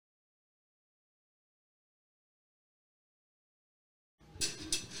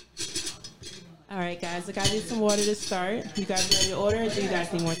All right, guys. I got you some water to start. You guys ready to order, or do you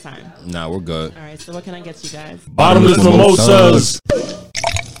guys need more time? Nah, we're good. All right. So what can I get you guys? Bottomless mimosas.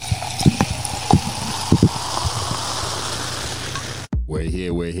 We're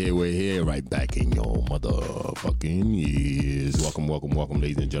here. Right back in your motherfucking ears. Welcome,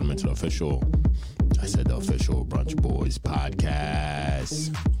 ladies and gentlemen, to the official Brunch Boys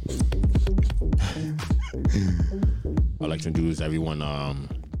podcast. I'd like to introduce everyone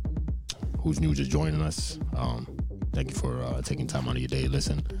who's new to joining us. Thank you for taking time out of your day to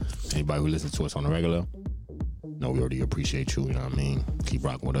listen. Anybody who listens to us on the regular, no, we already appreciate you. You know what I mean? Keep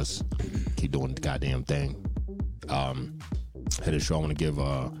rocking with us. Keep doing the goddamn thing. Head of the show, I want to give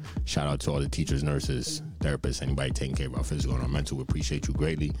a shout out to all the teachers, nurses, therapists, anybody taking care of our physical and our mental. We appreciate you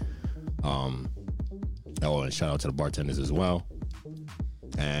greatly. And shout out to the bartenders as well.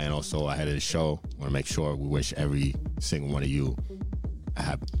 And also, ahead of the show, I want to make sure we wish every single one of you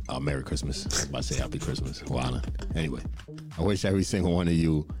a Merry Christmas. I was about to say Happy Christmas. Wow. Anyway, I wish every single one of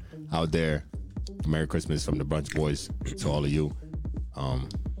you out there a Merry Christmas from the Brunch Boys to all of you.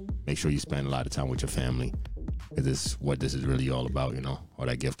 Make sure you spend a lot of time with your family. Because this is what this is really all about, you know. All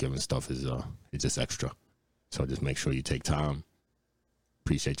that gift-giving stuff is just extra. So just make sure you take time.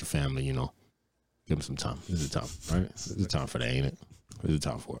 Appreciate your family, you know. Give them some time. This is the time, right? This is the time for that, ain't it? This is the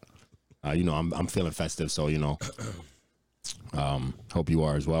time for it. You know, I'm feeling festive, so, you know, hope you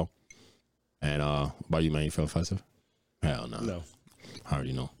are as well. And about you, man, you feeling festive? Hell no. No. I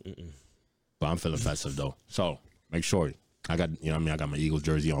already know. But I'm feeling festive, though. So make sure I got, you know what I mean? I got my Eagles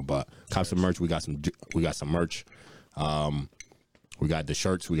jersey on, but cop some merch. We got some merch. We got the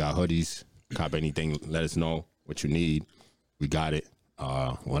shirts. We got hoodies. Cop anything. Let us know what you need. We got it.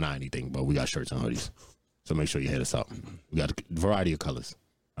 Well, not anything, but we got shirts and hoodies. So make sure you hit us up. We got a variety of colors.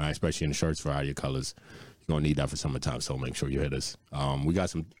 All right, especially in the shirts, variety of colors. You're going to need that for summertime, so make sure you hit us. We got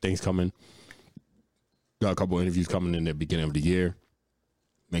some things coming. Got a couple of interviews coming in the beginning of the year.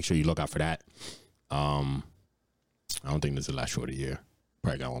 Make sure you look out for that. I don't think this is the last show of the year.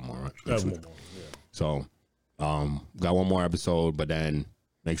 Probably got one more, right? Got one more, yeah. So, got one more episode, but then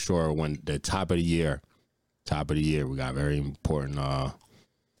make sure when the top of the year, we got a very important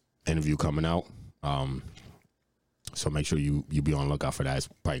interview coming out. So make sure you be on the lookout for that. It's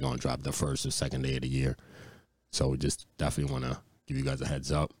probably going to drop the first or second day of the year. So we just definitely want to give you guys a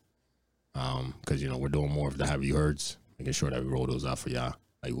heads up. Because, you know, we're doing more of the heavy herds, making sure that we roll those out for y'all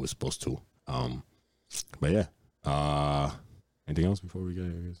like we were supposed to. But yeah. Anything else before we get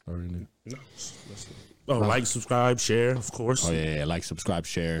started? No. Like, subscribe, share, of course. Oh yeah, like, subscribe,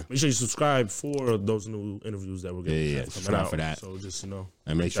 share. Make sure you subscribe for those new interviews that we're getting. Yeah, subscribe for that. So just, you know,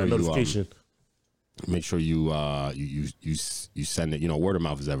 and make sure notification. Make sure you send it. You know, word of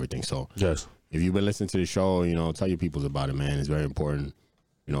mouth is everything. So yes, if you've been listening to the show, you know, tell your peoples about it, man. It's very important.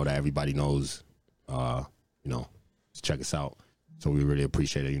 You know that everybody knows. You know, check us out. So we really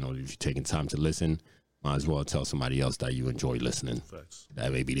appreciate it. You know, if you're taking time to listen. Might as well tell somebody else that you enjoy listening. Facts.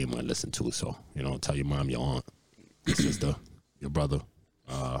 That maybe they might listen to. So, you know, tell your mom, your aunt, your sister, your brother,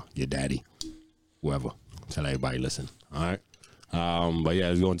 your daddy, whoever. Tell everybody listen. All right. But yeah,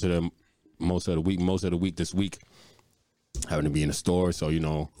 let's go into the most of the week this week. Having to be in the store. So, you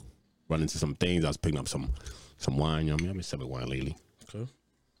know, run into some things. I was picking up some wine. You know what I mean? I've been sipping wine lately. Okay.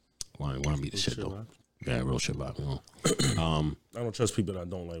 Wine be the shit, though. Vibe. Yeah, real shit vibe, you know. I don't trust people that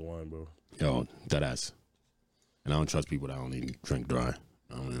don't like wine, bro. Yo, that ass. And I don't trust people that only drink dry.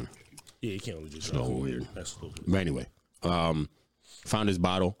 I mean, yeah, you can't only just. It's a little weird. Absolutely. But anyway, found this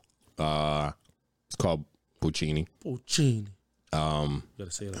bottle. It's called Puccini. Puccini. You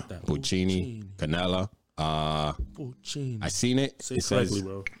gotta say it like that. Puccini. Canela. Puccini. I seen it. Say it correctly,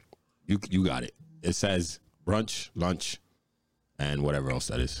 bro. You got it. It says brunch, lunch, and whatever else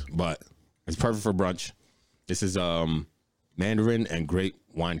that is. But it's perfect for brunch. This is Mandarin and grape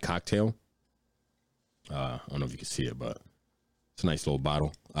wine cocktail. I don't know if you can see it, but it's a nice little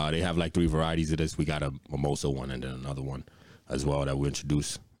bottle. They have like 3 varieties of this. We got a mimosa one and then another one as well that we'll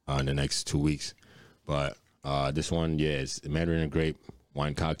introduce in the next 2 weeks. But this one, yeah, it's Mandarin and grape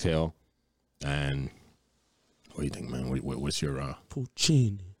wine cocktail. And what do you think, man? What's your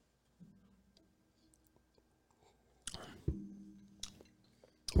Puccini?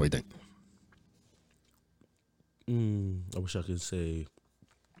 What do you think? I wish I could say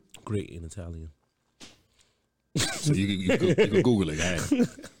great in Italian. So you can Google it.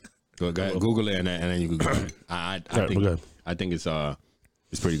 Go ahead. Google it and then you can Google it. I think it's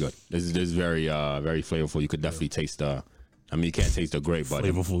pretty good. This is very very flavorful. You could definitely taste I mean, you can't taste the grape, but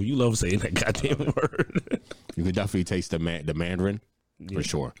flavorful. You love saying that goddamn word. You could definitely taste the Mandarin for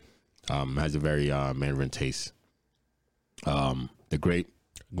sure. Has a very Mandarin taste. The grape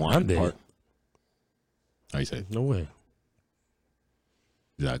wine part. How you say it? No way.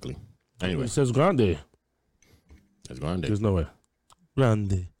 Exactly. Anyway. It says grande. That's grande. There's no way.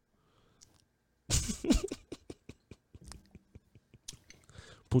 Grande.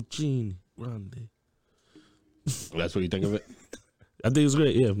 Puccini. Grande. That's what you think of it? I think it's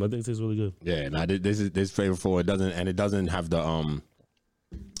great. Yeah, I think it tastes really good. Yeah, nah, this is flavorful. It doesn't have the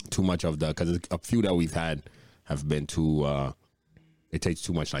too much of the, because a few that we've had have been too it tastes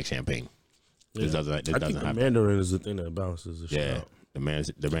too much like champagne. Yeah. It doesn't I think the Mandarin is the thing that balances the shit out.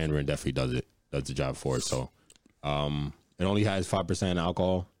 The Mandarin definitely does the job for it. So it only has 5%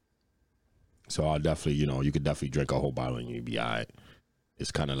 alcohol. So I'll definitely, you could definitely drink a whole bottle and you'd be all right.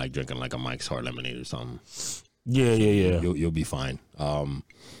 It's kind of like drinking like a Mike's Hard Lemonade or something. Yeah. You'll be fine.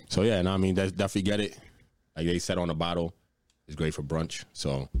 So yeah, and I mean, that's definitely get it. Like they said on the bottle, it's great for brunch.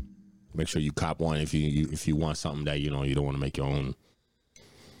 So make sure you cop one if you want something that you don't want to make your own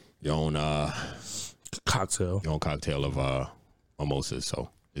cocktail. Your own cocktail of mimosas. So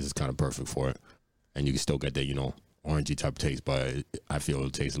this is kind of perfect for it, and you can still get the orangey type taste, but I feel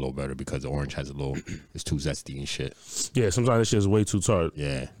it tastes a little better because the orange has it's too zesty and shit. Yeah, sometimes this shit is way too tart.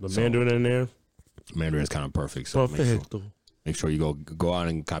 Yeah, the Mandarin in there. Mandarin is kind of perfect. So Perfecto. Make sure you go out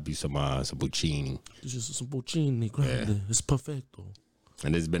and copy some Puccini. It's just some Puccini, grande. Yeah. It's perfecto.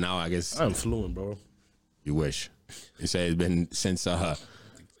 And it's been out, I guess. I'm fluent, bro. You wish. You say it's been since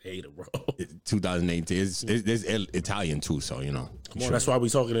 2018. It's Italian too, so Come on, that's why we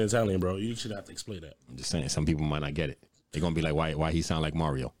talking in Italian, bro. You should have to explain that. I'm just saying, some people might not get it. They're gonna be like, why he sound like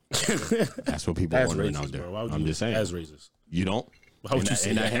Mario? That's what people are wondering out there. I'm just saying. That's racist. You don't? Why would you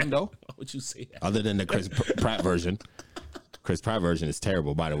say that? Him though? Why would you say that? Other than the Chris Pratt version. Chris Pratt version is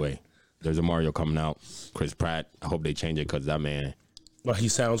terrible, by the way. There's a Mario coming out. Chris Pratt. I hope they change it because that man. Well, he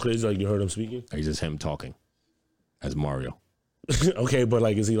sounds crazy. Like you heard him speaking. It's just him talking as Mario. Okay, but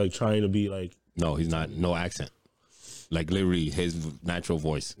like, is he like trying to be like? No, he's not. No accent. Like literally his natural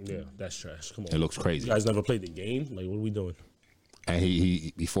voice. Yeah, that's trash. Come on. It looks crazy. You guys never played the game? Like, what are we doing? And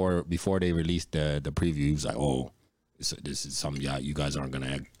he before they released the preview, he was like, "Oh, this is something you guys aren't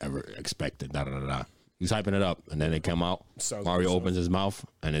gonna ever expect it." Da da da da. He was hyping it up, and then it came out. Mario opens his mouth,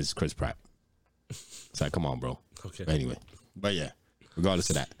 and it's Chris Pratt. It's like, come on, bro. Okay. Anyway, but yeah,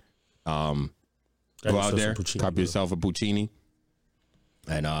 regardless of that, go out there, copy yourself a Puccini,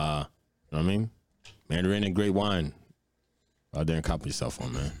 and you know what I mean, Mandarin and great wine. Out there and copy yourself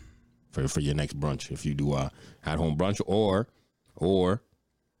one, man, for your next brunch. If you do at home brunch, or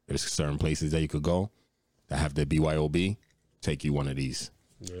there's certain places that you could go that have the BYOB. Take you one of these.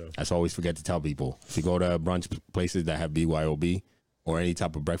 Yeah. That's always forget to tell people. If you go to brunch places that have BYOB or any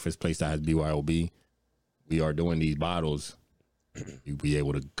type of breakfast place that has BYOB, we are doing these bottles. You'll be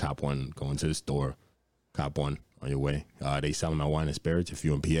able to cop one, go into the store, cop one on your way. They sell them at Wine and Spirits if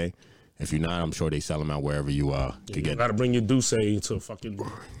you're in PA. If you're not, I'm sure they sell them out wherever you could get. You got to bring your Douce to fucking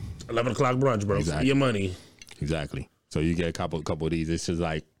 11 o'clock brunch, bro. Exactly. For your money. Exactly. So you get a couple of these. This is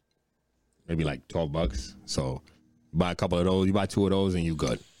like maybe like $12. So buy a couple of those, you buy 2 of those, and you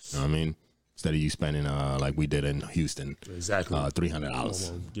good. You know what I mean? Instead of you spending like we did in Houston, exactly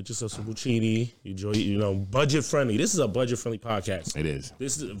 $300. Get yourself some Puccini. Enjoy, budget friendly. This is a budget friendly podcast. It is.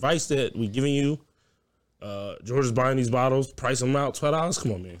 This is advice that we're giving you. George is buying these bottles, price them out, $12.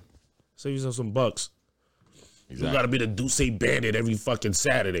 Come on, man, save yourself some bucks. Exactly. You got to be the Douce Bandit every fucking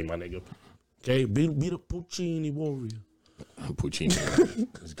Saturday, my nigga. Okay, be the Puccini warrior. Puccini,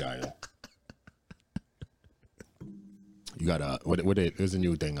 this guy. You got there's a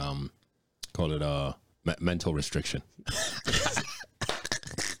new thing. Call it mental restriction.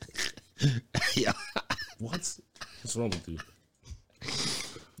 Yeah. What's wrong with you?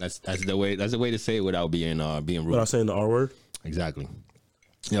 That's the way to say it without being rude. Without saying the R word. Exactly.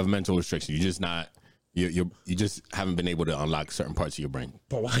 You have a mental restriction. You're just not. You just haven't been able to unlock certain parts of your brain.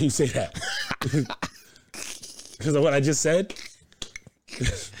 But why do you say that? Because of what I just said.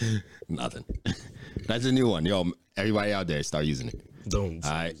 Nothing. That's a new one, yo. Everybody out there, start using it. Don't.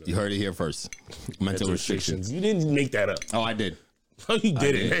 All right, you heard it here first. Mental restrictions. You didn't make that up. Oh, I did. Oh, you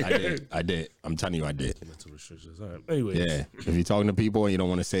did. I did. I'm telling you, I did. Mental restrictions. All right. Anyway. Yeah. If you're talking to people and you don't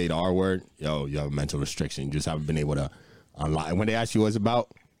want to say the R word, yo, you have a mental restriction. You just haven't been able to unlock. And when they ask you what it's about,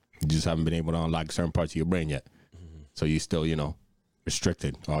 you just haven't been able to unlock certain parts of your brain yet. Mm-hmm. So you still,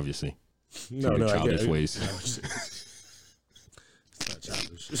 restricted, obviously. No, childish ways. It's not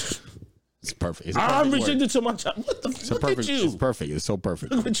childish. It's perfect. I'm restricted to my child. What the fuck? Look at you. It's perfect. It's so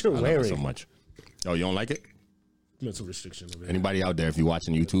perfect. Look what you're wearing. Love it so much. Oh, you don't like it? Mental restriction. Anybody out there, if you're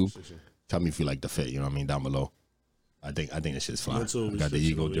watching YouTube, tell me if you like the fit. You know what I mean? Down below. I think this shit's fly. Got the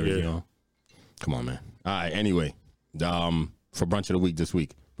Eagle jersey on. Come on, man. All right. Anyway, for brunch of the week this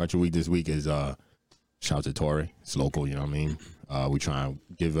week. Brunch of the week this week is Shout out to Torre. It's local, you know what I mean? We try to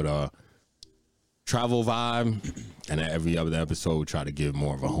give it a travel vibe, and every other episode we try to give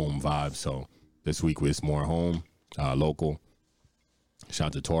more of a home vibe. So this week it's more home, local. Shout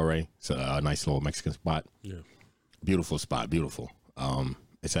out to Torre. It's a nice little Mexican spot. Yeah. Beautiful spot, beautiful.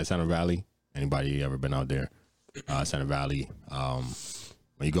 It's at Center Valley. Anybody ever been out there? Center Valley.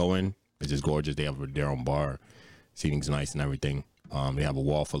 When you go in, it's just gorgeous. They have their own bar. Seating's nice and everything. They have a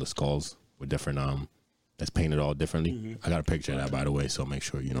wall full of skulls with different that's painted all differently. Mm-hmm. I got a picture of that, by the way, so make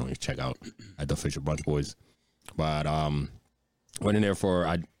sure you check out at the Fisher Brunch Boys. But went in there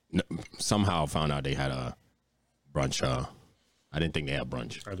I somehow found out they had a brunch. I didn't think they had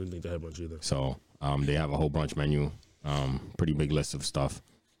brunch. I didn't think they had brunch either. So they have a whole brunch menu, pretty big list of stuff.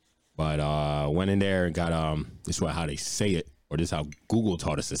 But went in there and got this is how they say it, or this is how Google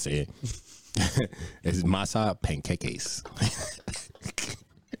taught us to say it. It's masa panqueques.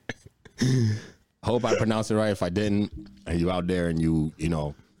 Hope I pronounced it right. If I didn't, and you out there and you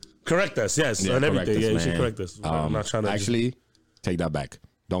know, correct us. Yes, on everything. Yeah, you should correct us. I'm not trying to actually take that back.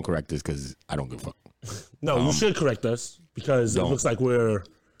 Don't correct us because I don't give a fuck. No, you should correct us because it looks like we're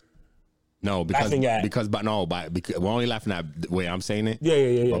laughing at. Because we're only laughing at the way I'm saying it.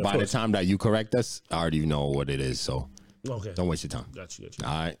 Yeah. But by the time that you correct us, I already know what it is. So okay, don't waste your time. Got you. All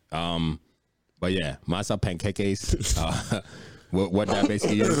right. But yeah, masa panqueques. What that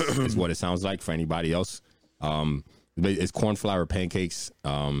basically is what it sounds like for anybody else. It's corn flour pancakes,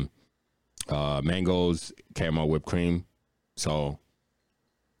 mangoes, caramel whipped cream. So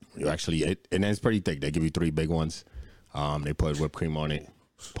you actually, and then it's pretty thick. They give you 3 big ones. They put whipped cream on it.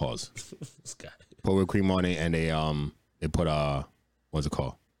 Pause. Put whipped cream on it, and they put what's it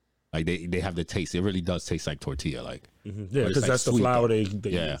called? Like they have the taste. It really does taste like tortilla, like yeah, because that's the flour they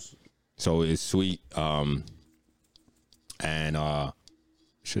use. So it's sweet. And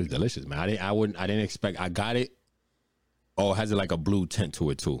shit is delicious, man. I didn't expect. I got it. Oh, it has like a blue tint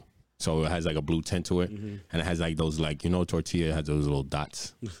to it too. So it has like a blue tint to it, and it has like those tortilla has those little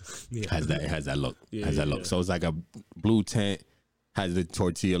dots. Yeah. It has that look. Yeah. So it's like a blue tint, has the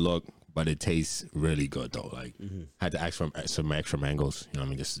tortilla look, but it tastes really good though. Like had to ask for some extra mangoes. You know what I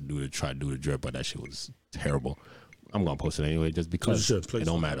mean? Just try to do the drip, but that shit was terrible. I'm gonna post it anyway, just because it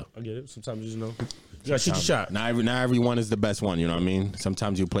don't matter. I get it. Sometimes you gotta shoot your shot. Not everyone is the best one. You know what I mean?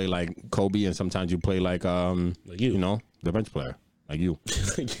 Sometimes you play like Kobe, and sometimes you play like you the bench player, like you.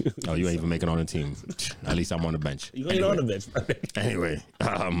 Oh, you ain't even making on the team. At least I'm on the bench. You ain't on the bench. Anyway,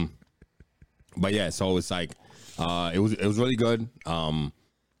 but yeah, so it's like it was really good.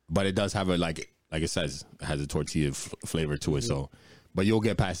 But it does have a like it says, it has a tortilla flavor to it. So, but you'll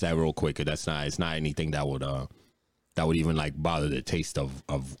get past that real quick. It's not anything that would even like bother the taste of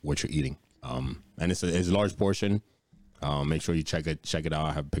what you're eating. And it's a large portion. Make sure you check it out.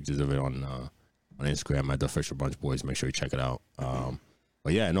 I have pictures of it on Instagram at the Fisher Brunch Boys. Make sure you check it out.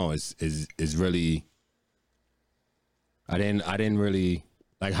 But yeah, no, it's really. I didn't really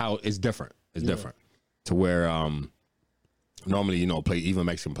like how it's different. It's different to where normally even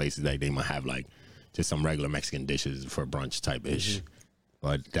Mexican places they might have like just some regular Mexican dishes for brunch type ish,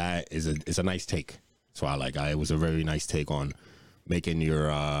 but that it's a nice take. So it was a very nice take on making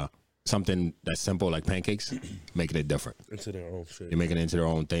your something that's simple like pancakes, making it different. Into their own shit. You're making it into their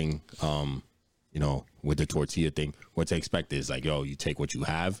own thing. With the tortilla thing, what to expect is like, you take what you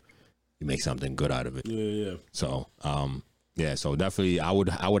have, you make something good out of it. Yeah. So, so definitely I would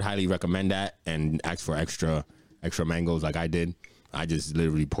highly recommend that, and ask for extra mangoes like I did. I just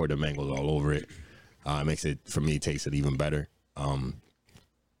literally poured the mangoes all over it. It makes it, for me, taste it even better.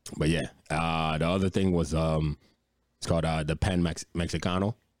 But yeah, the other thing was it's called the Pan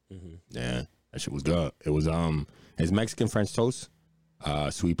Mexicano. Yeah, that shit was good. It was it's Mexican French toast,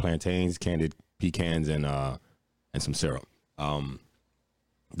 sweet plantains, candied pecans, and some syrup.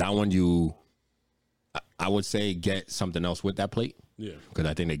 That one I would say get something else with that plate. Yeah, because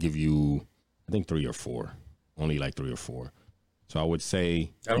I think they give you 3 or 4, only like 3 or 4. So I would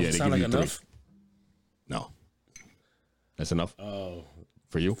say that don't sound like enough. 3. No, that's enough. Oh.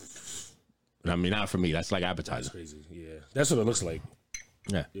 For you? I mean, not for me. That's like appetizer. That's crazy. Yeah, that's what it looks like.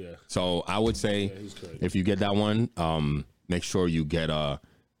 Yeah. Yeah. So I would say if you get that one, make sure you get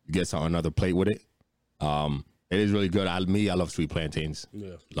another plate with it. It is really good. I love sweet plantains.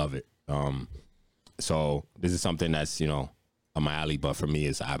 Yeah. Love it. So this is something that's on my alley, but for me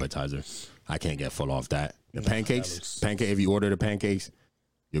it's an appetizer. I can't get full off that. The pancakes, if you order the pancakes,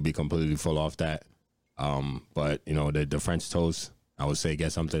 you'll be completely full off that. But the French toast, I would say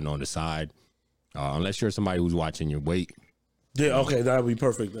get something on the side, unless you're somebody who's watching your weight. Yeah, okay, that would be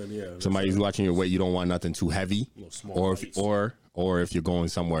perfect then. Yeah, somebody who's watching your weight, you don't want nothing too heavy, or if you're going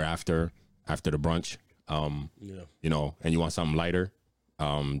somewhere after the brunch, you know, and you want something lighter,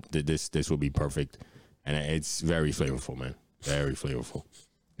 this would be perfect. And it's very flavorful, man. Very flavorful.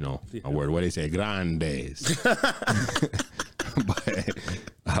 You know, a word. What they say, grandes. But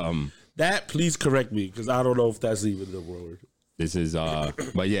that, please correct me, because I don't know if that's even the word. This is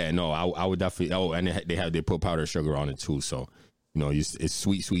but yeah, no, I would definitely. Oh, and they put powdered sugar on it too. So, you know, it's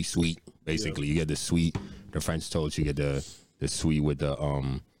sweet. Basically, you get the sweet, the French toast. You get the sweet with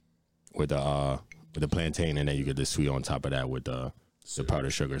the plantain, and then you get the sweet on top of that with the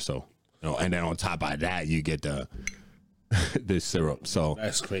powdered sugar. So, you know, and then on top of that, you get the syrup. So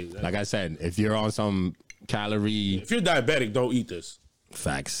that's crazy. Like I said, if you're on some calorie, if you're diabetic, don't eat this.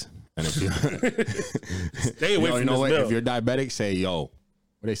 Facts. And if you stay away from this milk. If you're diabetic, say yo.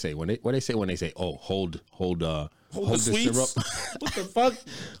 What they say when they say oh hold the syrup. What the fuck?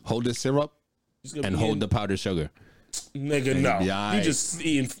 Hold the syrup and hold the powdered sugar. Nigga, no. You just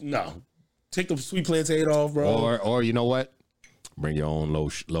eating no. Take the sweet plantain off, bro. Or you know what? Bring your own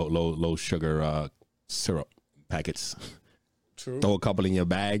low sugar syrup packets. True. Throw a couple in your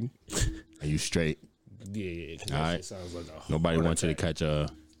bag, and you straight. Yeah. All right. Sounds like nobody wants you to catch a.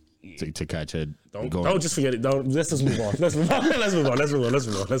 To catch a. Don't just forget it. Let's just move on. Let's move on.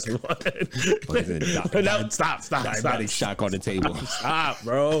 No, stop. Diabetic shock on the table. Stop,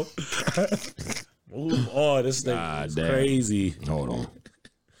 bro. Move on. This thing is crazy. Hold on.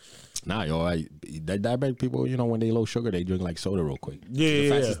 Nah, yo, that diabetic people, you know, when they low sugar, they drink like soda real quick. Yeah, it's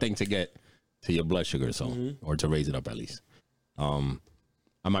the fastest thing to get to your blood sugar, or to raise it up at least. I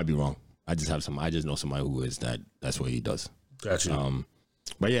might be wrong. I just know somebody who is that's what he does. Gotcha.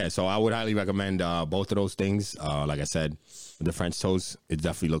 But yeah, so I would highly recommend both of those things. Like I said, the French toast, it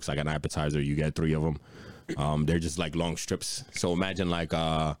definitely looks like an appetizer. You get 3 of them. They're just like long strips. So imagine like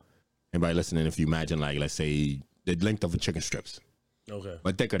anybody listening, if you imagine like, let's say the length of a chicken strips. Okay.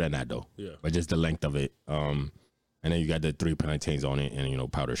 But thicker than that though. Yeah. But just the length of it. And then you got the 3 plantains on it, and you know,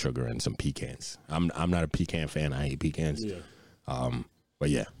 powdered sugar and some pecans. I'm not a pecan fan. I hate pecans. Yeah. But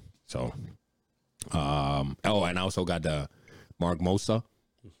yeah. So and I also got the Mark Mosa.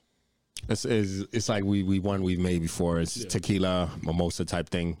 It's like we've made before. It's tequila mimosa type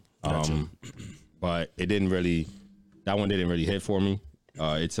thing. Gotcha. But that one didn't really hit for me.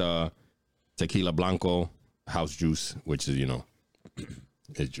 It's a tequila blanco house juice, which is, you know,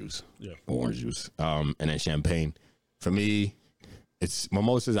 it's juice. Yeah. Orange juice. And then champagne. For me, it's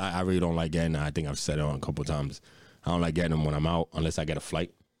mimosas. I really don't like getting. I think I've said it on a couple times. I don't like getting them when I'm out unless I get a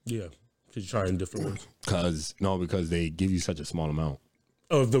flight. Yeah. Because you're trying different ones. Because they give you such a small amount.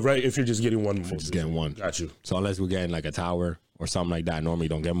 If you're just getting one mimosa. Just getting one. Got you. So unless we're getting like a tower or something like that, I normally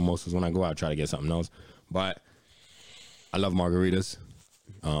don't get mimosas when I go out. I try to get something else. But I love margaritas.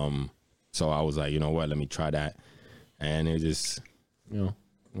 So I was like, you know what, let me try that. And it just, you know.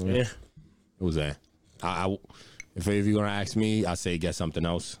 Yeah. It was that. If you're going to ask me, I say get something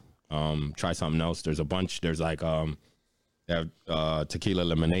else. Try something else. There's a bunch. There's like they have tequila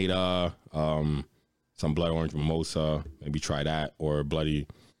limonada, some blood orange mimosa, maybe try that, or Bloody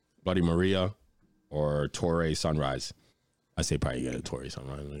Maria, or Torre Sunrise. I say probably get a Torre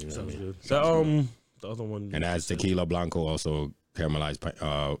Sunrise. You know Sounds good. The other one. And that's tequila blanco, also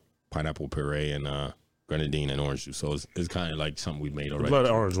caramelized pineapple puree and grenadine and orange juice. So it's kind of like something we've made already. The blood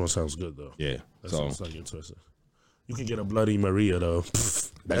orange one sounds good though. Yeah. That sounds like interesting. You can get a Bloody Maria though.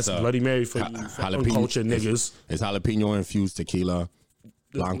 That's Bloody Mary for you uncultured niggas. It's jalapeno infused tequila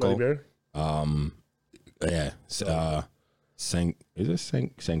blanco. Yeah. Is it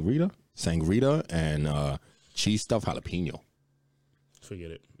Sangrita and cheese stuffed jalapeno.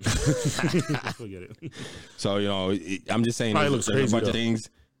 Forget it. Forget it. So, you know, I'm just saying there's a bunch of things.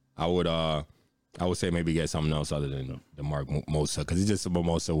 I would say maybe get something else other than the Mark Mosa, because it's just a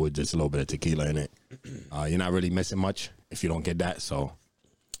mimosa with just a little bit of tequila in it. You're not really missing much if you don't get that. So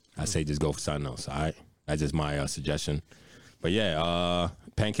I say just go for something else. All right, that's just my suggestion. But yeah,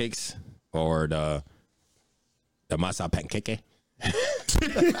 pancakes or the masa pancake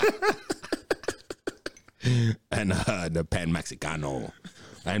and the pan mexicano,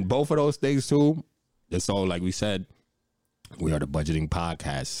 and both of those things too. Just so, like we said, we are the budgeting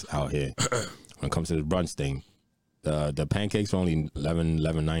podcast out here. When it comes to the brunch thing, the pancakes are only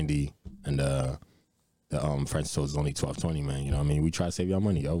 $11.90, and the French toast is only $12.20. Man, you know what I mean? We try to save y'all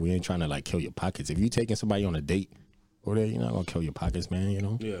money, yo. We ain't trying to like kill your pockets. If you taking somebody on a date over there, you're not gonna kill your pockets, man. You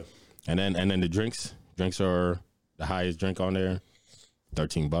know? Yeah. And then the drinks are the highest drink on there,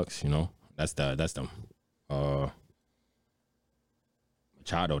 $13. You know, that's the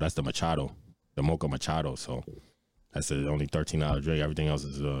Machado. That's the Machado, the Mocha Machado. So that's the only $13 drink. Everything else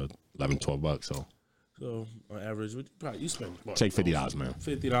is $11-12. So So on average, you spend what, take $50, man.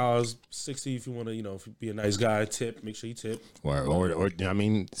 $50, $60 if you want to, if you be a nice guy. Tip, make sure you tip. Or I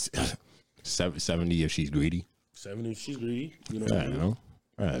mean, 70 if she's greedy. 70 if she's greedy. Yeah,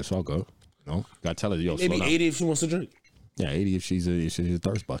 it's all good. Gotta tell her, yo, maybe slow down. 80 if she wants to drink. Yeah, 80 if she's a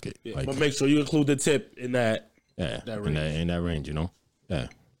thirst bucket. Yeah, but make sure you include the tip in that. Yeah, that range. In that range, Yeah. But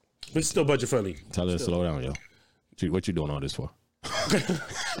it's still budget friendly. Tell her to slow down, yo. What you doing all this for?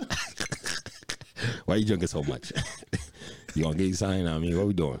 Why you drinking so much? You gonna get you something? I mean, what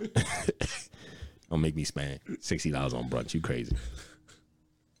we doing? Don't make me spend $60 on brunch. You crazy.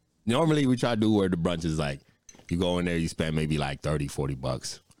 Normally, we try to do where the brunch is like, you go in there, you spend maybe like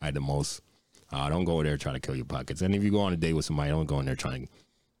 $30-$40 at the most. Don't go in there trying to kill your pockets. And if you go on a date with somebody, don't go in there trying to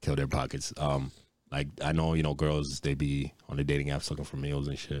kill their pockets. Like, I know, girls, they be on the dating apps looking for meals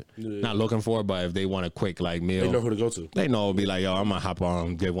and shit. Yeah. Not looking for it, but if they want a quick, like, meal. They know who to go to. They know, be like, yo, I'm going to hop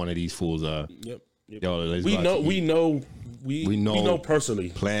on, get one of these fools. Yep. Yo, we know personally.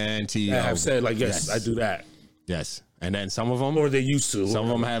 Plenty. I have said, like, yes, I do that. Yes. And then some of them. Or they used to. Some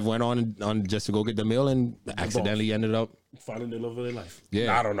of them have went on just to go get the meal and accidentally ended up. Finding the love of their life. Yeah.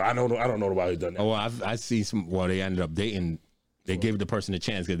 Nah, I don't know. I don't know nobody who done that. Oh, I've seen some, they ended up dating. They gave the person a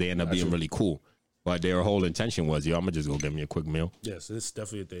chance because they ended up being really cool. But their whole intention was, yo, I'm going to just go get me a quick meal. Yes, it's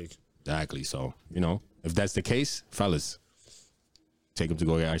definitely a thing. Exactly. So, if that's the case, fellas, take them to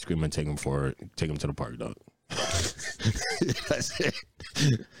go get ice cream and take them to the park, dog. That's it.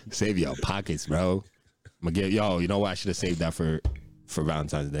 Save your pockets, bro. I'm going to get, you know what? I should have saved that for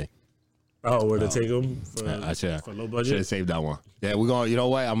Valentine's Day. Oh, where to take them for low budget? Should have saved that one. Yeah, we're going to, you know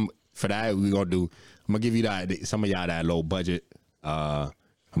what? I'm going to give you some of y'all that low budget.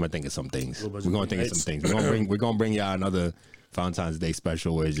 I'm gonna think of some things. We're gonna think of some things. We're gonna bring y'all another Valentine's Day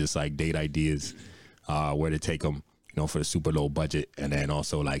special where it's just like date ideas, where to take them, for the super low budget, and then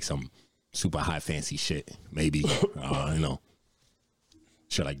also like some super high fancy shit, maybe,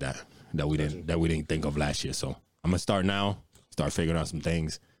 shit like that we didn't think of last year. So I'm gonna start figuring out some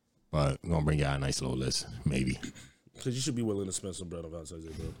things, but we're gonna bring y'all a nice little list, maybe. Because you should be willing to spend some bread on Valentine's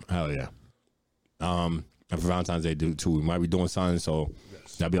Day, bro. Hell yeah. And for Valentine's Day too, we might be doing something, so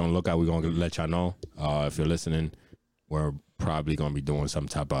y'all be on the lookout. We're gonna let y'all know. If you're listening, we're probably gonna be doing some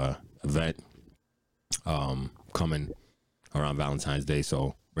type of event coming around Valentine's Day.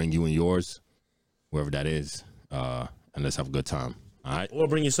 So bring you and yours, wherever that is, and let's have a good time. All right. Or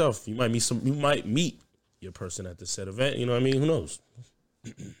bring yourself. You might meet your person at the said event. You know what I mean? Who knows?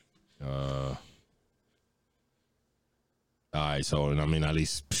 All right. So I mean, at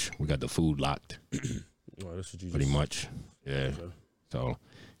least we got the food locked. Oh, that's what you pretty much. Yeah. Okay. So,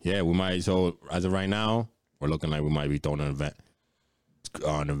 yeah, we might. So, as of right now, we're looking like we might be throwing an event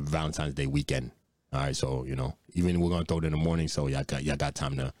on the Valentine's Day weekend. All right. So, even we're going to throw it in the morning. So, y'all got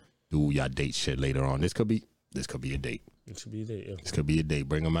time to do y'all date shit later on. This could be a date. It should be a date, yeah. This could be a date.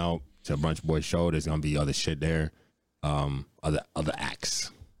 Bring them out to a Brunch Boy show. There's going to be other shit there. Other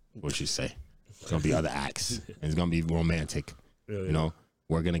acts. What you say? It's going to be other acts. And it's going to be romantic. Yeah.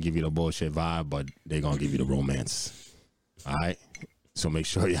 We're going to give you the bullshit vibe, but they're going to give you the romance. All right? So make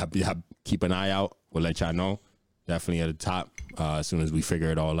sure y'all keep an eye out. We'll let y'all know. Definitely at the top. As soon as we figure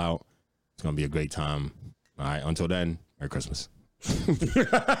it all out, it's going to be a great time. All right? Until then, Merry Christmas.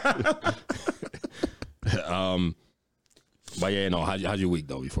 But yeah, how's your week,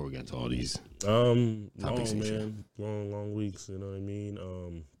 though, before we get into all these topics? Long weeks, you know what I mean?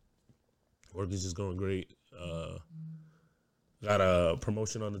 Work is just going great. Got a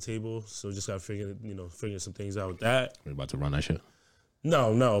promotion on the table, so just got to figure some things out with that. We're about to run that shit?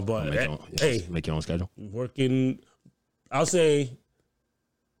 No, but make your own schedule. Working, I'll say,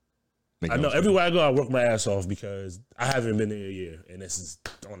 I know everywhere I go, I work my ass off because I haven't been there a year, and this is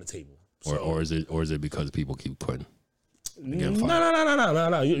on the table. So. Or is it because people keep quitting? No.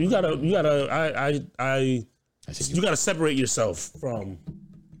 You gotta separate yourself from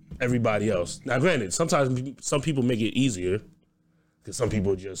everybody else. Now, granted, sometimes some people make it easier. Because some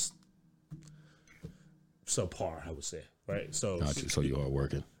people just subpar, I would say, right? So, gotcha. So you are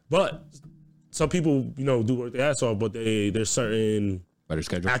working, but some people, do work their ass off, but there's certain better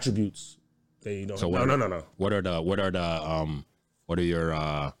schedule attributes they don't. So no. What are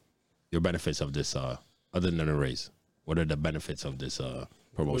your benefits of this? Other than a raise, what are the benefits of this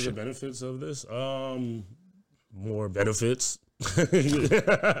promotion? What are the benefits of this? More benefits and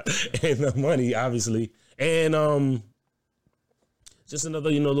the money, obviously, and just another,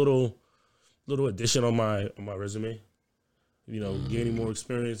 little addition on my resume. Gaining more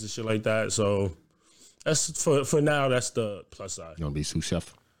experience and shit like that. So that's for now. That's the plus side. You want to be sous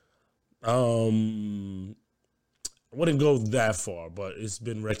chef? I wouldn't go that far, but it's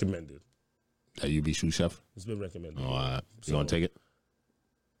been recommended. That you be sous chef? It's been recommended. Oh, you gonna take it?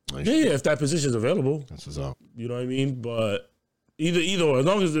 Nice. Yeah, if that position's available. That's what's up. You know what I mean? But either as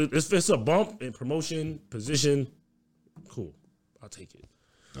long as it's a bump in promotion, position, cool. I'll take it.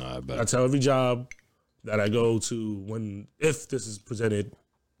 I tell every job that I go to if this is presented,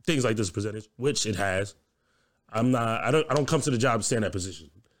 things like this is presented, which it has, I don't come to the job to stay in that position.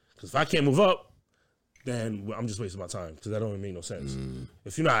 Because if I can't move up, then I'm just wasting my time because that don't even make no sense.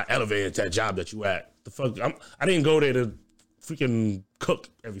 If you're not elevated to that job that you at, the fuck, I didn't go there to freaking cook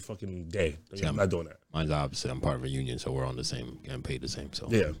every fucking day. See, I'm not doing that. Mine's opposite. I'm part of a union, so we're on the same, getting paid the same. So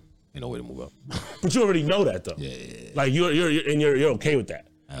yeah, ain't no way to move up. But you already know that though. Yeah. Like you're okay with that.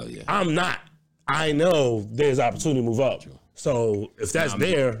 Hell yeah. I'm not. I know there's opportunity to move up. So if that's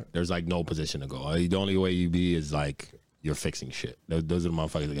there's like no position to go. The only way you be is like you're fixing shit. Those are the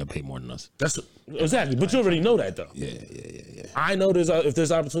motherfuckers that get paid more than us. That's exactly. But you already know that though. Yeah. I know if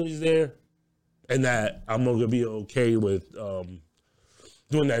there's opportunities there, and that I'm gonna be okay with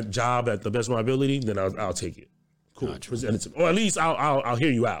doing that job at the best of my ability, then I'll take it. Cool. Gotcha. Present it to me. Or at least I'll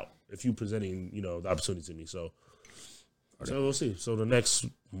hear you out if you presenting the opportunity to me. So we'll see. So the next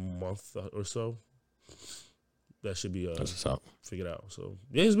month or so, that should be that's what's up. Figured out. So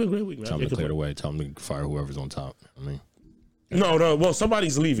yeah, it's been a great week, man. Tell them to clear the way. Tell them to fire whoever's on top. I mean, no. Well,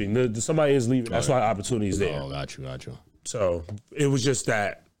 somebody's leaving. Somebody is leaving. That's why opportunity is there. Oh, got you. So it was just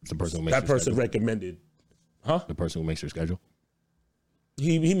that the person who makes that person recommended. Huh? The person who makes your schedule.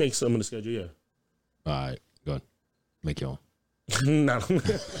 He makes some of the schedule. Yeah. All right. Good. Make your own. No.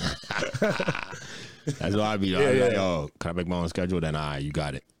 That's what I'd be. Like, yo, can I make my own schedule? Then you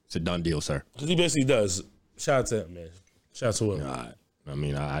got it. It's a done deal, sir. Because he basically does. Shout out to him, man. Shout out to him. I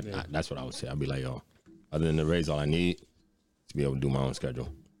mean, that's what I would say. I'd be like, yo, other than the raise, all I need is to be able to do my own schedule.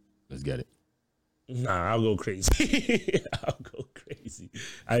 Let's get it. Nah, I'll go crazy.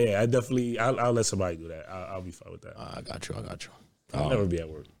 I definitely, I'll let somebody do that. I'll be fine with that. I got you. I'll never be at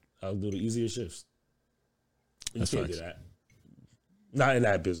work. I'll do the easier shifts. You can't do that. Not in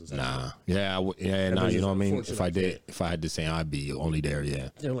that business. Nah. Yeah, you know what I mean? If I had to say I'd be only there, yeah.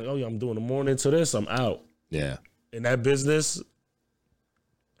 They're like, oh yeah, I'm doing the morning to this, I'm out. Yeah. In that business,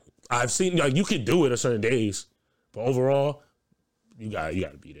 I've seen like you can do it on certain days, but overall, you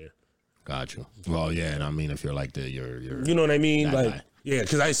gotta be there. Got you. Well, yeah, and I mean if you're like you're you know what I mean? Like guy. Yeah,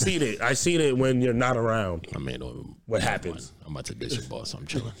 because I seen it when you're not around. I mean, what happens? I'm about to ditch your boss. I'm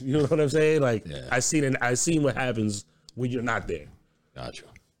chilling. You know what I'm saying? Like yeah. I seen what happens when you're not there. Gotcha.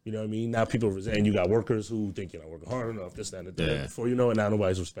 You know what I mean? Now people resent. You got workers who think you're not working hard enough, this, that, and the third. Yeah. Before you know it, now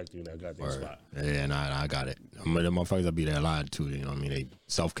nobody's respecting you in that goddamn spot. Yeah, and I got it. I mean, the motherfuckers that be there a lot too. You know what I mean? They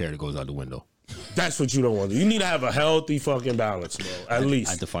self-care that goes out the window. That's what you don't want to do. You need to have a healthy fucking balance, bro. At least.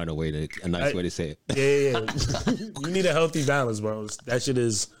 I have to find a nice way to say it. Yeah. You need a healthy balance, bro. That shit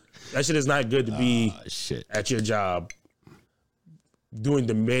is not good to be at your job doing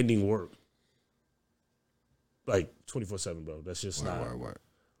demanding work. Like 24/7, bro. That's just not word.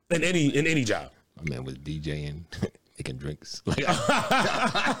 In any job. My man was DJing, making drinks. Like,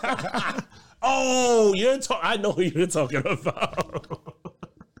 oh, I know who you're talking about.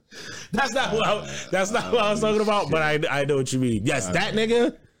 That's not what I was talking about, but I know what you mean. Yes, that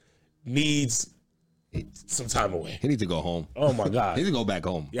nigga needs some time away. He needs to go home. Oh my God. He needs to go back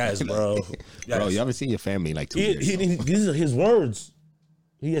home. Yes, bro. Yes. Bro, you haven't seen your family in like 2 years. These are his words.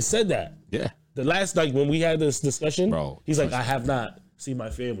 He has said that. Yeah. The last, like, when we had this discussion, bro, he's like, I have not seen my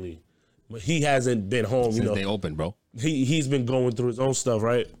family. But he hasn't been home. Since they opened, bro. He's been going through his own stuff,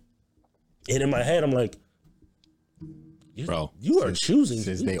 right? And in my head, I'm like, bro, you are choosing.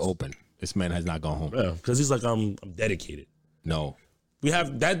 Since they opened, this man has not gone home. Yeah, because he's like, I'm dedicated. No. We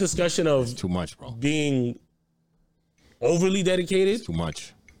have that discussion of it's too much, bro. Being overly dedicated. It's too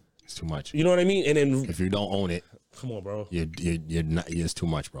much. It's too much. You know what I mean? And then if you don't own it, come on, bro. You're not. It's too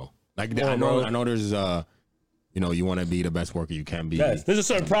much, bro. Like I know there's you want to be the best worker you can be. Yes, there's a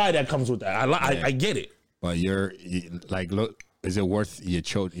certain pride that comes with that. I get it. But you're like, look, is it worth your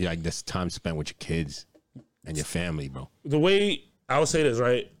children, like this time spent with your kids and your family, bro? The way I would say this,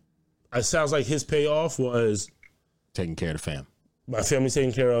 right? It sounds like his payoff was taking care of the fam. My family's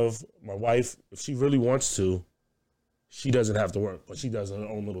taken care of. My wife, if she really wants to, she doesn't have to work, but she does her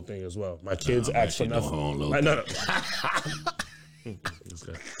own little thing as well. My kids ask for nothing. No.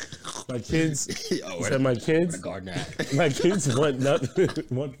 My kids said my kids want nothing,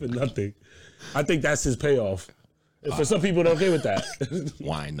 want for nothing. I think that's his payoff. For some people, they're okay with that.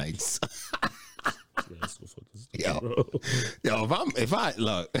 Wine nights. Yo,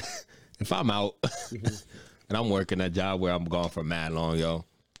 if I'm out and I'm working a job where I'm gone for mad long, yo,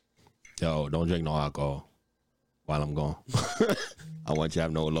 don't drink no alcohol. while I'm gone. I want you to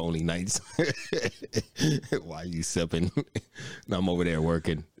have no lonely nights while you sipping. And I'm over there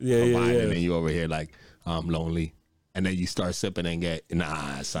working. And then you over here like, I'm lonely. And then you start sipping and get,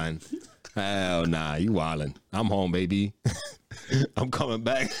 nah, son. Hell nah, you wildin'. I'm home, baby. I'm coming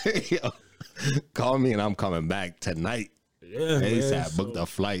back. Yo, call me and I'm coming back tonight. Yeah, ASAP. Booked a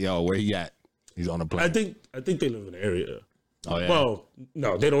flight. Yo, where he at? He's on a plane. I think they live in the area. Oh, yeah. Well,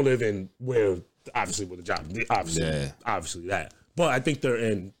 no, they don't live in where the job. Obviously that. But I think they're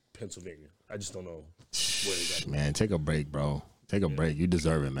in Pennsylvania. I just don't know where they got. Man, take a break, bro. Take a break. You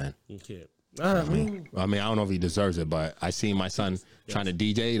deserve it, man. You can't. I mean, I don't know if he deserves it, but I seen my son trying to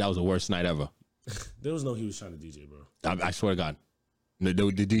DJ. That was the worst night ever. There was no he was trying to DJ, bro. I swear to God, the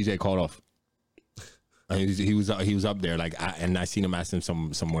DJ called off. He was up there like, I seen him asking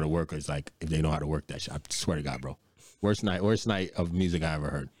some of the workers like if they know how to work that shit. I swear to God, bro, worst night of music I ever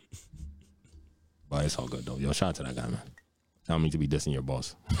heard. But it's all good though. Yo, shout out to that guy, man. I don't mean to be dissing your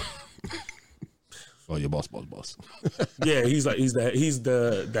boss. Well, your boss. Yeah, he's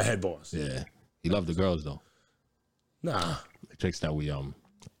the head boss. Yeah, he loved the girls though. Nah, the chicks that we you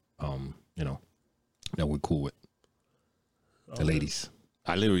know, that we're cool with. The ladies.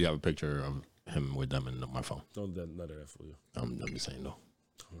 I literally have a picture of him with them in my phone. Don't let none of that for you. I'm just saying though.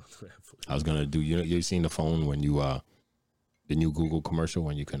 I was gonna do. You seen the phone when you the new Google commercial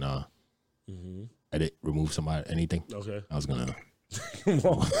when you can edit, remove somebody, anything. Okay. I was gonna.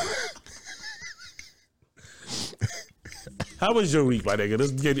 How was your week, my nigga?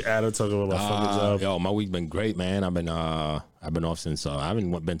 Let's get Adam talking about my fucking job. Yo, my week's been great, man. I've been off since I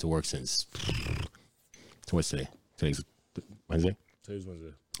haven't been to work since. What's today? Today's Wednesday. Today's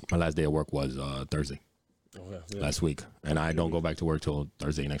Wednesday. My last day of work was Thursday. Okay. Yeah. Last week, and I don't go back to work till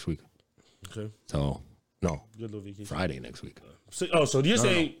Thursday next week. Okay. So no, good little vacation. Friday next week. So you're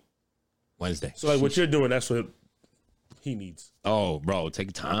saying Wednesday? So like what you're doing, that's what he needs. Oh, bro,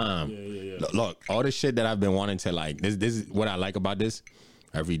 take time. Yeah. Look, all the shit that I've been wanting to like. This is what I like about this.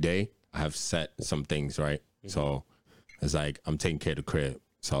 Every day I have set some things right. Mm-hmm. So it's like I'm taking care of the crib.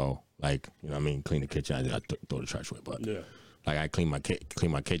 So like, you know what I mean, clean the kitchen. I throw the trash away, but like I clean my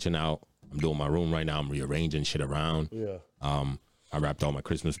kitchen out. I'm doing my room right now. I'm rearranging shit around. Yeah. I wrapped all my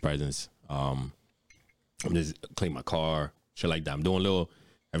Christmas presents. I'm just clean my car, shit like that. I'm doing a little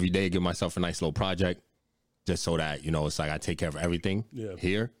every day. Give myself a nice little project, just so that you know it's like I take care of everything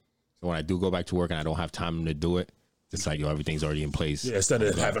here. So when I do go back to work and I don't have time to do it, it's like everything's already in place. Yeah. Instead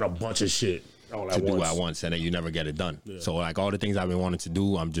of having a bunch of shit do at once, and then you never get it done. Yeah. So like all the things I've been wanting to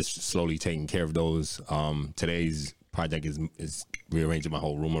do, I'm just slowly taking care of those. Today's project is rearranging my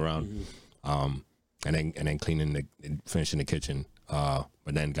whole room around, and then cleaning finishing the kitchen.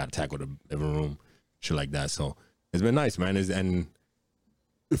 But then got to tackle the living room, shit like that. So it's been nice, man. And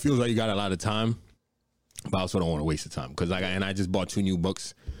it feels like you got a lot of time, but I also don't want to waste the time because I just bought 2 new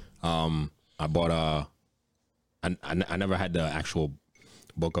books. I bought I never had the actual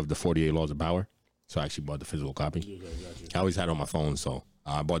book of the 48 Laws of Power, so I actually bought the physical copy. I always had it on my phone, so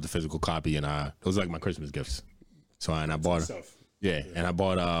I bought the physical copy, and those are like my Christmas gifts. So and I bought and I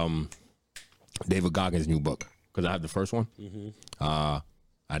bought David Goggins' new book because I have the first one. I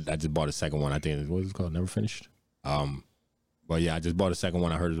just bought a second one. I think what is it called? Never Finished. But yeah, I just bought a second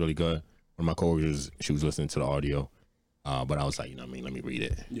one. I heard it's really good. One of my coworkers, she was listening to the audio, but I was like, you know what I mean, let me read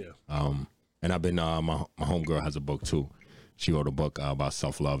it. Yeah. And I've been my homegirl has a book too. She wrote a book about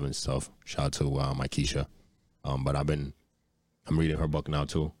self-love and stuff. Shout out to my Keisha. But I'm reading her book now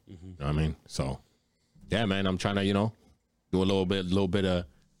too. You know what I mean? So yeah, man, I'm trying to, you know, do a little bit of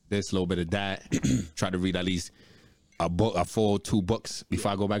this, a little bit of that. Try to read at least a full 2 books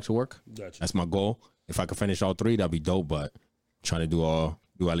before I go back to work. Gotcha. That's my goal. If I could finish all 3, that'd be dope. But trying to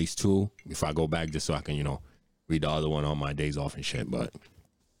do at least 2 before I go back, just so I can, you know, read the other one on my days off and shit. But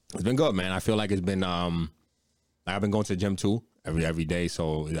it's been good, man. I feel like it's been I've been going to the gym too every day,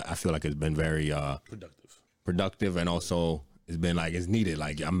 so I feel like it's been very productive, and also it's been like it's needed.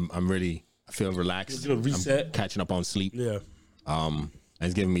 Like I feel relaxed. Do a reset. I'm catching up on sleep. Yeah.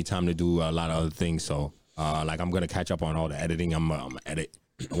 It's giving me time to do a lot of other things. So like I'm gonna catch up on all the editing. I'm gonna edit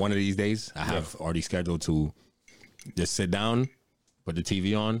one of these days. I have already scheduled to just sit down, put the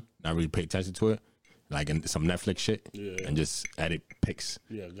TV on, not really pay attention to it, like in some Netflix shit, and just edit pics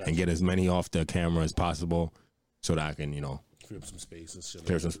and get as many off the camera as possible, so that I can, you know, clear up some space and shit.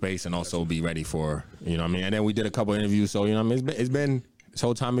 Clear some space and also be ready for, you know what I mean? And then we did a couple interviews, so, you know what I mean? It's been this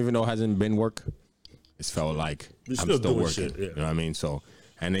whole time, even though it hasn't been work, it's felt like I'm still working. Shit, you know what I mean? So,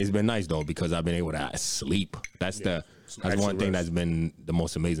 and it's been nice though, because I've been able to sleep. That's one thing that's been the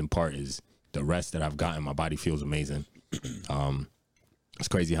most amazing part, is the rest that I've gotten. My body feels amazing. It's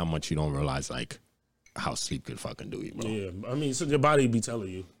crazy how much you don't realize, like, how sleep could fucking do you, bro. Yeah, I mean, so your body be telling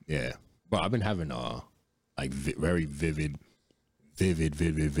you. Yeah, bro. I've been having like very vivid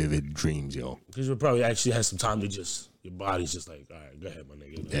dreams, yo. Because you probably actually had some time to just your body's just like, all right, go ahead, my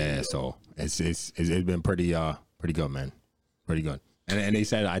nigga. Yeah, so it's been pretty good, man. Pretty good. And they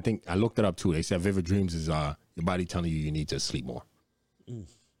said, I think I looked it up too. They said vivid dreams is your body telling you need to sleep more.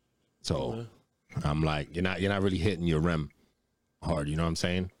 So I'm like, you're not really hitting your REM hard. You know what I'm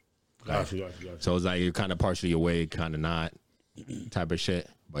saying? Gotcha. So it's like you're kind of partially awake, kind of not, type of shit.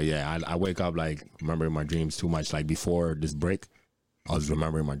 But yeah, I wake up like remembering my dreams too much. Like before this break, I was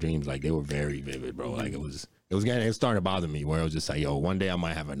remembering my dreams like they were very vivid, bro. Like it was starting to bother me where it was just like, yo, one day I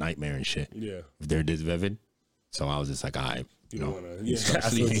might have a nightmare and shit. Yeah. If they're this vivid. So I was just like, all right.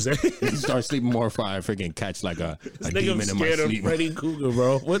 Start sleeping more before I freaking catch like a demon in my sleep. Freddy Krueger,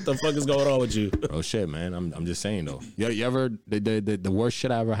 bro. What the fuck is going on with you? Bro, shit, man. I'm just saying though. You ever the worst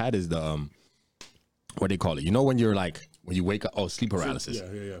shit I ever had is the what they call it? You know when you're like when you wake up, sleep paralysis.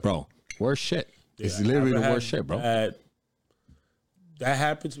 Yeah. Bro, worst shit. Yeah, it's literally the worst shit, bro. That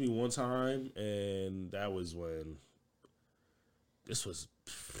happened to me one time, and that was when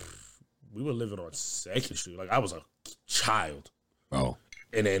we were living on 2nd Street. Like I was a child, bro.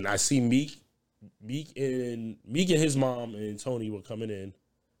 And then I see Meek and his mom and Tony were coming in,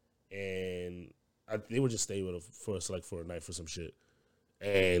 and they were just staying with us for a night for some shit.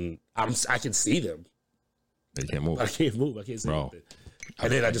 And I can see them. They can't move. I can't move. I can't see bro. anything.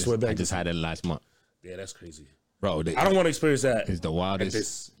 And then I just went back. I just had it last month. Yeah, that's crazy, bro. I don't want to experience that. It's the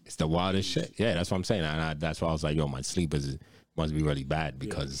wildest. It's the wildest shit. Yeah, that's what I'm saying. And that's why I was like, yo, my sleep must be really bad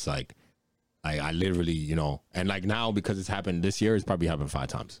because it's like I literally, you know, and like now because it's happened this year, it's probably happened 5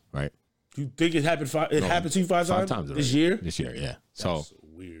 times, right? You think it happened happened to you 5 times? 5 times this year? This year, yeah. That's so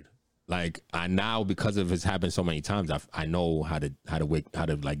weird. Like I now because of it's happened so many times, I know how to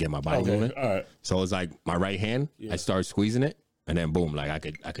like get my body moving. All right. So it's like my right hand, I start squeezing it, and then boom, like I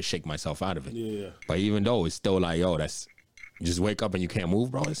could shake myself out of it. Yeah. But even though it's still like, yo, that's you just wake up and you can't move,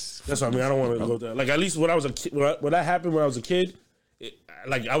 bro. That's what I mean. I don't want to go there. Like at least when I was a kid, when that happened when I was a kid,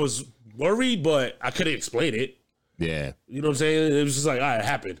 like I was worried, but I couldn't explain it. Yeah. You know what I'm saying? It was just like, all right, it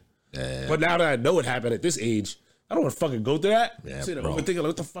happened. Yeah. But now that I know it happened at this age, I don't want to fucking go through that. Yeah, Sit there bro. overthinking like,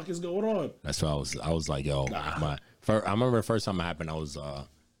 what the fuck is going on? That's what I was like, yo, I remember the first time it happened, I was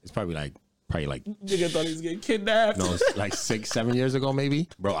it's probably like nigga thought he was getting kidnapped. No, it's like 6-7 years ago maybe.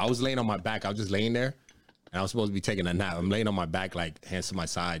 Bro, I was laying on my back. I was just laying there and I was supposed to be taking a nap. I'm laying on my back, like hands to my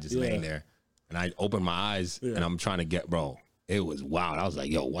side, just laying there. And I opened my eyes and I'm trying to get, bro, it was wild. I was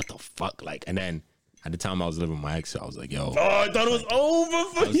like, yo, what the fuck? Like, and then at the time I was living with my ex, so I was like, yo. Oh, I thought it was over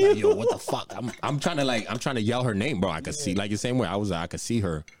for I was you. like, yo, what the fuck? I'm trying to yell her name, bro. I could see, like the same way I could see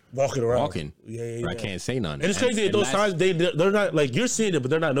her walking around. But I can't say nothing. And it's crazy at those times, they're not, like, you're seeing it,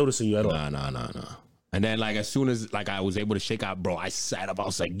 but they're not noticing you at all. No. And then, like, as soon as, like, I was able to shake out, bro, I sat up. I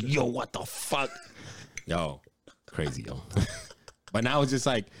was like, yo, what the fuck? Yo, crazy, yo. But now it's just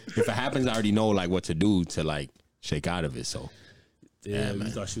like, if it happens, I already know, like, what to do to, like, shake out of it, so. Yeah, you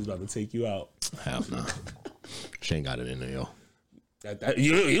thought she was about to take you out. Hell no. She ain't got it in there, yo.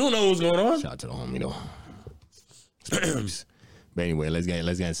 You don't know what's going on? Shout out to the homie, though. But anyway, let's get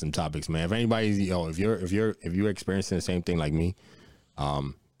into some topics, man. If anybody's, if you're experiencing the same thing like me,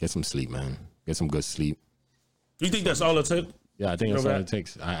 get some sleep, man. Get some good sleep. You think that's all it takes? Yeah, I think that's all it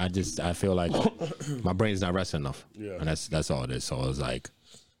takes. I feel like my brain's not resting enough. Yeah. And that's all it is. So it's like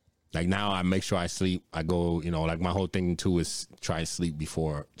now I make sure I sleep. I go, like my whole thing too is try sleep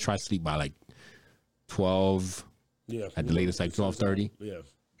by like 12. Yeah. At the latest, like 12:30. Yeah.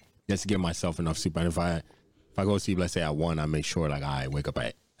 Just to give myself enough sleep. And if I go to sleep, let's say at 1, I make sure like I wake up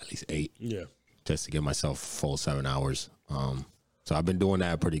at least 8. Yeah. Just to give myself full 7 hours. So I've been doing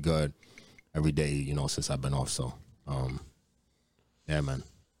that pretty good every day, since I've been off. So, yeah, man.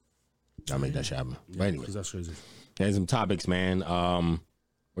 I'll make that shit happen. But anyway, that's crazy. There's some topics, man.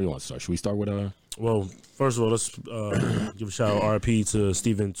 Where do you want to start? Should we start with Well, first of all, let's give a shout out RP to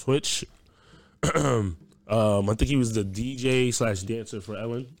Steven Twitch. I think he was the DJ / dancer for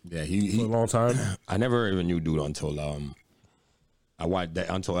Ellen. Yeah, for a long time. I never even knew dude until I watched that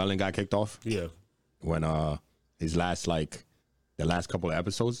until Ellen got kicked off. Yeah, when his last the last couple of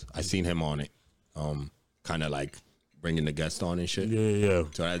episodes, I seen him on it, kind of like bringing the guest on and shit. Yeah.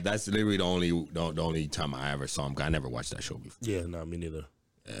 So that's literally the only time I ever saw him. I never watched that show before. Yeah, me neither.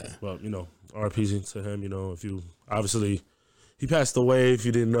 Yeah. Well, RP to him. If you obviously he passed away. If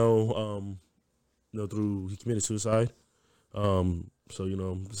you didn't know, he committed suicide. So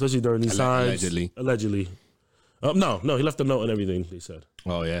especially during these times. Allegedly. No, he left a note and everything. They said.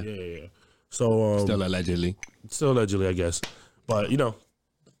 Oh yeah. Yeah. So still allegedly, I guess. But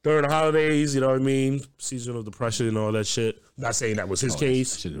during the holidays, you know what I mean? Season of depression and all that shit. Not saying that was his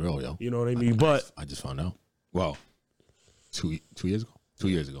case. Shit is real, yo. You know what I mean? But I just found out. Well, 2 years ago? 2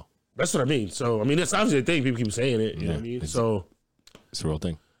 years ago. That's what I mean. So, I mean, it's obviously a thing. People keep saying it. You know what I mean? So, it's a real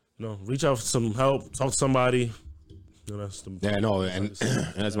thing. You know, reach out for some help. Talk to somebody. You know, that's the and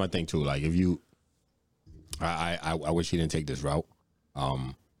that's my thing, too. Like, if you... I wish he didn't take this route.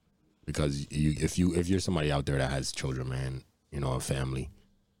 Because if you're somebody out there that has children, man, you know, a family,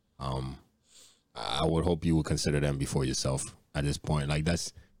 I would hope you would consider them before yourself at this point. Like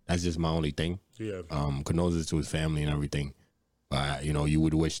that's just my only thing. Yeah. Condolences to his family and everything. But you know, you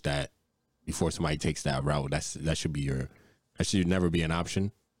would wish that before somebody takes that route, that should never be an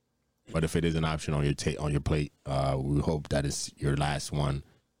option. But if it is an option on your plate, we hope that it's your last one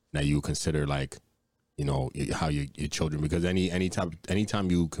that you consider, like, you know, how your children, because anytime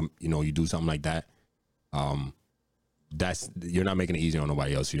you do something like that, you're not making it easier on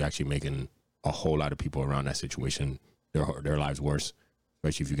nobody else. You're actually making a whole lot of people around that situation their lives worse,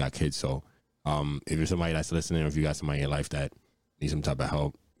 especially if you got kids. So if you're somebody that's listening, or if you got somebody in your life that needs some type of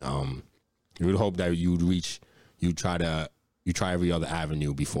help, you would hope that you try every other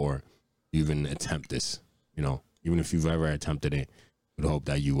avenue before you even attempt this. You know, even if you've ever attempted it, we would hope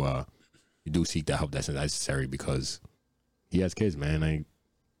that you do seek the help that's necessary, because he has kids, man. Like,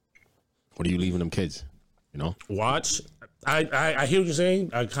 what are you leaving them kids? You know? Watch. I hear what you're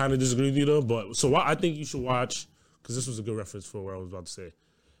saying. I kind of disagree with you, though. But so I think you should watch, because this was a good reference for what I was about to say.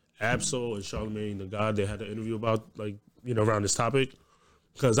 Absol and Charlamagne the God, they had an interview about, like, you know, around this topic.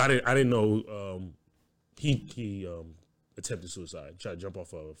 Because I didn't know he attempted suicide, tried to jump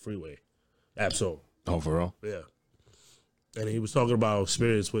off a freeway. Absol. Oh, for real? Yeah. And he was talking about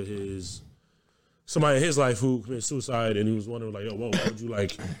experience with somebody in his life who committed suicide, and he was wondering, like, why would you,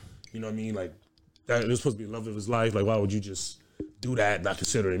 like, you know what I mean? Like, that it was supposed to be the love of his life. Like, why would you just do that, not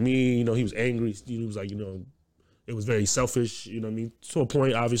considering me? You know, he was angry. He was like, you know, it was very selfish, you know what I mean? To a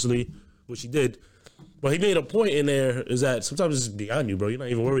point, obviously, which he did. But he made a point in there is that sometimes it's beyond you, bro. You're not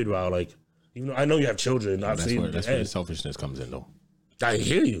even worried about, like, even though I know you have children. Obviously, that's where the selfishness comes in, though. I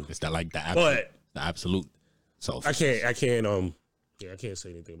hear you. It's that, like, the absolute self. I can't say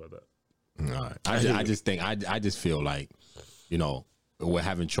anything about that. No, I just think I just feel like, you know, with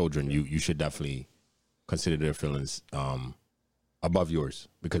having children, you should definitely consider their feelings above yours,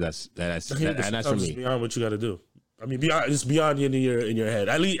 because that's for me. Beyond what you got to do. I mean, it's beyond in your head.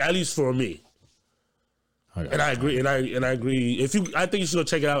 At least for me. And I agree. And I agree. I think you should go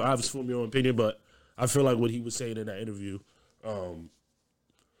check it out. Obviously, for your own opinion, but I feel like what he was saying in that interview, and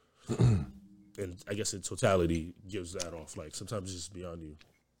I guess in totality gives that off. Like, sometimes it's just beyond you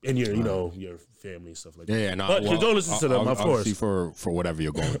and your, you know, your family and stuff like that. Yeah, no. But condolences to them, of course. For whatever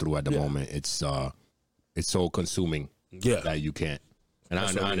you're going through at the moment, it's so consuming that you can't. And I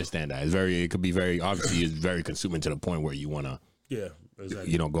understand that. It could be very, obviously, it's very consuming to the point where you want to,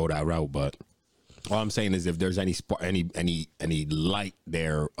 exactly. you know, go that route. But all I'm saying is, if there's any light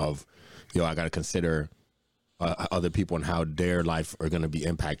there of, yo, I got to consider other people and how their life are going to be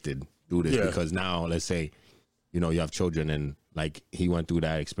impacted through this, because now, let's say, you know, you have children, and like he went through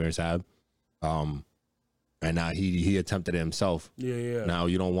that experience, and now he attempted it himself. Yeah. Now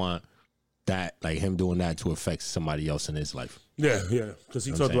you don't want that, like him doing that, to affect somebody else in his life. Yeah, because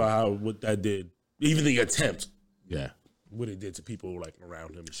he talked about what that did, even the attempt. Yeah. What it did to people like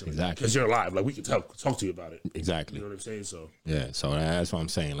around him and shit. Exactly. Because you're alive, like we can talk to you about it. Exactly. You know what I'm saying? So yeah, so that's what I'm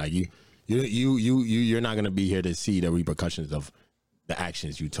saying. Like you're not gonna be here to see the repercussions of the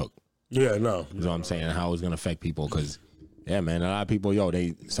actions you took. Yeah, no. You know what I'm saying? And how it's gonna affect people, because yeah, man, a lot of people,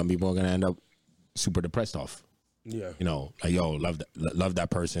 some people are gonna end up super depressed off. Yeah. You know, like, yo, love that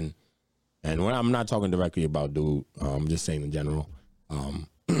person. And when I'm not talking directly about dude, I'm just saying in general.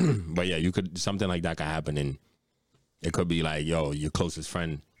 But yeah, something like that could happen, and it could be like, yo, your closest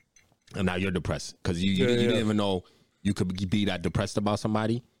friend, and now you're depressed because you didn't even know you could be that depressed about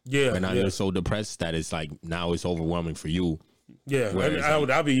somebody. Yeah. And now you're so depressed that it's like, now it's overwhelming for you. Yeah.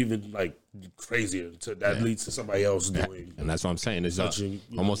 I'd be even like crazier that leads to somebody else doing. And that's what I'm saying. It's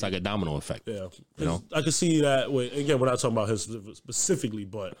almost like a domino effect. Yeah. You know? I can see that again, we're not talking about him specifically,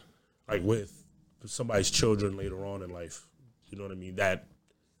 but like with somebody's children later on in life, you know what I mean? That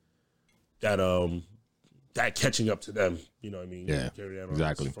catching up to them, you know what I mean? Yeah, carry that on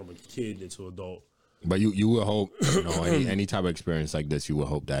exactly. From a kid into adult. But you would hope, you know, any type of experience like this, you would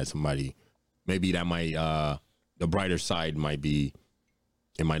hope that somebody, maybe that might, the brighter side might be,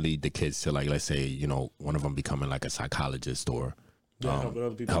 it might lead the kids to, like, let's say, you know, one of them becoming like a psychologist or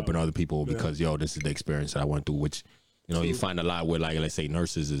helping other people because, yo, this is the experience that I went through, which, you know, you find a lot with, like, let's say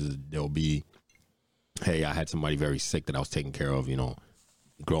nurses, is they'll be, hey, I had somebody very sick that I was taking care of, you know,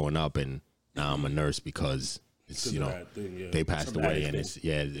 growing up, and now I'm a nurse because it's they passed away, and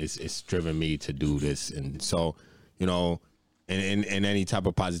it's driven me to do this, and so in any type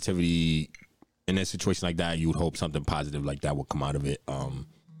of positivity in a situation like that, you would hope something positive like that would come out of it.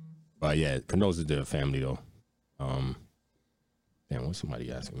 But yeah, condolences to the family though. Damn, what's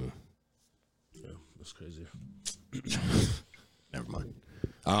somebody asking me? Yeah, that's crazy. Never mind.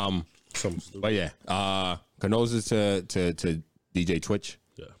 But yeah, condolences to DJ Twitch.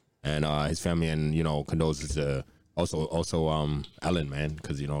 Yeah, and his family, and condolences to also Ellen, man,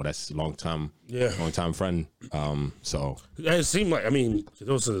 because that's long time friend. So it seemed like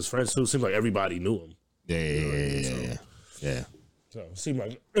those are his friends too. It seemed like everybody knew him. Yeah. So it seemed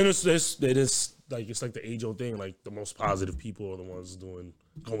like, and it's like the age old thing. Like the most positive people are the ones going.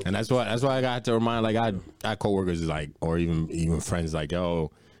 And that's why I got to remind. Like I got coworkers or even friends like,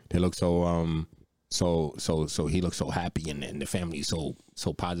 yo, they look so he looks so happy, and the family so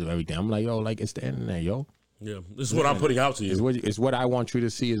positive, everything. I'm like, yo, like it's the internet, yo. Yeah, this is what I'm putting out to you. It's what I want you to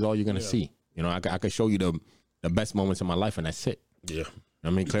see. Is all you're gonna see. I could show you the best moments of my life, and that's it. Yeah. I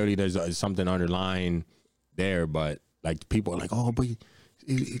mean, clearly there's something underlying there, but like people are like, oh, but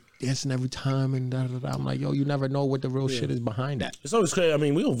it's dancing every time and da da da. I'm like, yo, you never know what the real shit is behind that. It's always crazy. I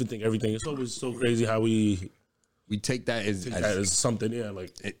mean, we overthink everything. It's always so crazy how we take that as something.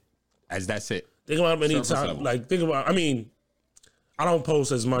 As that's it. Think about many times. I mean, I don't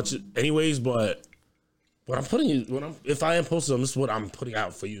post as much anyways, but what I'm putting if I am posting, this is what I'm putting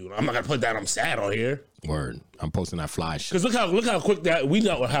out for you. I'm not gonna put that I'm sad on here. Word. I'm posting that fly shit. Because look how quick that we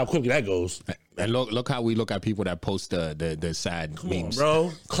know how quickly that goes. And look how we look at people that post the sad memes. On,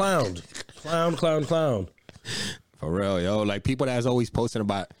 bro. Clown. For real, yo. Like people that's always posting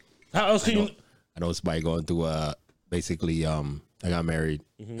about how else can I know somebody going through basically I got married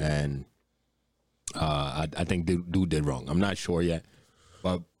and I think dude did wrong. I'm not sure yet.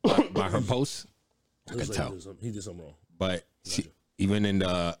 But by her posts, I could tell. He did something wrong. But even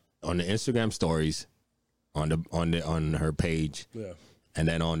on the Instagram stories, on her page, and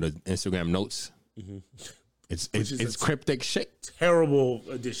then on the Instagram notes, it's cryptic shit. Terrible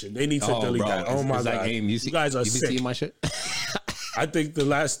addition. They need to delete that. Oh my god, you guys are sick. See my shit. I think the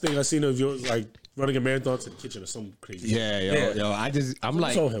last thing I seen of yours like running a marathon to the kitchen or something crazy. Yo. I'm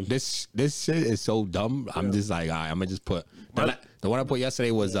like, this shit is so dumb. I'm just like, I'm gonna just put the one I put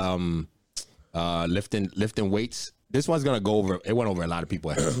yesterday was lifting weights. This one's gonna go over. It went over a lot of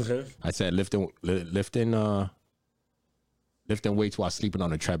people. Okay. I said lifting weights while sleeping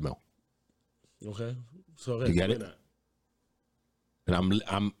on a treadmill. Okay, so you get it? And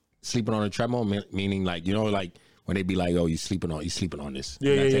I'm sleeping on a treadmill, meaning like like when they be like, "Oh, you sleeping on this."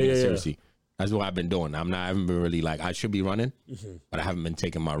 Yeah. Seriously, that's what I've been doing. I haven't been really like I should be running, but I haven't been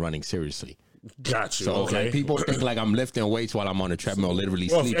taking my running seriously. Gotcha. So like people think like I'm lifting weights while I'm on a treadmill, literally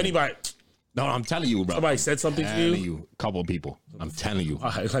sleeping. Anybody. No, I'm telling you, bro. Somebody said something to you. A couple of people. I'm telling you.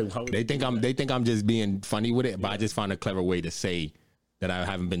 Like, they think I'm just being funny with it, but I just found a clever way to say that I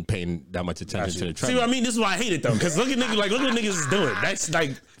haven't been paying that much attention to the treadmill. See what I mean? This is why I hate it though, because look what niggas is doing. That's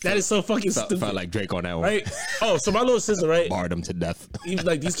like that is so fucking stupid. Felt like Drake on that one, right? Oh, so my little sister, right? Barred him to death.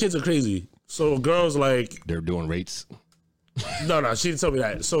 Like these kids are crazy. So girls like they're doing rates. No, she didn't tell me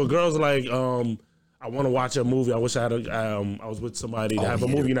that. So girls like I want to watch a movie. I wish I had I was with somebody to have a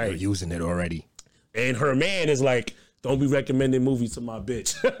movie night. They're using it already. And her man is like, don't be recommending movies to my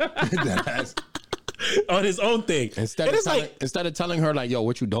bitch. On his own thing. Instead of telling her like, yo,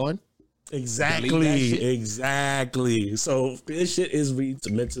 what you doing? Exactly. So this shit is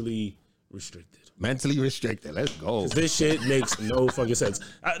mentally restricted. Mentally restricted. Let's go. This shit makes no fucking sense.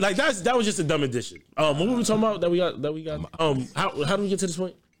 Like that was just a dumb addition. What were we talking about that we got? How do we get to this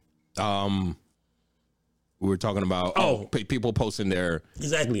point? We were talking about people posting their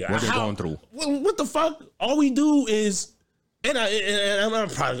exactly what they're going through. What the fuck? All we do is, and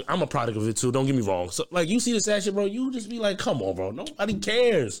I'm a product of it too. Don't get me wrong. So like you see the sad shit, bro. You just be like, come on, bro. Nobody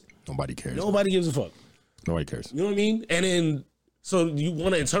cares. Nobody cares. Nobody gives a fuck. Nobody cares. You know what I mean? And then so you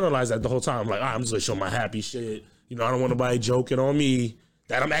want to internalize that the whole time. Like, I'm just gonna show my happy shit. I don't want nobody joking on me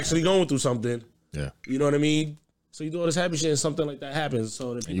that I'm actually going through something. Yeah. You know what I mean? So you do all this happy shit and something like that happens.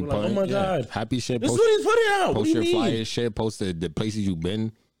 So then people are like, oh my God. Happy shit. This is what he's putting out. Post your flyer shit. Post the places you've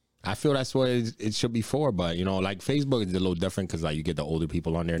been. I feel that's what it should be for. But, like Facebook is a little different because like you get the older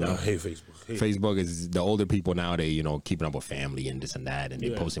people on there now. I hate Facebook. Facebook is the older people now. They, keeping up with family and this and that. And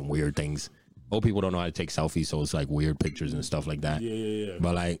they posting weird things. Old people don't know how to take selfies. So it's like weird pictures and stuff like that. Yeah.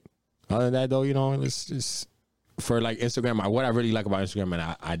 But like, other than that though, it's just for like Instagram. What I really like about Instagram,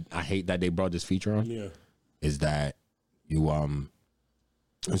 and I hate that they brought this feature on, is that you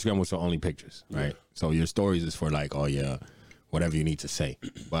Instagram was for only pictures, right? So your stories is for like, oh yeah, whatever you need to say.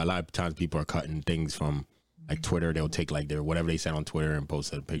 But a lot of times people are cutting things from like Twitter. They'll take like their whatever they said on Twitter and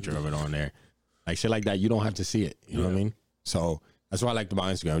post a picture of it on there. Like shit like that, you don't have to see it. You know what I mean? So that's what I liked about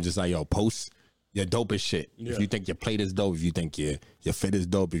Instagram. It's just like, yo, post your dopest shit. Yeah. If you think your plate is dope, if you think your fit is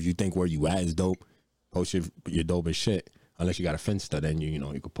dope, if you think where you at is dope, post your dopest shit. Unless you got a Finsta, then you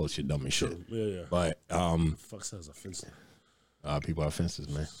know you could post your dumbest shit. Yeah. But fuck says a Finsta. People have Finstas,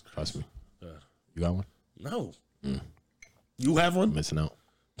 man. Trust me. You got one? No. You have one? Missing out.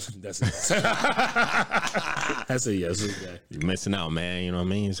 That's it. That's a yes. Okay. You're missing out, man. You know what I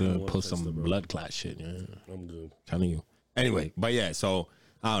mean? So post some blood clot shit. Yeah. I'm good. Telling you. Anyway, but yeah, so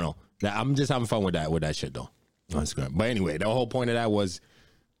I don't know. I'm just having fun with that shit though. Instagram. But anyway, the whole point of that was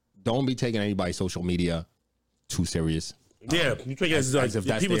don't be taking anybody's social media too serious. Yeah, you take it as like if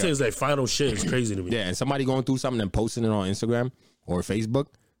people take it as like final shit. It's crazy to me. Yeah, and somebody going through something and posting it on Instagram or Facebook,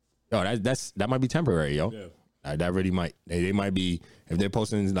 yo, that might be temporary, yo. Yeah. That really might. They might be if they're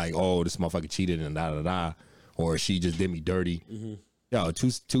posting like, oh, this motherfucker cheated and da, or she just did me dirty. Mm-hmm. Yo,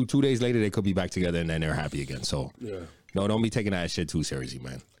 two days later they could be back together and then they're happy again. So no, don't be taking that shit too seriously,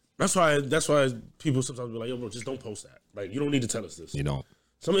 man. That's why people sometimes be like, yo, bro, just don't post that. Like, you don't need to tell us this. You don't.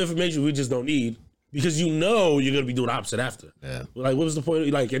 Some information we just don't need. Because you know you're gonna be doing the opposite after. Yeah. Like, what was the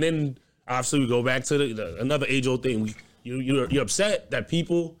point? Like, and then obviously we go back to another age-old thing. You're upset that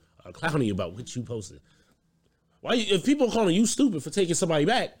people are clowning you about what you posted. Why? If people are calling you stupid for taking somebody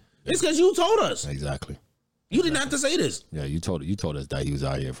back, it's because you told us. Exactly. You didn't have to say this. Yeah, you told us that he was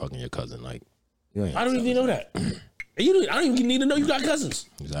out here fucking your cousin. Like, I don't even know that. And I don't even need to know you got cousins.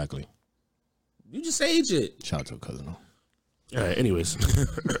 Exactly. You just say shit. Shout out to a cousin though. All right. Anyways.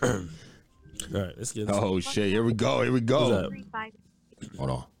 All right, let's get. Oh shit! Here we go. Hold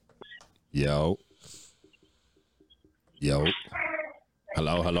on. Yo.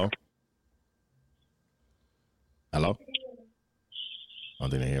 Hello. I don't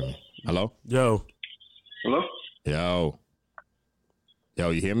think they hear me. Hello. Yo. Hello. Yo,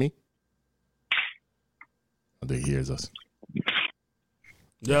 you hear me? I think he hears us.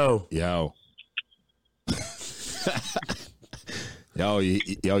 Yo. Yo, you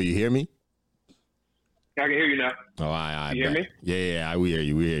hear me? I can hear you now. Oh, I you hear me? Yeah, we hear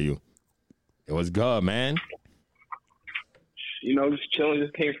you. It was good, man. You know, just chilling.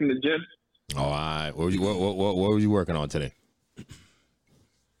 Just came from the gym. Oh, all right. What were you working on today?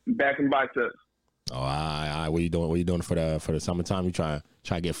 Back and biceps. Oh, all right. What are you doing? What are you doing for the summertime? You try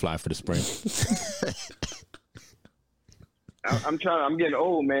to get fly for the spring. I'm trying. I'm getting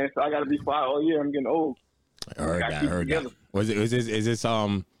old, man. So I got to be fly all year. I'm getting old. I heard that.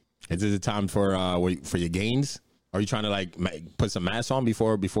 Is this a time for your gains? Are you trying to like put some mass on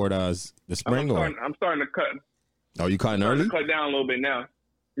before the spring? I'm starting to cut. Oh, you cutting early? Cut down a little bit now.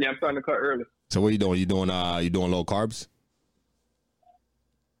 Yeah, I'm starting to cut early. So what are you doing? You doing low carbs?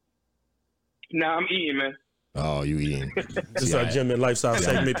 Nah, I'm eating, man. Oh, you eating? This is our gym and lifestyle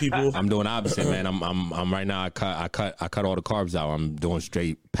segment, people. I'm doing opposite, man. I'm right now. I cut all the carbs out. I'm doing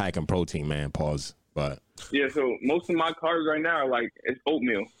straight packing protein, man. Pause. But yeah, so most of my carbs right now are like it's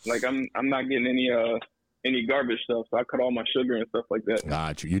oatmeal. Like I'm not getting any garbage stuff. So I cut all my sugar and stuff like that.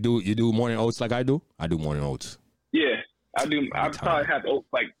 Got you. You do morning oats like I do? I do morning oats. Yeah, I do. I probably have oats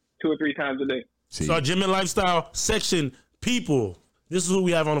like 2 or 3 times a day. See. So our gym and lifestyle section, people. This is who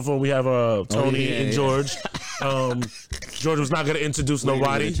we have on the phone. We have Tony and George. George was not going to introduce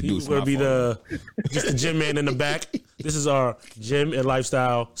nobody. He's going to be just the gym man in the back. This is our gym and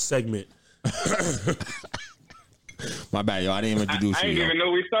lifestyle segment. My bad, yo. I didn't even introduce you. I didn't even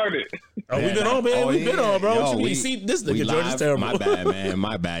know we started. Oh, we've been on, man. We've been on, bro. Yo, you see, this nigga George is terrible. My bad, man.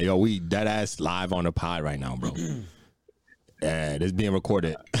 My bad, yo. We dead ass live on the pod right now, bro. Yeah, this being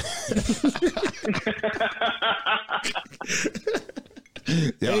recorded.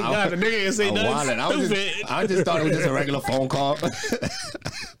 Yo, God, the nigga ain't say nothing. I just thought it was just a regular phone call.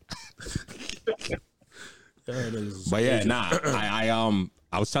 But yeah,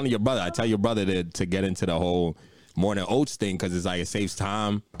 I was telling your brother. I tell your brother to get into the whole morning oats thing because it's like it saves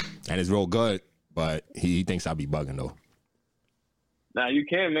time and it's real good. But he thinks I'll be bugging though. Nah, you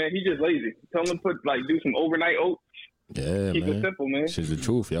can, man. He just lazy. Tell him to do some overnight oats. Yeah, keep man. it simple, man. Shit's the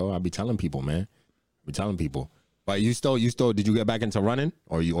truth, yo. I be telling people, man. But you still did you get back into running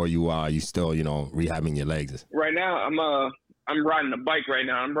or you still, rehabbing your legs? Right now I'm riding a bike right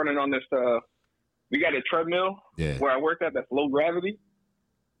now. I'm running on this we got a treadmill where I work at that's low gravity.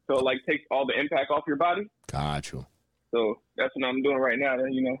 So it like takes all the impact off your body. Got you. So that's what I'm doing right now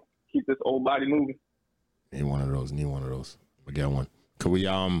to, keep this old body moving. Need one of those. We'll get one. Could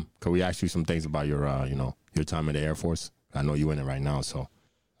we ask you some things about your your time in the Air Force? I know you in it right now, so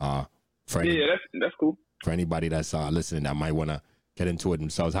that's cool. for anybody that's listening that might want to get into it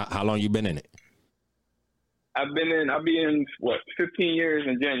themselves. How long you been in it? I'll be in 15 years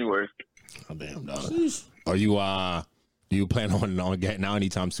in January. Oh damn, dog. Are you do you plan on getting out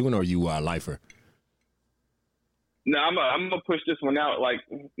anytime soon, or are you lifer? No, I'm gonna push this one out. Like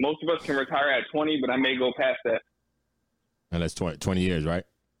most of us can retire at 20, but I may go past that. And that's 20 years, right?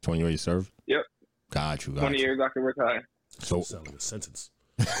 20 years you served? Yep. Got you. 20 years I can retire. So sound like a sentence.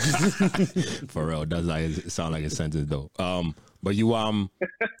 For real, it does sound like a sentence though. But you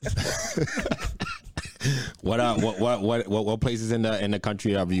what places in the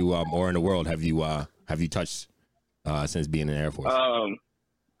country have you or in the world have you touched since being in the Air Force?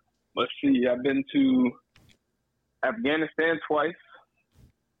 Let's see. I've been to Afghanistan twice.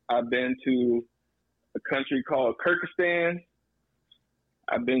 I've been to a country called Kyrgyzstan.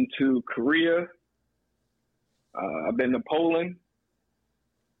 I've been to Korea. I've been to Poland.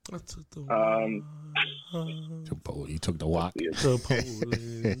 I took the you took the walk.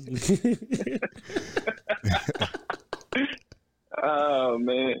 Oh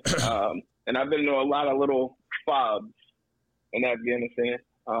man. And I've been to a lot of little fobs in Afghanistan.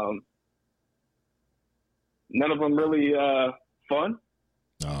 None of them really fun.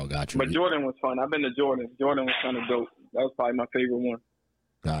 Oh, got you. But Jordan was fun. I've been to Jordan. Jordan was kind of dope. That was probably my favorite one.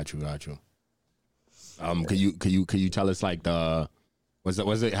 Got you. Could you tell us like was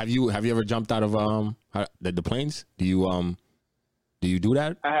it have you ever jumped out of the planes? Do you do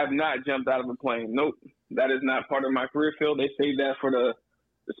that? I have not jumped out of a plane. Nope. That is not part of my career field. They save that for the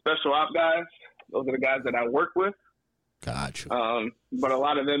special op guys. Those are the guys that I work with. Got you. But a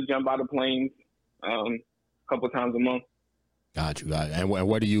lot of them jump out of planes a couple times a month. Got you. And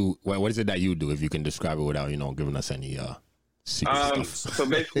what is it that you do, if you can describe it without giving us any secret stuff? So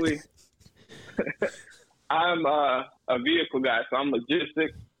basically, I'm a vehicle guy. So I'm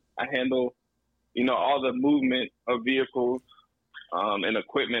logistics. I handle all the movement of vehicles and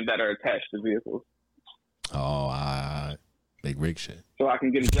equipment that are attached to vehicles. Oh, big rig shit. So I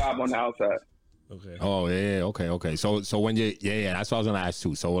can get a job on the outside. Okay. Oh yeah. Okay. So when you that's what I was gonna ask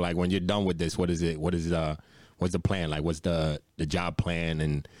too. So like when you're done with this, what's the plan? Like what's the job plan,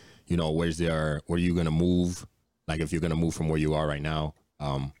 and where are you gonna move? Like if you're gonna move from where you are right now,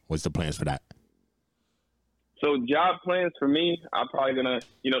 what's the plans for that? So job plans for me, I'm probably gonna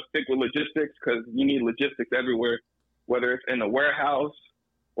stick with logistics, because you need logistics everywhere, whether it's in a warehouse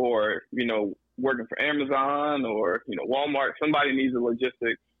or working for Amazon or Walmart. Somebody needs a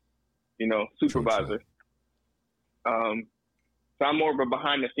logistics supervisor. So I'm more of a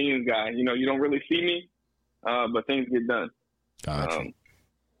behind the scenes guy. You don't really see me, but things get done. Gotcha.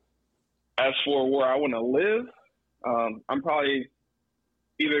 As for where I want to live, I'm probably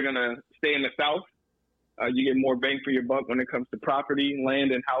either going to stay in the South. You get more bang for your buck when it comes to property,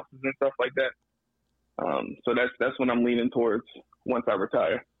 land, and houses and stuff like that. So that's what I'm leaning towards once I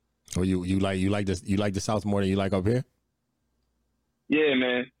retire. Oh, you like the South more than you like up here? Yeah,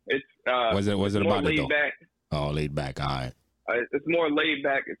 man. It's was it more about laid it though? Back. Oh, laid back. All right. It's more laid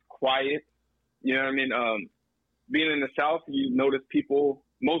back. It's quiet. You know what I mean? Being in the South, you notice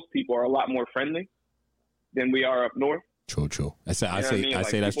most people are a lot more friendly than we are up north. True. I say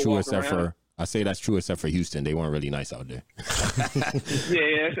that's true except for Houston. They weren't really nice out there.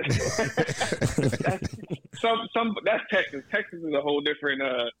 Yeah. That's Texas. Texas is a whole different.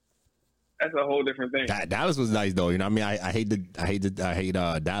 That's a whole different thing. Dallas was nice though. I hate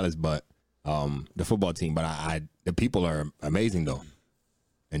Dallas, but the football team. But the people are amazing though.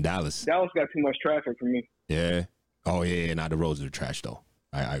 In Dallas. Dallas got too much traffic for me. Yeah. Oh yeah. Now the roads are trash though.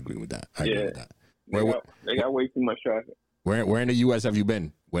 I agree with that. I agree with that. They got way too much traffic. Where in the U.S. have you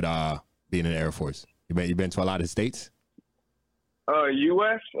been with being in the Air Force? You been to a lot of states?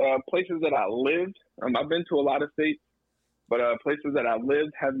 U.S. Places that I lived. I've been to a lot of states, but places that I've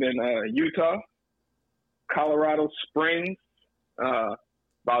lived have been Utah, Colorado Springs,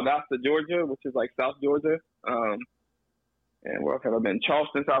 Valdosta, Georgia, which is like South Georgia, and where else have I been?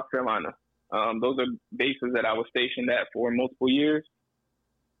 Charleston, South Carolina. Those are bases that I was stationed at for multiple years.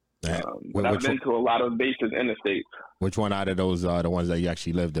 But I've been to a lot of bases in the States. Which one out of those, the ones that you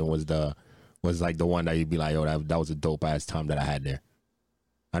actually lived in, was like the one that you'd be like, oh, that was a dope ass time that I had there?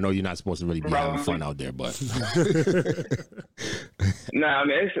 I know you're not supposed to really be having fun out there, but nah,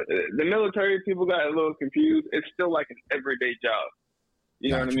 man, the military people got a little confused. It's still like an everyday job.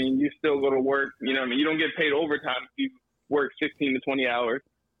 You know what I mean? You still go to work. You know what I mean? You don't get paid overtime if you work 16 to 20 hours,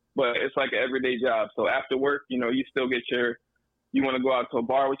 but it's like an everyday job. So after work, you still get you want to go out to a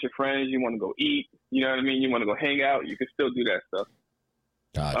bar with your friends, you want to go eat, you know what I mean? You want to go hang out, you can still do that stuff.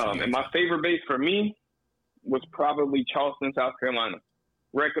 Gotcha. And my favorite base for me was probably Charleston, South Carolina.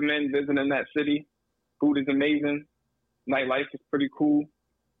 Recommend visiting that city. Food is amazing. Nightlife is pretty cool.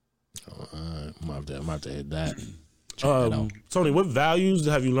 I'm gonna have to hit that. Tony, what values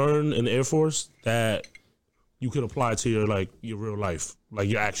have you learned in the Air Force that you could apply to your real life, like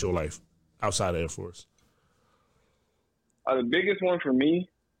your actual life outside of Air Force? The biggest one for me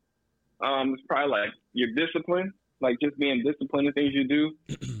is probably like your discipline, like just being disciplined in things you do.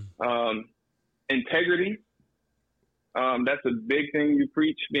 Integrity. That's a big thing you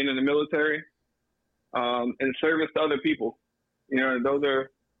preach being in the military. And service to other people. You know, those are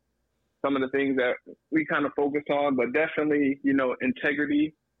some of the things that we kind of focus on, but definitely, you know,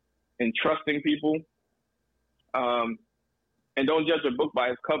 integrity and trusting people. And don't judge a book by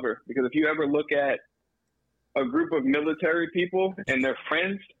its cover, because if you ever look at a group of military people and their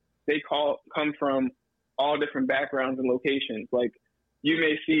friends, they come from all different backgrounds and locations. Like, you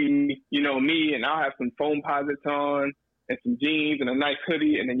may see, you know, me, and I'll have some foam posits on and some jeans and a nice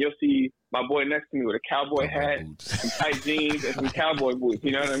hoodie, and then you'll see my boy next to me with a cowboy hat, some tight jeans, and some cowboy boots.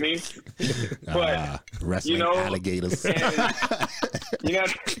 You know what I mean? But wrestling, you know, alligators. And, you know,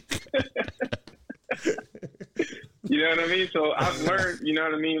 you know what I mean? So I've learned, you know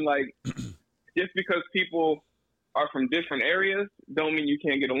what I mean? Like, just because people are from different areas don't mean you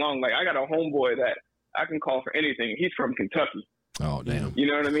can't get along. Like, I got a homeboy that I can call for anything. He's from Kentucky. Oh, damn. You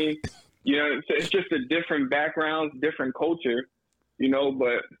know what I mean? You know, it's just a different background, different culture, you know,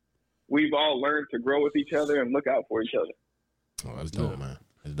 but we've all learned to grow with each other and look out for each other. Oh, that's dope, man.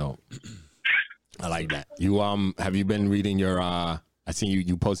 That's dope. I like that. You have you been reading your I seen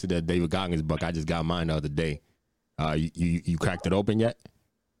you posted that David Goggins book. I just got mine the other day. You cracked it open yet?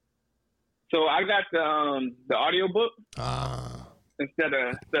 So I got the audiobook. Instead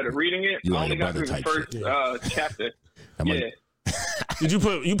of reading it, I only got through the first chapter. Yeah. Did you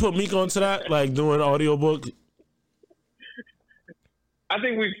put Meek onto that, like doing an audiobook? I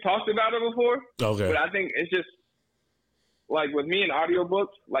think we've talked about it before. Okay. But I think it's just like with me and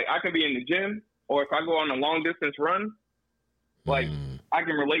audiobooks, like I can be in the gym, or if I go on a long distance run, like I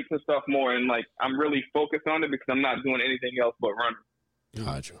can relate to stuff more, and like I'm really focused on it because I'm not doing anything else but running.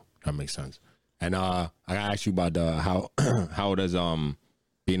 Gotcha. That makes sense. And I gotta ask you about how does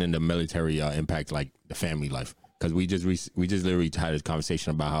being in the military impact like the family life? Because we just literally had this conversation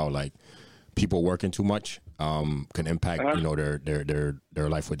about how like people working too much can impact you know their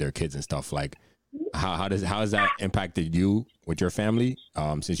life with their kids and stuff. Like how has that impacted you with your family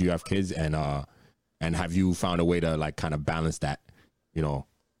since you have kids, and have you found a way to like kind of balance that, you know,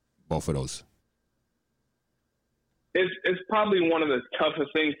 both of those? It's probably one of the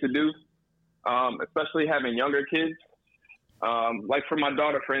toughest things to do, especially having younger kids. Like for my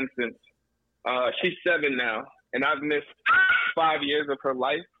daughter, for instance, she's 7 now, and I've missed 5 years of her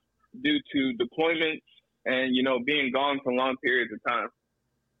life due to deployments and, you know, being gone for long periods of time.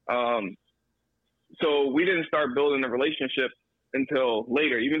 So we didn't start building a relationship until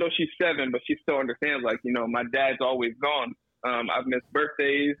later, even though she's 7, but she still understands, like, you know, my dad's always gone. I've missed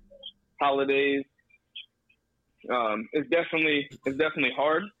birthdays, holidays. It's definitely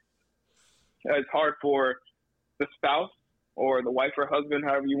hard. It's hard for the spouse or the wife or husband,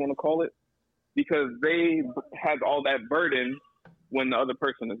 however you want to call it, because they have all that burden when the other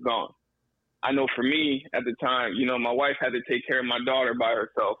person is gone. I know for me at the time, you know, my wife had to take care of my daughter by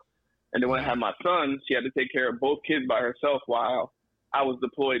herself. And then when I had my son, she had to take care of both kids by herself while I was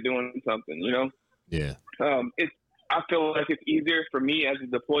deployed doing something, you know? Yeah. I feel like it's easier for me as a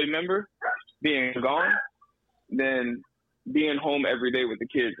deployed member being gone than being home every day with the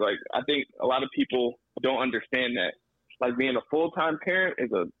kids. Like, I think a lot of people don't understand that. Like, being a full-time parent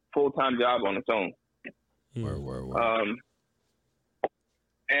is a full-time job on its own. Word.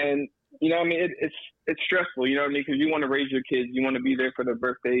 And, you know what I mean? It's stressful, you know what I mean? Because you want to raise your kids. You want to be there for their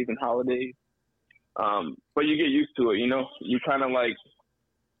birthdays and holidays. But you get used to it, you know? You kind of like,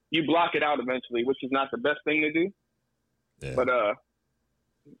 you block it out eventually, which is not the best thing to do. Yeah. But,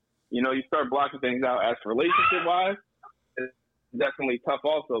 you know, you start blocking things out. As for relationship-wise, it's definitely tough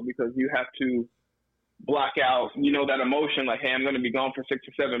also, because you have to block out, you know, that emotion like, hey, I'm going to be gone for 6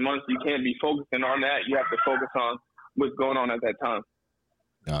 or 7 months. You can't be focusing on that. You have to focus on what's going on at that time.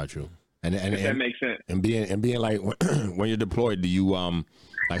 True. And that makes sense. And being like, when you're deployed, do you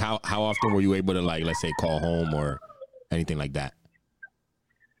like how often were you able to, like, let's say, call home or anything like that?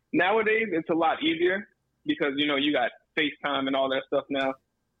 Nowadays, it's a lot easier because, you know, you got FaceTime and all that stuff now.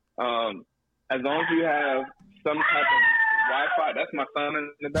 As long as you have some type of Wi-Fi, that's my son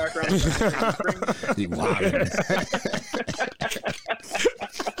in the background.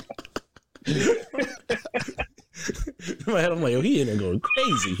 I'm like, yo, he in there going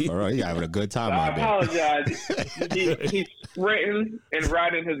crazy. All right, he having a good time I out there. apologize. renting and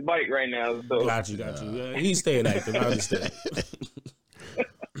riding his bike right now. So got you. Yeah, he's staying active. I understand.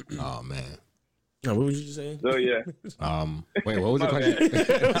 Oh man. No, what was you saying? So yeah. Wait, what was the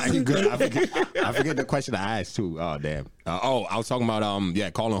question? You good? I forget the question I asked too. Oh damn. I was talking about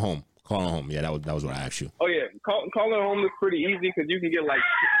calling home. Calling home. Yeah, that was what I asked you. Oh yeah, calling home is pretty easy because you can get like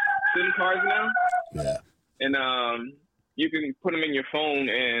SIM cards now. Yeah. And you can put them in your phone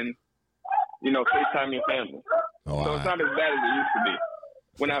and FaceTime your family. Oh, so it's not as bad as it used to be.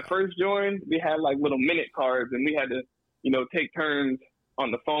 When I first joined, we had like little minute cards, and we had to take turns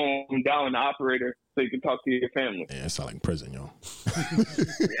on the phone, dialing the operator so you can talk to your family. Yeah, it's like prison, yo.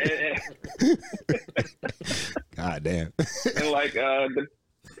 God damn. And like,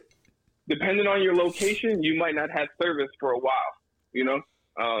 depending on your location, you might not have service for a while.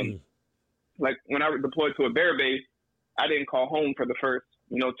 Like when I deployed to a bear base, I didn't call home for the first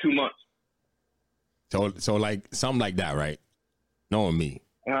 2 months. So like something like that, right? Knowing me,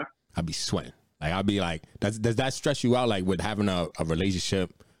 I'd be sweating. Like I'd be like, does that stress you out? Like with having a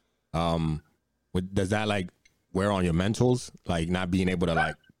relationship, does that like wear on your mentals? Like not being able to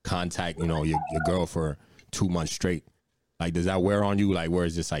like contact, your girl for 2 months straight. Like does that wear on you? Like where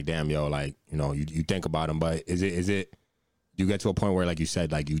it's just like, damn, yo, like you think about them, but is it? Do you get to a point where, like you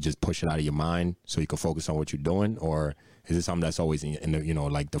said, like you just push it out of your mind so you can focus on what you're doing, or is it something that's always in the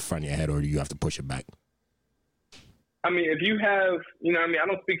like the front of your head, or do you have to push it back? I mean, if you have, I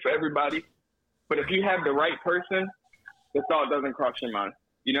don't speak for everybody, but if you have the right person, the thought doesn't cross your mind.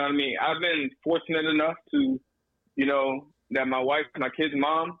 You know what I mean? I've been fortunate enough to, that my wife, my kid's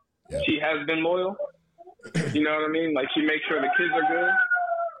mom, she has been loyal. You know what I mean? Like she makes sure the kids are good.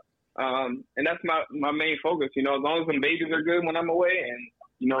 And that's my main focus. As long as the babies are good when I'm away and,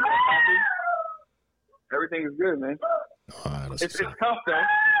 they're happy, everything is good, man. It's tough though.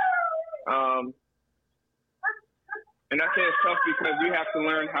 And I say it's tough because you have to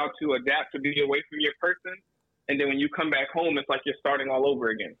learn how to adapt to be away from your person. And then when you come back home, it's like you're starting all over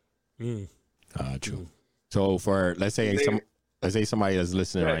again. True. So for, let's say somebody that's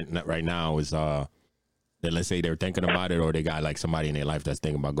listening right now is, that let's say they're thinking about it, or they got like somebody in their life that's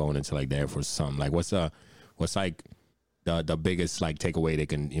thinking about going into like the Air Force or something. Like what's like the biggest like takeaway they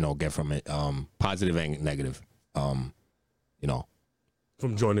can, get from it, positive and negative, from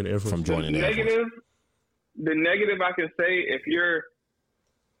joining the Air Force. The negative I can say, if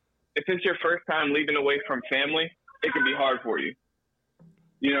it's your first time leaving away from family, it can be hard for you.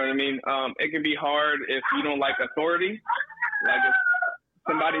 You know what I mean? It can be hard if you don't like authority, like if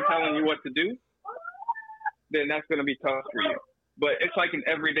somebody telling you what to do, then that's going to be tough for you. But it's like an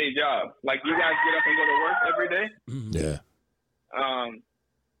everyday job. Like you guys get up and go to work every day. Yeah.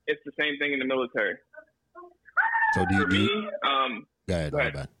 It's the same thing in the military. So for me, go ahead. Go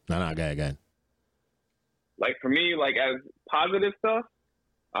ahead. Like for me, like as positive stuff,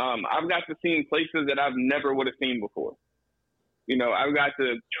 I've got to see places that I've never would have seen before. I've got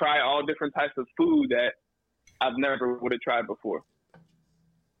to try all different types of food that I've never would have tried before.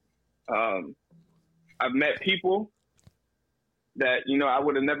 I've met people that, I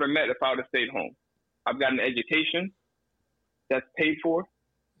would have never met if I would have stayed home. I've got an education that's paid for.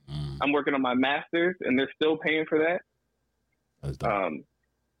 I'm working on my master's and they're still paying for that. That's dope.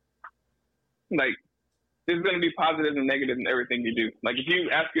 Like there's going to be positives and negatives in everything you do. Like if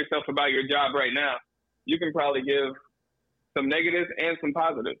you ask yourself about your job right now, you can probably give some negatives and some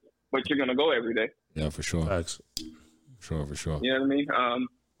positives, but you're going to go every day. Yeah, for sure. Thanks. For sure. You know what I mean?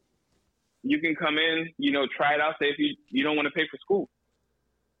 You can come in, try it out. Say if you don't want to pay for school,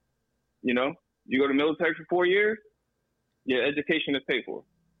 you go to military for 4 years, your education is paid for.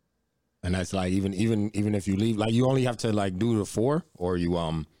 And that's like even if you leave, like you only have to like do the 4, or you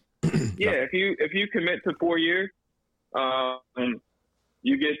Yeah, if you commit to 4 years,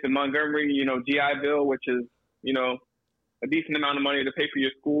 you get the Montgomery, GI Bill, which is a decent amount of money to pay for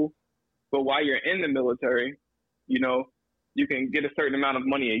your school. But while you're in the military, you can get a certain amount of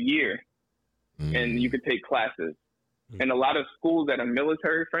money a year. And you could take classes. And a lot of schools that are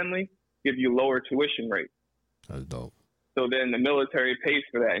military friendly give you lower tuition rates. That's dope. So then the military pays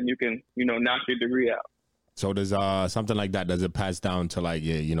for that and you can, knock your degree out. So does something like that, does it pass down to like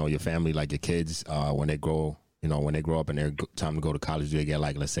your family, like your kids, when they grow up and they're time to go to college, do they get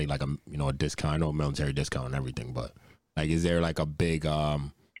like, let's say like a discount, I know military discount and everything, but like is there like a big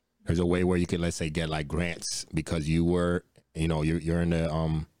there's a way where you can, let's say, get like grants because you were you're in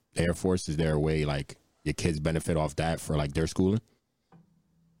the Air Force? Is there a way like your kids benefit off that for like their schooling?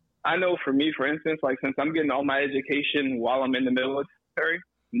 I know for me, for instance, like since I'm getting all my education while I'm in the military,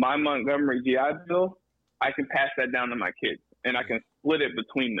 my Montgomery GI Bill, I can pass that down to my kids and I can split it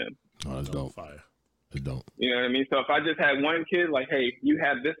between them. Oh, that's dope. Fire. That's dope. You know what I mean? So if I just had one kid, like, hey, you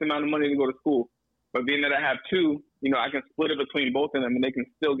have this amount of money to go to school, but being that I have two, I can split it between both of them, and they can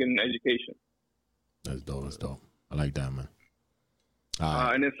still get an education. That's dope. That's dope. I like that, man.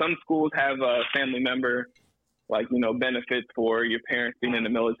 And then some schools have a family member, like, benefits for your parents being in the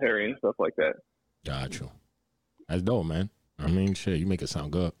military and stuff like that. Got you. That's dope, man. I mean, shit, you make it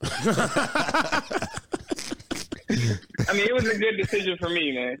sound good. I mean, it was a good decision for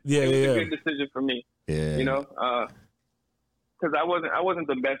me, man. Yeah, it was a good decision for me. Yeah. Because I wasn't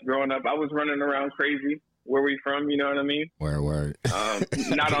the best growing up. I was running around crazy. Where we from? You know what I mean? Word.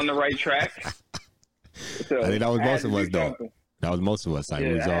 Not on the right track. So I think that was most of us, though. Something. That was most of us. Like,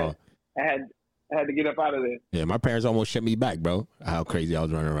 I had to get up out of there. Yeah, my parents almost shipped me back, bro. How crazy I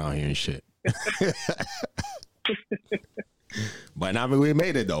was running around here and shit. But I mean, we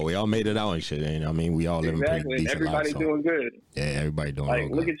made it though. We all made it out and shit. And I mean, we all living pretty decent Everybody lives, doing good. Yeah, everybody doing like.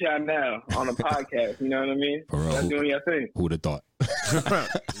 Look good. at y'all now on a podcast. You know what I mean? For real, That's doing your thing. Who'd have thought?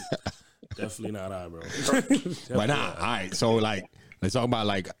 Definitely not I, bro. But nah, all right. So like, let's talk about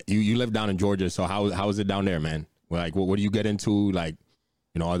like you live down in Georgia. So how is it down there, man? Like, what do you get into? Like,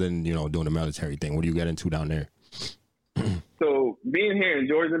 other than doing the military thing, what do you get into down there? So being here in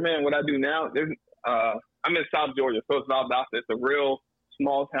Georgia, man, what I do now, I'm in South Georgia, so it's Valdosta. It's a real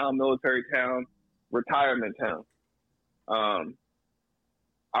small town, military town, retirement town.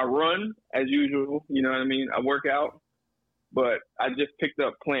 I run as usual, you know what I mean? I work out, but I just picked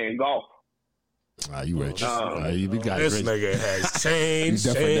up playing golf. You rich. You got this rich. Nigga has changed.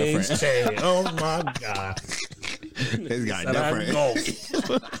 Oh my God. This guy different.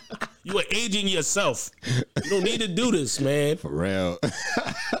 You are aging yourself. You don't need to do this, man. For real.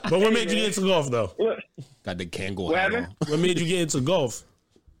 But what made you get into golf, though? Got the Kangol hat on. What made you get into golf?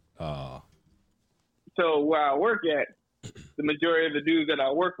 So where I work at, the majority of the dudes that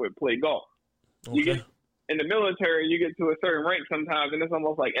I work with play golf. Okay. You get in the military, you get to a certain rank sometimes, and it's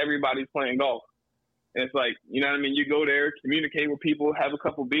almost like everybody's playing golf. And it's like, you know what I mean? You go there, communicate with people, have a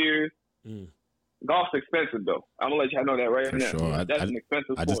couple beers. Golf's expensive, though. I'm going to let y'all know that right For now. Sure. That's an expensive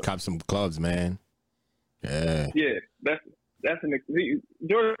sport. I just copped some clubs, man. Yeah. Yeah, that's an expensive.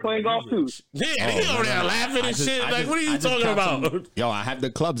 George playing golf, too. Yeah, he over there laughing and shit. Like, what are you talking about? Yo, I have the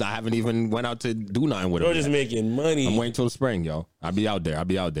clubs. I haven't even went out to do nothing with them. You're just making money. I'm waiting till the spring, yo. I'll be out there.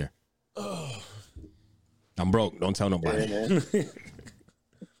 I'm broke. Don't tell nobody. Yeah,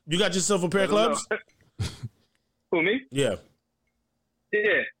 you got yourself a pair of clubs? Who, me? Yeah.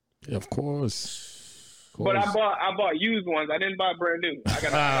 Yeah, of course. But I bought used ones. I didn't buy brand new.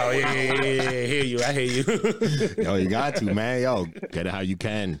 Yeah. I hear you. Yo, you got to, man. Yo, get it how you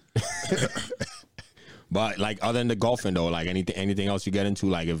can. But like, other than the golfing though, like anything else you get into,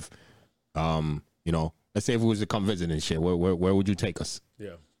 like if, let's say if we was to come visit and shit, where would you take us?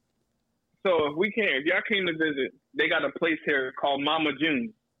 Yeah. So if y'all came to visit, they got a place here called Mama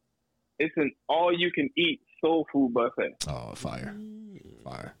June's. It's an all-you-can-eat soul food buffet. Oh, fire.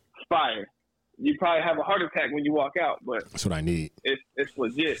 You probably have a heart attack when you walk out, but that's what I need. It's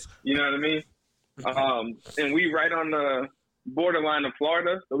legit. You know what I mean? And we right on the borderline of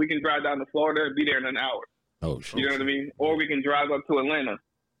Florida, so we can drive down to Florida and be there in an hour. Oh, shit. You know what I mean? Or we can drive up to Atlanta.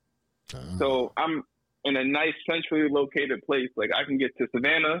 So I'm in a nice centrally located place. Like I can get to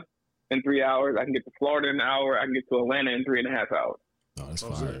Savannah in 3 hours. I can get to Florida in an hour. I can get to Atlanta in 3.5 hours. Oh, that's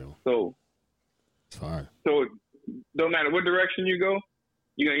fire. So it's fire. So no matter what direction you go,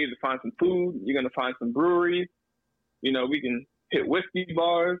 you're gonna either find some food, you're gonna find some breweries. We can hit whiskey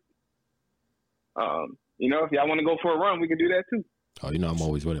bars. If y'all want to go for a run, we can do that too. Oh, I'm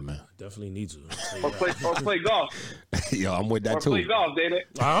always with it, man. Definitely need to. or play golf. Yo, I'm with that too. Play golf, Data.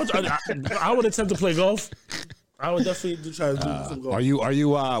 I would attempt to play golf. I would definitely try to do some golf. Are you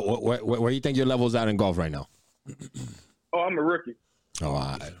where you think your level's at in golf right now? Oh, I'm a rookie.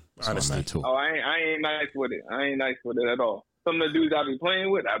 Oh, honestly, too. Oh, I ain't nice with it. I ain't nice with it at all. Some of the dudes I be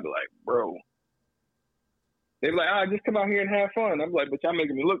playing with, I be like, bro. They be like, just come out here and have fun. I'm like, but y'all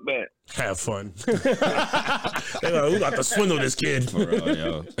making me look bad. Have fun. They like, we got to swindle this kid. For real,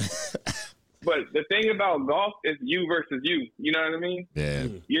 yo. But the thing about golf is you versus you. You know what I mean? Yeah.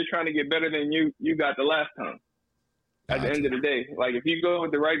 You're trying to get better than you got the last time. At the end of the day, like if you go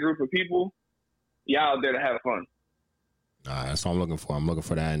with the right group of people, y'all out there to have fun. That's what I'm looking for. I'm looking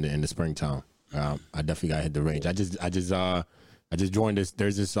for that in the springtime. I definitely got to hit the range. I just joined this.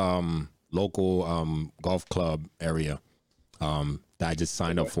 There's this local golf club area that I just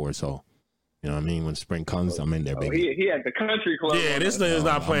signed up for. So You know what I mean? When spring comes, I'm in there, baby. He at the country club. Yeah, this nigga's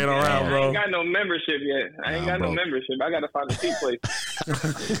not playing around, bro. I ain't got no membership yet. I ain't got no membership. I got to find a cheap place.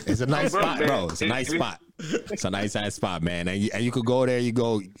 It's a nice spot, bro. It's a nice spot. It's a nice ass spot, man. And you could go there. You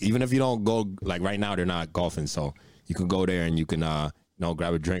go, even if you don't go, like right now, they're not golfing. So you can go there and you can,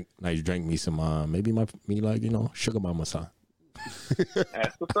 grab a drink, nice drink, me some, maybe sugar mama son.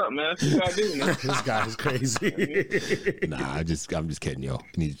 That's what's up, man. That's what you gotta do, man. This guy's crazy. Nah, I'm just kidding, yo. You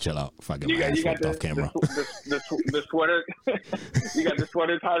need to chill out if I get my ass fucked off camera. The sweater. You got the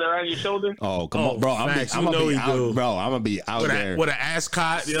sweater tied around your shoulder. Oh, come on, bro. I'm gonna be out there with an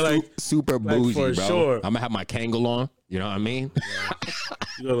ascot. You're like super bougie, for bro. Sure. I'm gonna have my Kangol on. You know what I mean?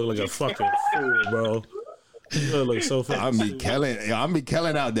 You gonna look like a fucking fool, bro. You gonna look so fucking. I'm be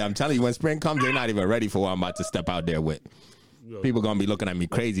killing out there. I'm telling you, when spring comes, they're not even ready for what I'm about to step out there with. People gonna be looking at me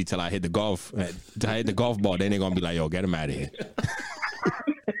crazy till I hit the golf. Till I hit the golf ball, then they're gonna be like, "Yo, get him out of here."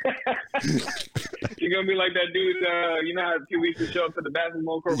 You're gonna be like that dude. You know how people used to show up to the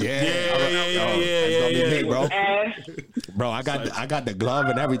basketball court. Yeah. Me, bro. Bro, I got the glove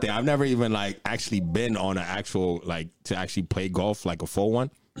and everything. I've never even actually been on an actual to actually play golf like a full one.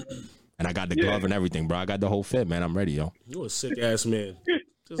 And I got the glove and everything, bro. I got the whole fit, man. I'm ready, yo. You a sick ass man.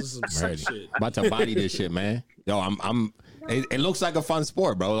 This is some sick shit. About to body this shit, man. Yo, it looks like a fun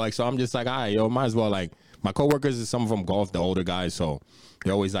sport, bro. So I'm just like, all right, yo, might as well. My coworkers, some of them golf, the older guys, so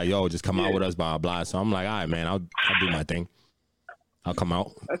they're always like, yo, just come out with us, blah, blah. So I'm like, all right, man, I'll do my thing. I'll come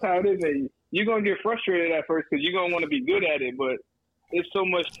out. That's how it is, man. You're going to get frustrated at first because you're going to want to be good at it, but there's so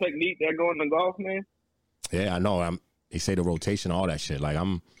much technique that go into golf, man. Yeah, I know. They say the rotation, all that shit.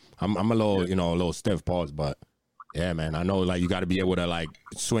 I'm a little, a little stiff, pause, but yeah, man, I know, you got to be able to,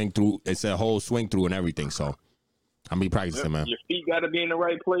 swing through. It's a whole swing through and everything, so I'm be practicing, man. Your feet got to be in the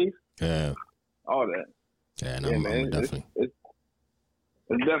right place. Yeah. All that. Yeah, no, man, definitely.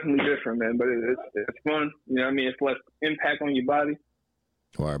 It's definitely different, man, but it's fun. You know what I mean? It's less impact on your body.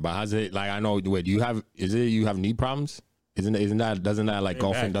 Or, but how's it, I know, wait, you have knee problems? Doesn't that,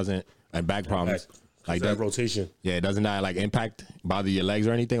 golfing doesn't, and back problems? That rotation. Yeah, doesn't that, impact, bother your legs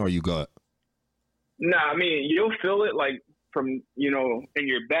or anything, or you good? Nah, I mean, you'll feel it, from, in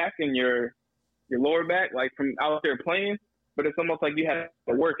your back and your lower back, from out there playing, but it's almost like you have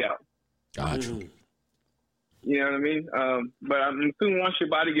a workout. Gotcha. You know what I mean? But I'm assuming once your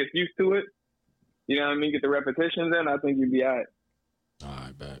body gets used to it, you know what I mean, get the repetitions in, I think you'd be all right. All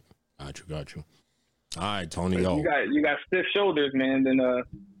right, bet. Got you. All right, Tony, but yo. You got stiff shoulders, man, then you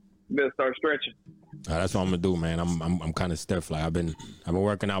better start stretching. That's what I'm gonna do, man. I'm kind of stiff. I've been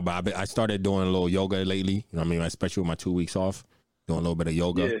working out, but I started doing a little yoga lately. You know what I mean? Especially with my 2 weeks off, doing a little bit of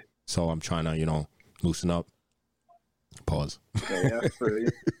yoga. Yeah. So I'm trying to, loosen up. Pause. Yeah, I feel you.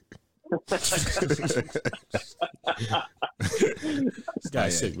 This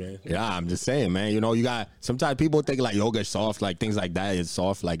guy's sick, man. Yeah, I'm just saying, man. You got sometimes people think yoga is soft, things like that is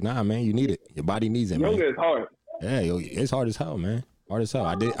soft. Nah, man, you need it. Your body needs it, man. Yoga is hard. Yeah, it's hard as hell, man. Hard as hell.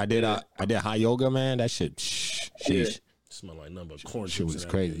 I did high yoga, man. That shit, sheesh. Smell like number corn. Shit was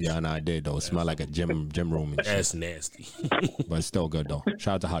crazy. Yeah, no, I did though. It smelled like a gym room. And That's shit. nasty. But it's still good though.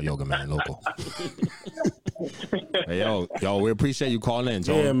 Shout out to hot yoga, man, local. Hey, yo, we appreciate you calling in,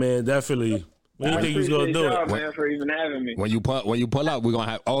 Tony. Yeah, man, definitely. When do you think he's gonna do it? Man, for even having me. When you pull up, we're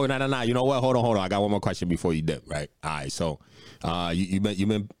gonna have. Oh, no. You know what? Hold on. I got one more question before you dip. Right. All right. So, you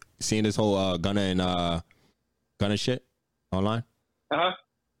been seeing this whole Gunna shit online?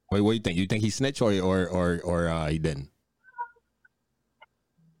 Wait, what do you think? You think he snitched or he didn't?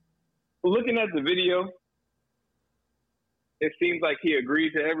 Looking at the video, it seems like he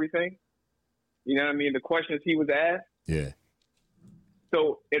agreed to everything. You know what I mean? The questions he was asked. Yeah.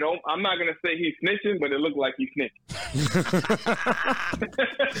 So I'm not gonna say he's snitching, but it looked like he snitched.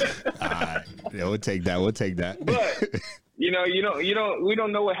 All right. Yeah, we'll take that. But we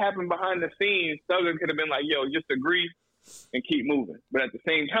don't know what happened behind the scenes. Thugger could have been like, "Yo, just agree and keep moving." But at the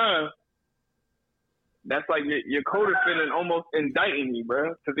same time, that's like your co-defendant almost indicting you, bro,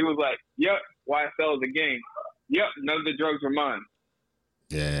 because he was like, "Yep, YSL is a game. Yep, none of the drugs were mine."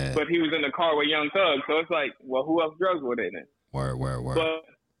 Yeah. But he was in the car with Young Thug, so it's like, well, who else drugs were they then? Word. But,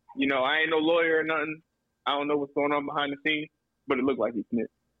 I ain't no lawyer or nothing. I don't know what's going on behind the scenes, but it looked like he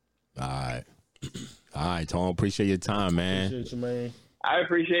snitched. All right, Tom. Appreciate your time, man. Appreciate you, man. I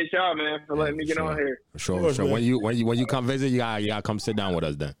appreciate y'all, man, for letting me get on here. For sure. When you come visit, you gotta come sit down with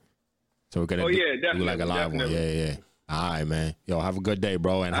us then. So we can definitely. do like a live one. Yeah. All right, man. Yo, have a good day,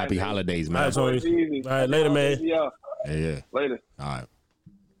 bro, and happy holidays, man. All right, Tony. All right, later, man. Yeah. Later. All right.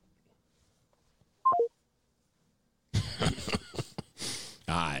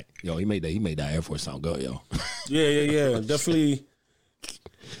 All right, yo, he made that Air Force sound good, yo. Yeah, definitely.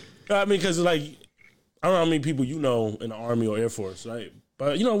 I mean, because like I don't know how many people you know in the Army or Air Force, right?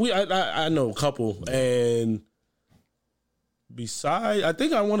 But you know, I know a couple, and besides, I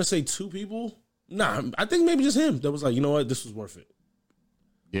think I want to say 2 people. Nah, I think maybe just him. That was like, you know what, this was worth it.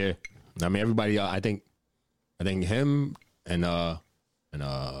 Yeah, I mean everybody. I think him and I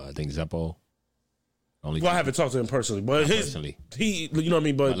think Zeppo. Well, I haven't talked to him personally, but he, you know what I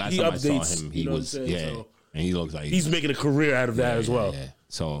mean. But last he time updates. I saw him, he you know was so and he looks like he's making a career out of that as well. Yeah.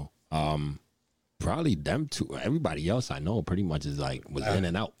 So, probably them 2. Everybody else I know pretty much is like was in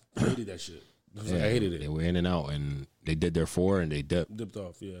and out. I hated that shit. I hated it. They were in and out, and they did their 4 and they dipped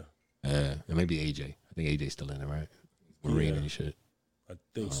off. Yeah. And maybe AJ. I think AJ's still in it, right? Marine and shit. I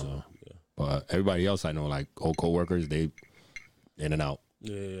think so. Yeah. But everybody else I know, like old coworkers, they in and out.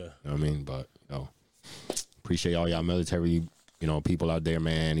 Yeah. You know what I mean? But appreciate all y'all military, people out there,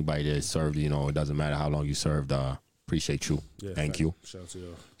 man. Anybody that served, it doesn't matter how long you served. Appreciate you. Yeah, Thank you. Shout out to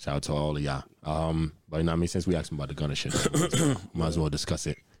y'all. Shout out to all of y'all. But you know what I mean? Since we asked about the gunner shit, might as well discuss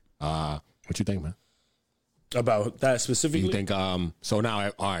it. What you think, man? About that specifically? You think, so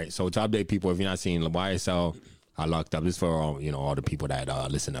now, all right, so to update people, if you're not seeing YSL, I locked up. This is for all the people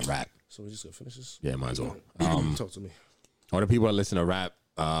that listen to rap. So we just gonna finish this? Yeah, might as well. Talk to me. All the people that listen to rap,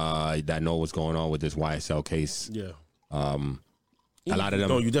 that know what's going on with this YSL case. Yeah. A lot of them.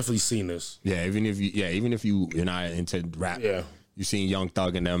 No, you definitely seen this. Yeah, even if you're not into rap, yeah, you seen Young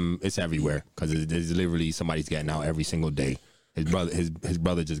Thug and them. It's everywhere because there's literally somebody's getting out every single day. His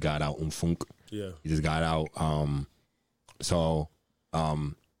brother just got out. Funk. Yeah, he just got out. So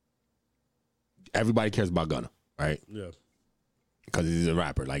everybody cares about Gunna, right? Yeah, because he's a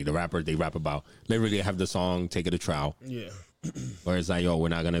rapper. Like the rappers, they rap about literally they have the song "Take It to Trial." Yeah, where it's like, yo, we're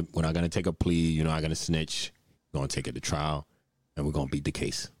not gonna take a plea. You're not gonna snitch. We're gonna take it to trial, and we're gonna beat the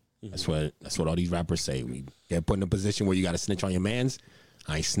case. Mm-hmm. That's what all these rappers say. We get put in a position where you got to snitch on your mans.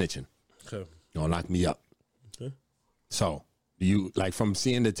 I ain't snitching. Okay, don't lock me up. Okay. So you like from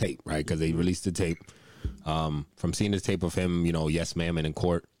seeing the tape, right? Because they released the tape. From seeing the tape of him, yes, ma'am, and in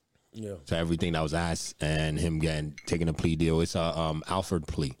court. Yeah. So everything that was asked and him taking a plea deal. It's a Alford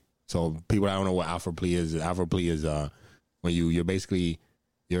plea. So people that don't know what Alford plea is when you're basically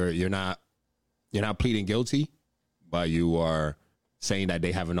you're not pleading guilty, but you are saying that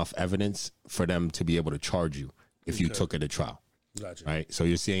they have enough evidence for them to be able to charge you if you took it to trial. Gotcha. Right? So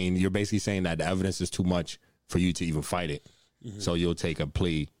you're basically saying that the evidence is too much for you to even fight it. Mm-hmm. So you'll take a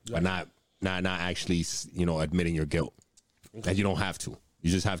plea, but not actually, admitting your guilt. Okay. And you don't have to. You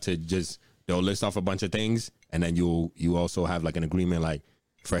just have to they'll list off a bunch of things, and then you also have like an agreement, like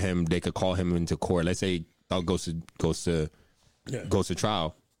for him, they could call him into court. Let's say Thug goes to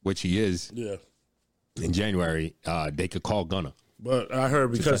trial, which he is. Yeah. In January, they could call Gunna. But I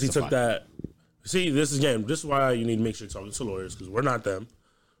heard because he took that. See, this is why you need to make sure you're talking to lawyers, because we're not them,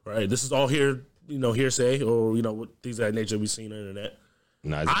 right? This is all hearsay or things of that nature we've seen on the internet.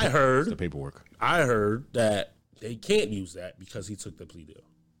 No, I heard the paperwork. I heard that they can't use that because he took the plea deal.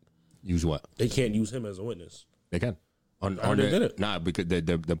 Use what? They can't use him as a witness. They can. They did it. Nah, because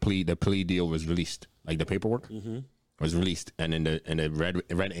the plea deal was released. Like the paperwork was released, and in the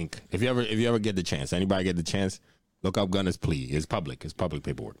red ink. If you ever get the chance, anybody get the chance, look up Gunna's plea. It's public. It's public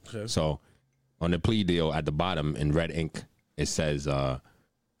paperwork. Okay. So on the plea deal at the bottom in red ink, it says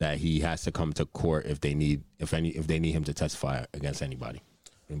that he has to come to court if they need him to testify against anybody.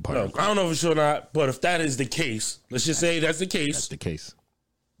 I don't know for sure or not, but if that is the case, let's just say that's the case. That's the case.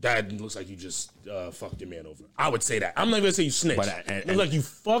 That looks like you just fucked your man over. I would say that. I'm not gonna say you snitched. But it looks like you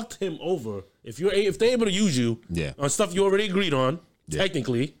fucked him over. If they're able to use you on stuff you already agreed on,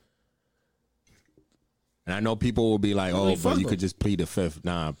 technically. And I know people will be like, "Oh, but you could just plead the fifth."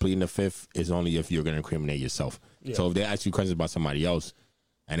 Nah, pleading the fifth is only if you're gonna incriminate yourself. Yeah. So if they ask you questions about somebody else,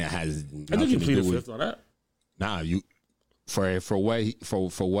 and it has, I think you plead the fifth on that. Nah, you. For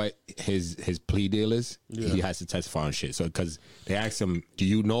what his plea deal is, he has to testify on shit. So because they asked him, do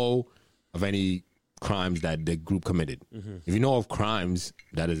you know of any crimes that the group committed? Mm-hmm. If you know of crimes,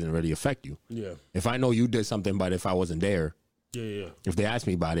 that doesn't really affect you. Yeah. If I know you did something, but if I wasn't there, if they ask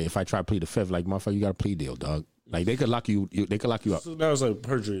me about it, if I try to plead the fifth, like motherfucker, you got a plea deal, dog. Like they could lock you. They could lock you up. So that was like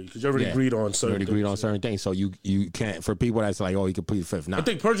perjury because you already agreed on certain. You already agreed on certain things, so you can't. For people that's like, oh, you could plead the fifth. Nah. I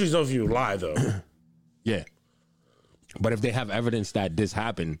think perjury is not if you lie though. Yeah. But if they have evidence that this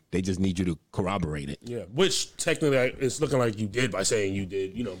happened, they just need you to corroborate it. Yeah, which technically it's looking like you did by saying you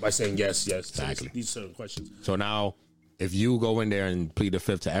did, by saying yes. Exactly. These certain questions. So now, if you go in there and plead the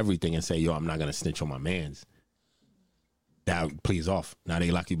fifth to everything and say, yo, I'm not going to snitch on my mans, that plea's off. Now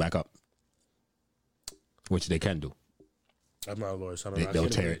they lock you back up, which they can do. I'm not a lawyer, so I don't know. They'll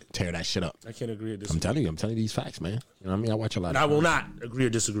tear that shit up. I can't agree or disagree. I'm telling you these facts, man. You know what I mean? I watch a lot. And I will not agree or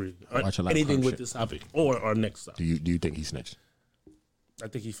disagree on anything with this topic or our next topic. Do you think he snitched? I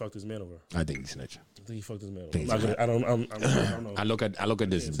think he fucked his man over. I think he snitched. I think he fucked his man over. I don't know. I look at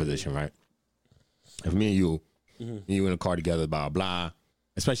this position, right? If me and you in a car together, blah blah,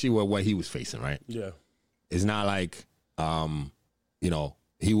 especially with what he was facing, right? Yeah. It's not like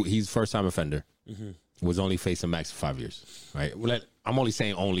he's first time offender. Was only facing max 5 years, right? Well, I'm only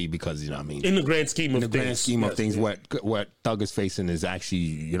saying only because, you know what I mean? In the grand scheme of things. What Thug is facing is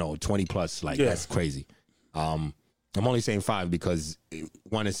actually, 20 plus. Like, that's crazy. I'm only saying 5 because,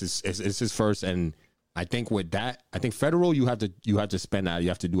 one, it's his first. And I think with that, federal, you have to spend that. You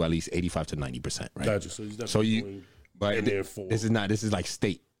have to do at least 85 to 90%, right? Gotcha. So he's definitely this is like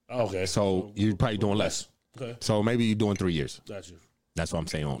state. Oh, okay. So you're probably doing less. Okay. So maybe you're doing 3 years. Gotcha. That's what I'm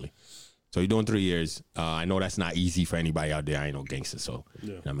saying only. So you're doing 3 years. I know that's not easy for anybody out there. I ain't no gangster, so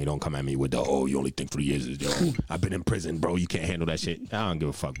I mean, don't come at me with the you only think 3 years is I've been in prison, bro. You can't handle that shit. I don't give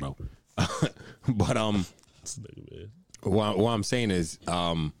a fuck, bro. But what I'm saying is,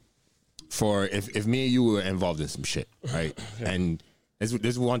 for if me and you were involved in some shit, right? And this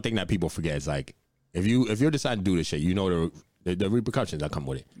is one thing that people forget. It's like if you're deciding to do this shit, you know the repercussions that come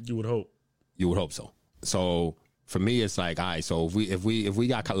with it. You would hope. You would hope so. So. For me, it's like, all right, so if we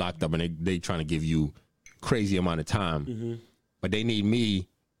got locked up and they trying to give you crazy amount of time, but they need me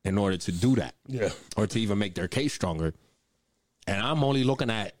in order to do that, or to even make their case stronger, and I'm only looking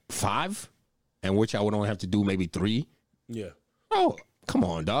at 5, and which I would only have to do maybe 3. Yeah. Oh, come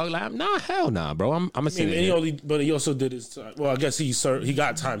on, dog. Like, hell nah, bro. I'm a but he also did his time. Well, I guess he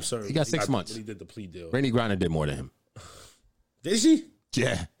got time served. He got 6 months. He did the plea deal. Brittany Griner did more than him. Did she?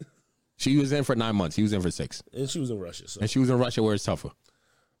 Yeah. She was in for 9 months. He was in for 6. And she was in Russia. So. And she was in Russia where it's tougher.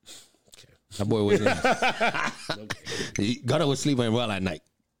 Okay. That boy was in. Gunner was sleeping well at night.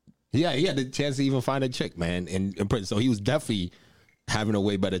 Yeah, he had the chance to even find a chick, man, in prison. So he was definitely having a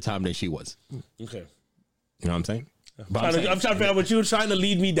way better time than she was. Okay. You know what I'm saying? I'm trying to figure out what you were trying to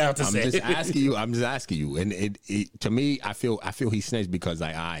lead me down to say. I'm just asking you. And it to me, I feel he snitched because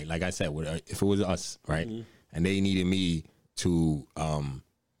like I said, if it was us, right, and they needed me to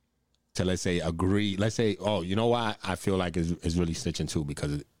let's say agree. Let's say, oh, you know what? I feel like is really snitching too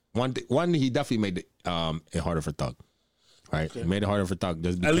because one he definitely made it harder for Thug, right? Okay. He made it harder for Thug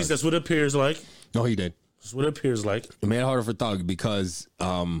just because, at least that's what it appears like. No, he did. That's what it appears like. It made it harder for Thug because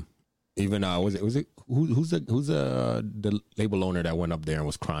even was it who's the label owner that went up there and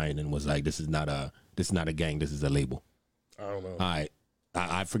was crying and was like, this is not a gang, this is a label. I don't know. All right.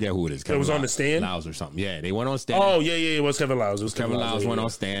 I forget who it is. It was on the stand? Lyles or something. Yeah, they went on stand. Oh, yeah, it was Kevin Lyles. Kevin Lyles went on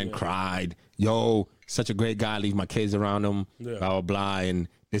stand, cried. Yo, such a great guy. Leave my kids around him. Yeah. Blah, blah, blah. And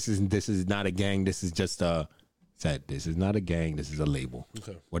this is not a gang. This is just said, this is not a gang. This is a label.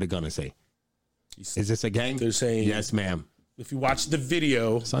 Okay. What are they going to say? Is this a gang? They're saying, yes, ma'am. If you watch the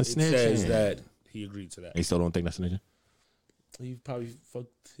video, it says that he agreed to that. They still don't think that's snitching? He probably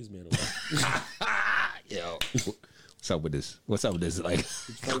fucked his man over. Yo. What's up with this? Like,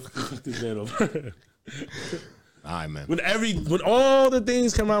 all right, man. When all the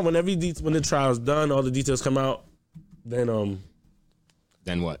things come out, when the trial's done, all the details come out, then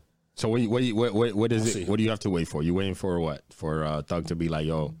what? So what is it? What do you have to wait for? You waiting for what? For Thug to be like,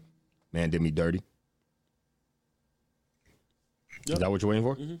 yo, man, did me dirty? Yep. Is that what you're waiting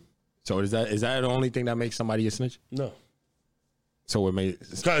for? Mm-hmm. So is that the only thing that makes somebody a snitch? No. So it made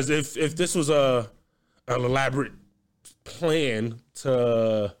because if this was an elaborate plan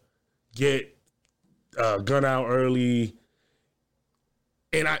to get Gun out early,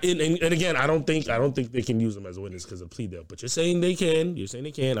 and again, I don't think they can use him as a witness because of plea deal. But you're saying they can.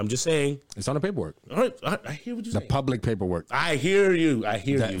 I'm just saying it's on the paperwork. All right, I hear what you're saying. The public paperwork. I hear you.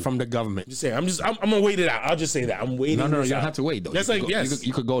 From the government. Just saying. I'm gonna wait it out. I'll just say that I'm waiting. No, you don't have to wait though. That's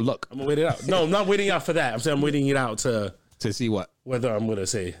you could go look. I'm gonna wait it out. No, I'm not waiting out for that. I'm saying I'm waiting it out to see what whether I'm gonna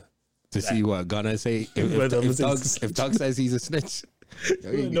say. To see what Gunna say if Thug says he's a snitch.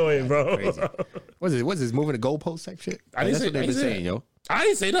 You're annoying, bro. What's this moving the goalpost type shit? That's what they've been saying, yo. I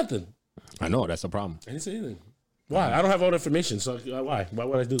didn't say nothing. I know that's the problem. I didn't say anything. Why? I don't have all the information, so why? Why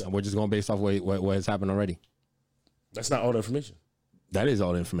would I do that? We're just going based off what has happened already. That's not all the information. That is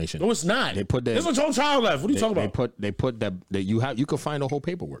all the information. No, it's not. They put there's a whole trial left. What are you talking about? They put that you could find the whole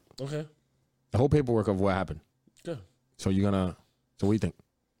paperwork. Okay. The whole paperwork of what happened. Yeah. So what do you think?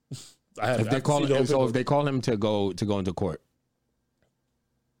 If they call him to go into court,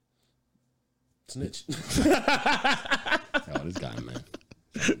 snitch. Oh, this guy, man.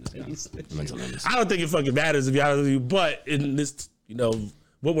 I don't think it fucking matters to be honest with you, but in this,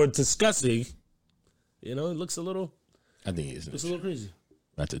 what we're discussing, it looks a little I think he is. It's a little crazy.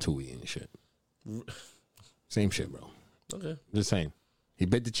 Ratatouille and shit. Same shit, bro. Okay. Just saying. He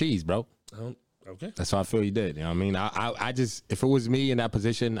bit the cheese, bro. Okay. That's how I feel he did. You know what I mean? I just, if it was me in that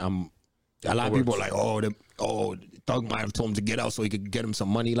position, a lot of people are like, Thug might have told him to get out so he could get him some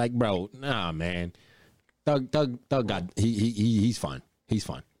money. Like, bro, nah, man. Thug got, he's fine. He's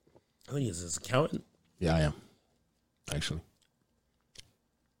fine. I think he's his accountant. Yeah, I am. Actually.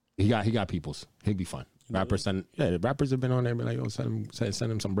 He got peoples. He'll be fine. Rappers the rappers have been on there, be like, oh, send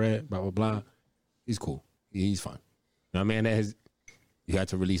him some bread, blah, blah, blah. He's cool. He's fine. You know what I mean? He had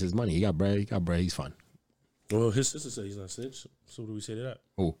to release his money. He got bread, he's fine. Well, his sister said he's not a snitch. So what do we say to that?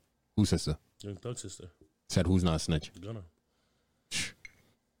 Who? Whose sister? Young Thug's sister. Said who's not a snitch? Gunna.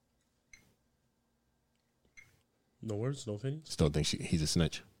 No words, no opinions? Still think he's a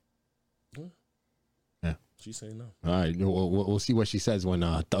snitch. What? Yeah. She's saying no. All right, we'll see what she says when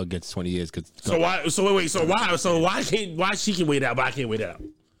Thug gets 20 years. Why she can wait out, but I can't wait out?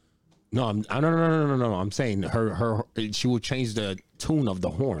 No, no. I'm saying she will change the tune of the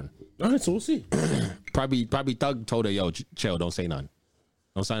horn. All right, so we'll see. Probably Thug told her, yo, chill, don't say nothing.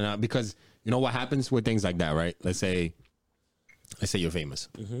 Don't say nothing. Because you know what happens with things like that, right? Let's say you're famous.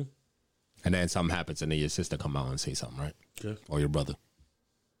 Mm-hmm. And then something happens and then your sister come out and say something, right? Okay. Or your brother.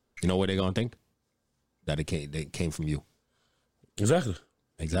 You know what they're going to think? That they came from you. Exactly.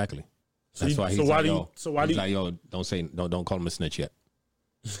 That's why he's like, yo, don't call him a snitch yet.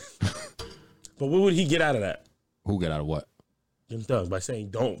 But what would he get out of that? Who get out of what? Young Thug, by saying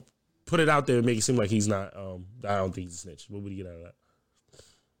don't put it out there and make it seem like he's not. I don't think he's a snitch. What would he get out of that?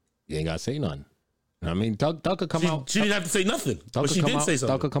 You ain't gotta say nothing. I mean, Thug could come out. She didn't have to say nothing, but she did say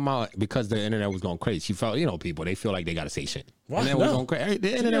something. Thug could come out because the internet was going crazy. She felt, people, they feel like they gotta say shit. Why? The internet was going crazy.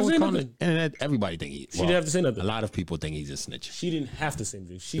 The internet was calling. Everybody think she didn't have to say nothing. A lot of people think he's a snitch. She didn't have to say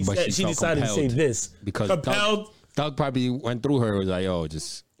anything. She compelled decided to say this because compelled. Thug probably went through her. Was like, yo,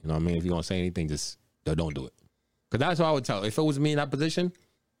 just you know what I mean. If you gonna say anything, just don't do it. Because that's what I would tell. If it was me in that position,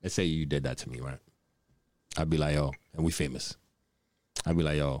 let's say you did that to me, right? I'd be like, yo, and we famous. I'd be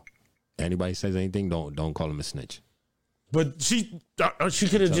like, yo, anybody says anything, don't call him a snitch. But she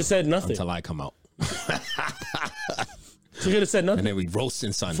could have just said nothing until I come out. She could have said nothing, and then we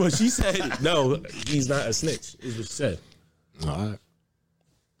roasting son. But she said, no, he's not a snitch. Is what she said. All right.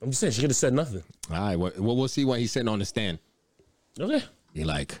 I'm just saying she could have said nothing. All right. Well, we'll see when he's sitting on the stand. Okay. He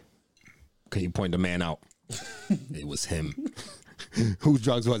like, can you point the man out? It was him. Whose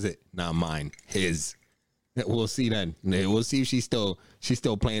drugs was it? Not mine. His. We'll see then. We'll see if she's still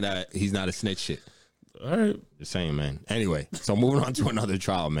playing that he's not a snitch shit. All right. Just saying, man. Anyway, so moving on to another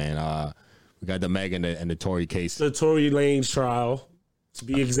trial, man. We got the Meg and the Tory case. The Tory Lanez trial, to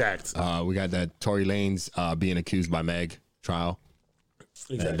be exact. We got that Tory Lanez being accused by Meg trial.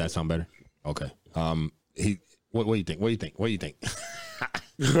 Exactly. That sound better? Okay. What do you think? What do you think?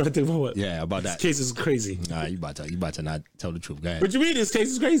 I think about what? Yeah, about that. This case is crazy. Nah, you about to not tell the truth. Go ahead. What you mean? This case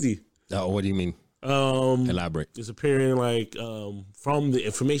is crazy. What do you mean? Elaborate. It's appearing like from the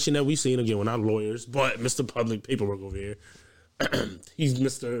information that we've seen. Again, we're not lawyers, but Mr. Public Paperwork over here. He's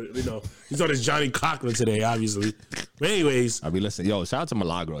Mr. He's on his Johnny Cochran today, obviously. But anyways, I'll be listening. Yo, shout out to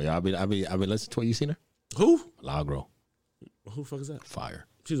Milagro. Yeah, I'll be listening to her. You seen her? Who? Milagro. Who the fuck is that? Fire.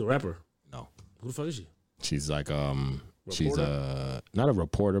 She's a rapper. No. Who the fuck is she? She's like Reporter? she's not a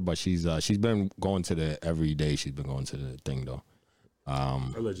reporter, but she's been going to the every day. She's been going to the thing though.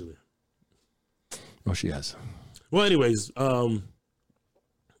 Allegedly. Oh, she has. Well, anyways, there's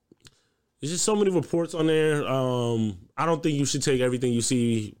just so many reports on there. I don't think you should take everything you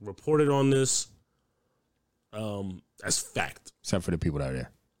see reported on this as fact. Except for the people that are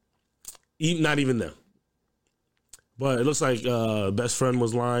there. Not even them. But it looks like best friend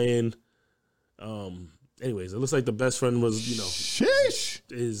was lying. Anyways, it looks like the best friend was, Sheesh.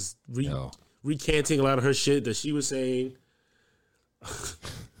 is recanting a lot of her shit that she was saying.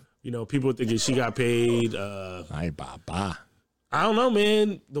 People thinking she got paid. Ay, baba. I don't know,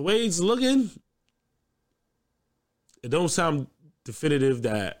 man. The way it's looking, it don't sound definitive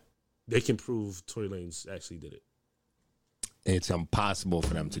that they can prove Tory Lanez actually did it. It's impossible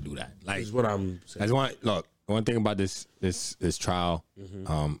for them to do that. Like, is what I'm saying. One thing about this trial,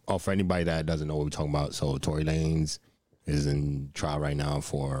 for anybody that doesn't know what we're talking about, so Tory Lanez is in trial right now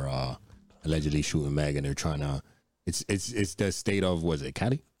for allegedly shooting Meg, and they're trying to. It's the state of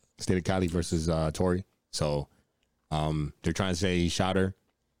Cali? State of Cali versus Tory. So they're trying to say he shot her,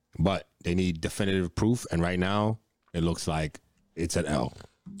 but they need definitive proof, and right now it looks like it's an L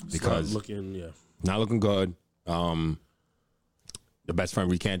because not looking good. The best friend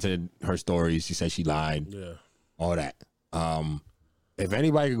recanted her story. She said she lied. Yeah. All that. If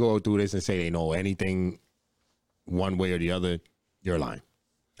anybody could go through this and say they know anything one way or the other, you're lying.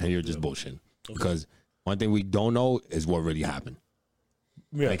 And you're just bullshitting. Okay. Because one thing we don't know is what really happened.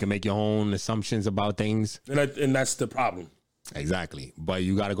 Yeah. They can make your own assumptions about things. And that's the problem. Exactly. But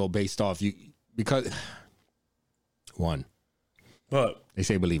you got to go based off because one. But they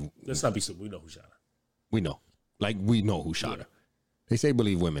say believe. Let's not be simple. We know who shot her. We know. Like, we know who shot her. They say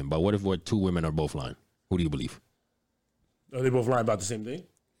believe women, but what if two women are both lying? Who do you believe? Are they both lying about the same thing?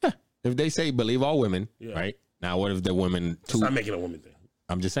 Yeah. If they say believe all women, right? Now, what if the women... It's not making a woman thing.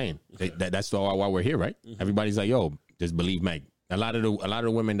 I'm just saying. That's why we're here, right? Mm-hmm. Everybody's like, yo, just believe Meg. A lot of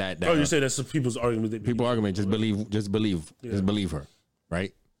the women that you say that's people's argument. People's argument, just believe her,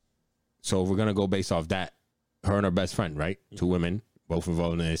 right? So if we're going to go based off that, her and her best friend, right? Mm-hmm. Two women, both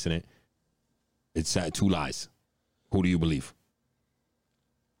involved in the incident. It's two lies. Who do you believe?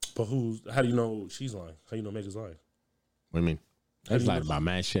 But how do you know she's lying? How do you know Meg is lying? What do you mean? That's lied about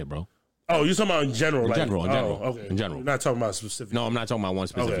mad shit, bro. Oh, you're talking about in general? In general. Okay. In general. You're not talking about specific. No, I'm not talking about one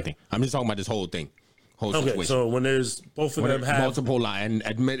specific thing. I'm just talking about this whole thing. Situation. So when there's both of them have multiple lies and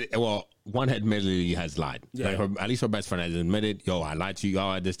admitted, well, one admittedly has lied. Yeah. Like at least her best friend has admitted, yo, I lied to you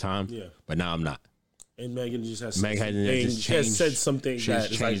all at this time. Yeah. But now I'm not. And Megan just has said something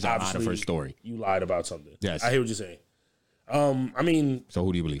that is like a lot of her story. You lied about something. Yes. I hear what you're saying. I mean, so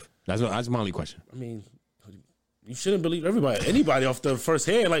who do you believe? That's my only question. I mean, you shouldn't believe anybody off the first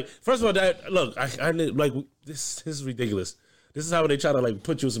hand. Like, first of all, look, I like this is ridiculous. This is how they try to like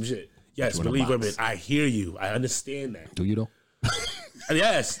put you in some shit. Yes, believe women. I hear you. I understand that. Do you though?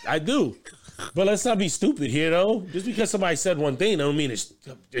 Yes, I do. But let's not be stupid here, though. Just because somebody said one thing, don't mean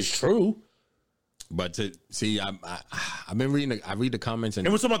it's true. But to see, I've been reading. I read the comments, and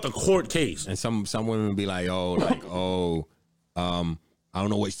we're talking about the court case. And some women be like, I don't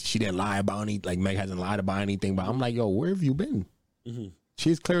know what she didn't lie about any. Like Meg hasn't lied about anything. But I'm like, yo, where have you been? Mm-hmm.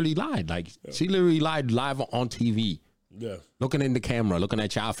 She's clearly lied. Like she literally lied live on TV. Yeah, looking in the camera, looking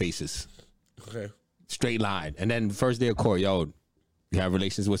at child faces. Okay, straight lied. And then first day of court, yo, you have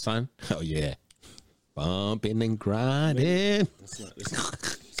relations with son? Oh yeah, bumping and grinding.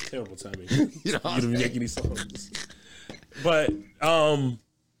 It's terrible timing. You don't make any songs. But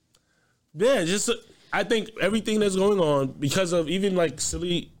yeah, just I think everything that's going on because of even like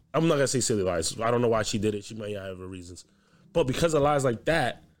silly. I'm not gonna say silly lies. I don't know why she did it. She might have her reasons, but because of lies like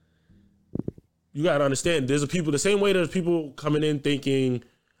that. You gotta understand, there's the same way there's people coming in thinking,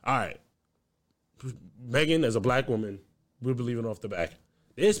 all right, Megan as a black woman, we're believing off the back.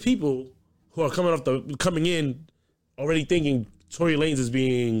 There's people who are coming in already thinking Tory Lanez is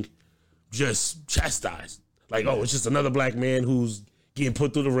being just chastised. Like, oh, it's just another black man who's getting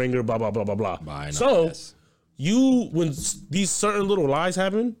put through the ringer, blah, blah, blah, blah, blah. So when these certain little lies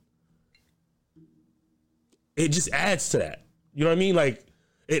happen, it just adds to that. You know what I mean? Like,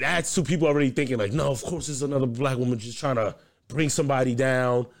 it adds to people already thinking like, no, of course it's another black woman just trying to bring somebody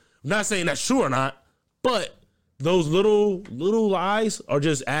down. I'm not saying that's true or not, but those little lies are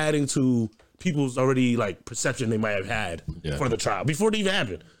just adding to people's already like perception they might have had for the trial before it even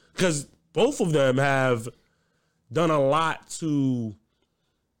happened. Because both of them have done a lot to,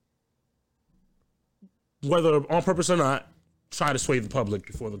 whether on purpose or not, try to sway the public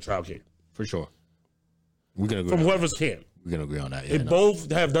before the trial came. For sure. We're gonna go from whoever's camp. We're gonna agree on that. They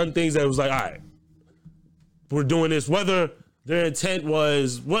both have done things that was like, all right, we're doing this. Whether their intent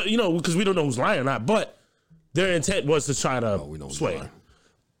was because we don't know who's lying or not, but their intent was to try to sway.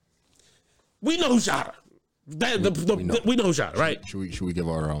 We know who shot her. We know who shot her, right? Should we give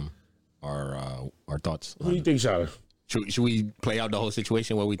our thoughts? Who do you think shot her? Should we play out the whole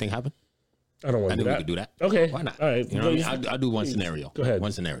situation? What we think happened? I don't want to do that. We could do that. Okay, why not? All right, you know what I mean? I'll do one scenario. Go ahead.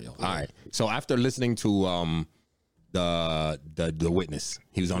 One scenario. All right. So after listening to the witness,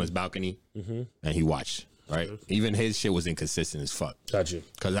 he was on his balcony and he watched. Right. Sure. Even his shit was inconsistent as fuck. Gotcha.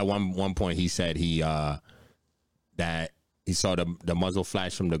 Because at one point he said that he saw the muzzle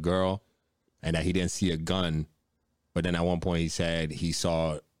flash from the girl and that he didn't see a gun. But then at one point he said he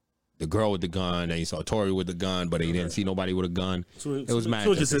saw the girl with the gun and he saw Tory with the gun, but he didn't see nobody with a gun. So it was mad.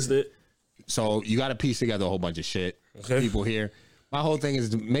 So you got to piece together a whole bunch of shit. Okay. People here. My whole thing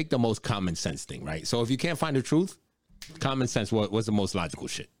is to make the most common sense thing, right? So if you can't find the truth, common sense, what's the most logical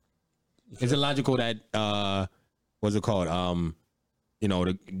shit? Okay. Is it logical that, what's it called?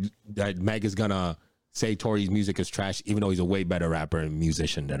 That Meg is gonna say Tory's music is trash, even though he's a way better rapper and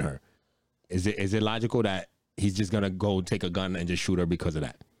musician than her? Is it logical that he's just gonna go take a gun and just shoot her because of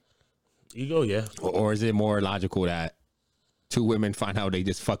that? Ego, yeah. Or is it more logical that two women find out they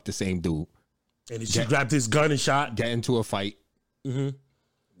just fucked the same dude, and she grabbed his gun and shot, get into a fight,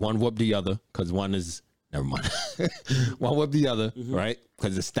 one whoop the other because one is never mind, one whoop the other, right?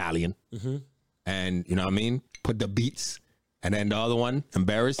 Because it's stallion, and you know what I mean. put the beats, and then the other one,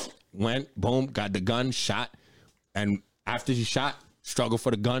 embarrassed, went, boom, got the gun, shot, and after she shot, struggled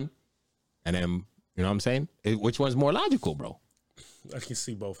for the gun, and then, you know what I'm saying? Which one's more logical, bro? I can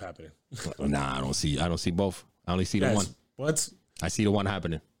see both happening. Nah, I don't see both. I only see the one. What? I see the one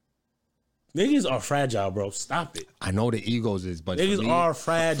happening. Niggas are fragile, bro. Stop it. I know the egos is, but niggas are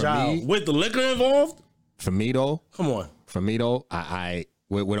fragile. With the liquor involved? For me, though. Come on. For me, though, I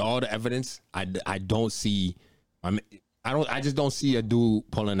with all the evidence, I don't see, I just don't see a dude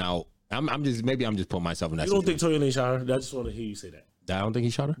pulling out. Maybe I'm just putting myself in that. You don't think Toya shot her? I just want to hear you say that. I don't think he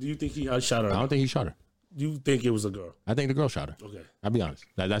shot her. Do you think he shot her? I don't think he shot her. Do you think it was a girl? I think the girl shot her. Okay. I'll be honest.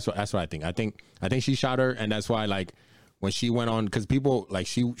 That's what I think. I think she shot her, and that's why, like, when she went on, because people, like,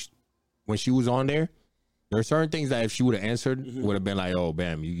 when she was on there are certain things that if she would have answered, would have been like, oh,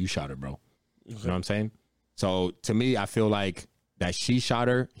 bam, you shot her, bro. Okay. You know what I'm saying? So to me, I feel like that she shot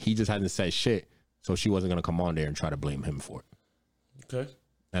her. He just hasn't said shit, so she wasn't gonna come on there and try to blame him for it. Okay.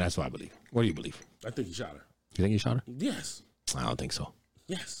 And that's what I believe. What do you believe? I think he shot her. You think he shot her? Yes. I don't think so.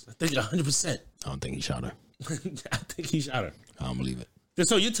 Yes, I think 100%. I don't think he shot her. I think he shot her. I don't believe it.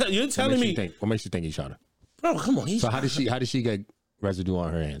 So you're telling me? What makes you think he shot her? Bro, come on. So how did she get residue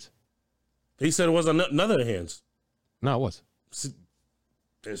on her hands? He said it was another hands. No, it was.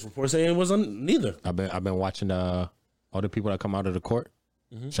 There's reports saying it wasn't neither. I've been watching all the people that come out of the court.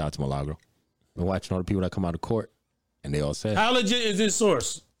 Shout out to Milagro. Been watching all the people that come out of court, and they all said, how legit is this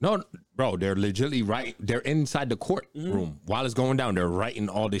source? No, bro, they're legitimately right. They're inside the court room while it's going down. They're writing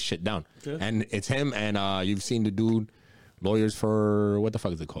all this shit down, and it's him. And you've seen the dude, lawyers for what the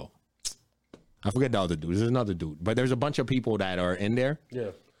fuck is it called? I forget the other dude. There's another dude, but there's a bunch of people that are in there.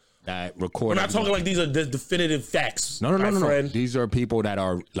 Yeah. That record. We're not talking like these are definitive facts. No. These are people that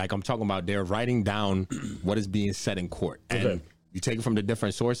are, like, I'm talking about, they're writing down what is being said in court. And you take it from the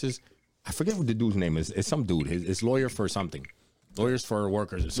different sources. I forget what the dude's name is. It's some dude. It's lawyer for something. Lawyers for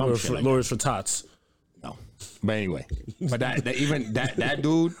workers or something. Lawyers for tots. No. But anyway. But that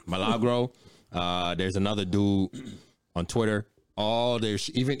dude, Milagro, there's another dude on Twitter. All their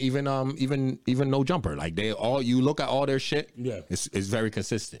even No Jumper, like you look at all their shit, it's very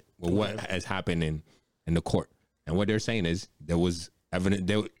consistent with what has happened in the court. And what they're saying is there was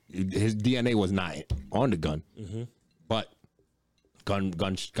evidence his DNA was not on the gun, but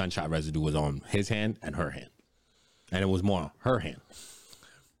gunshot residue was on his hand and her hand, and it was more her hand.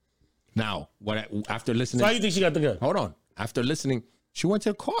 Now, after listening, so how you think she got the gun? Hold on, after listening. She went to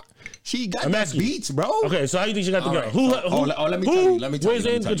the court. She got the beats, bro. Okay, so how you think she got the gun? Right. Let me tell you. Who's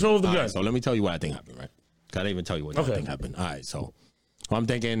in control of the gun? Right, so let me tell you what I think happened, right? Gotta even tell you what I think happened. All right, so I'm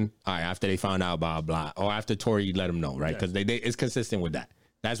thinking, all right, after they found out, blah, blah, or after Tory let them know, right? Because they it's consistent with that.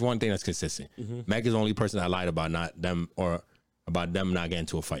 That's one thing that's consistent. Meg is the only person that lied about not them or about them not getting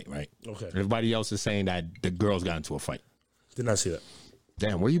into a fight, right? Okay. Everybody else is saying that the girls got into a fight. Did not see that.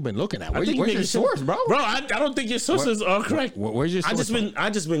 Damn, where you been looking at? Where's your source, bro? Bro, I don't think your sources are correct. Where's your source?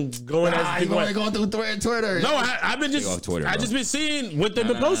 I just been going as you want to go through Twitter. No, I've been just Twitter, I just been seeing what they've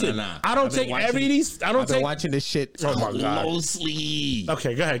been posting. I don't take every these. I've been watching this shit closely.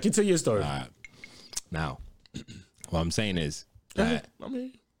 Okay, go ahead. Continue your story. Now, what I'm saying is that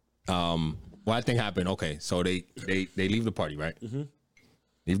what I think happened. Okay, so they leave the party, right?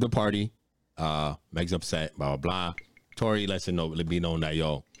 Leave the party. Meg's upset. Blah blah blah. Tory lets it be known that,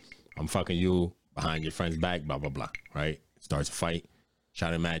 yo, I'm fucking you behind your friend's back, blah, blah, blah, right? Starts a fight,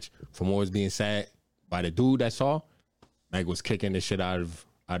 shouting match. From what was being said by the dude that saw, Meg was kicking the shit out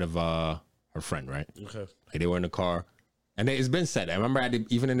of her friend, right? Okay. Like they were in the car. And it's been said. I remember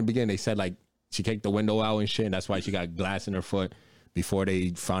even in the beginning, they said, like, she kicked the window out and shit, and that's why she got glass in her foot before they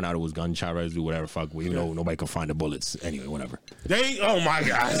found out it was gunshot residue, whatever, fuck. Even though nobody could find the bullets. Anyway, whatever. Oh, my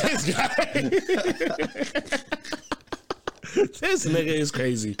God. This guy. This nigga is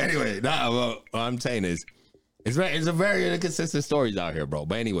crazy. Anyway, what I'm saying is, it's a very inconsistent stories out here, bro.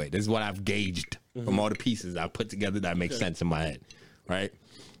 But anyway, this is what I've gauged from all the pieces I've put together that make sense in my head, right?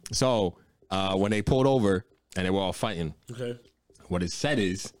 So when they pulled over and they were all fighting, what it said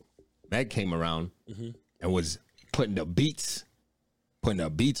is Meg came around and was putting the beats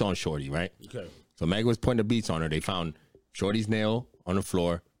on Shorty, right? Okay. So Meg was putting the beats on her. They found Shorty's nail on the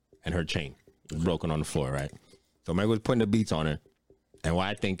floor and her chain was broken on the floor, right? So Meg was putting the beats on her. And what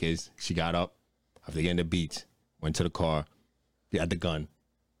I think is she got up after getting the beats, went to the car, got the gun,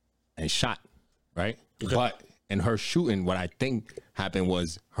 and shot, right? Okay. But in her shooting, what I think happened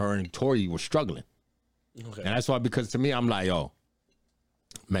was her and Tory were struggling. Okay. And that's why, because to me, I'm like, yo,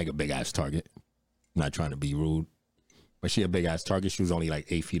 Meg a big-ass target. I'm not trying to be rude. But she a big-ass target. She was only like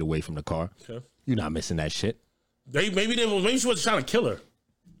 8 feet away from the car. Okay. You're not missing that shit. Maybe she was trying to kill her.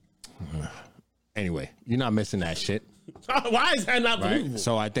 Anyway, you're not missing that shit. Why is that not believable? Right?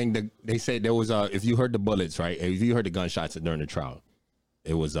 So I think they said there was if you heard the bullets, right? If you heard the gunshots during the trial,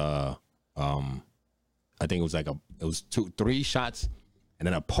 it was I think it was like it was 3 shots and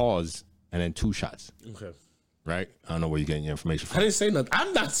then a pause and then 2 shots. Okay. Right? I don't know where you're getting your information from. I didn't say nothing. I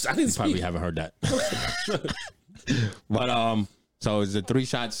didn't speak. Probably haven't heard that. But so it was the 3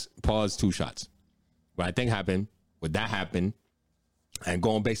 shots, pause, 2 shots. What I think happened, what that happened, and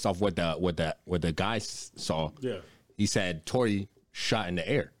going based off what the guys saw, he said Tory shot in the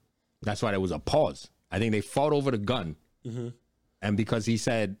air. That's why there was a pause. I think they fought over the gun, and because he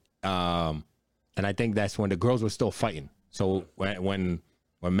said, and I think that's when the girls were still fighting. So when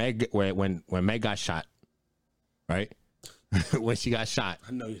Meg got shot, right? When she got shot,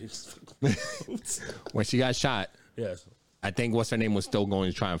 I know you didn't. when she got shot, yes. I think what's her name was still going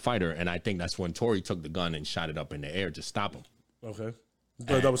to try and fight her, and I think that's when Tory took the gun and shot it up in the air to stop him. Okay.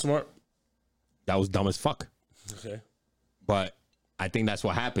 That was smart. That was dumb as fuck. Okay. But I think that's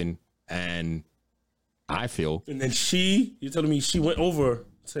what happened, and I feel. And then you're telling me she went over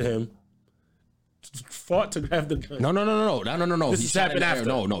to him, fought to have the gun. No. This happened after.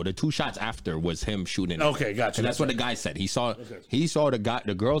 No. The 2 shots after was him shooting. Okay, gotcha. And that's what the guy said. He saw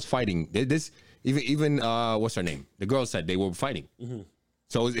the girls fighting. This even what's her name? The girls said they were fighting. Mm-hmm.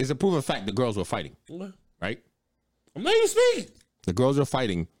 So it's a proven fact the girls were fighting. Okay. Right? I'm not even speaking. The girls were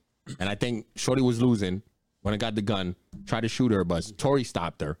fighting, and I think Shorty was losing when I got the gun, tried to shoot her, but Tory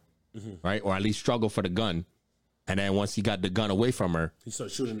stopped her, right? Or at least struggled for the gun. And then once he got the gun away from her, he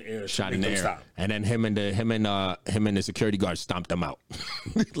started shooting in the air. Shot in the air. Stop. And then him and the security guard stomped them out.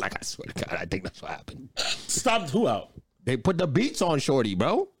 Like, I swear to God, I think that's what happened. Stomped who out? They put the beats on Shorty,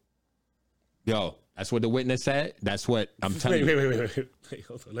 bro. Yo, that's what the witness said. That's what I'm telling you. Wait,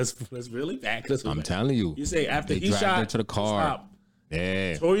 hold on. Let's really back. I'm telling you. You say after they he dragged shot her to the car. Stop.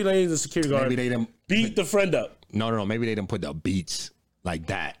 Yeah. Tory Lanez, the security guard, maybe they didn't beat the friend up. No. Maybe they didn't put the beats like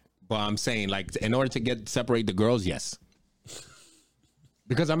that. But I'm saying, like, in order to separate the girls, yes.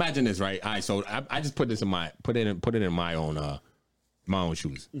 Because imagine this, right? All right, so I just put this in put it in my own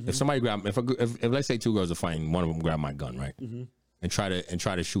shoes. Mm-hmm. If somebody if let's say 2 girls are fighting, one of them grab my gun, right, and try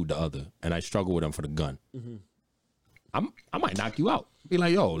to shoot the other, and I struggle with them for the gun, I might knock you out. Be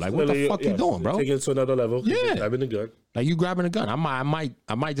like, yo, like, what the fuck you doing, bro? Take it to another level. Yeah, grabbing the gun. Like, you grabbing a gun, I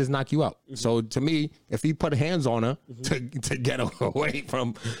might just knock you out. So to me, if he put hands on her to get away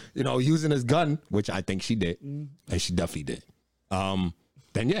from, using his gun, which I think she did, and she definitely did,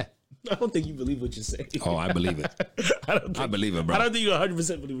 then yeah. I don't think you believe what you're saying. Oh, I believe it. I believe it, bro. I don't think you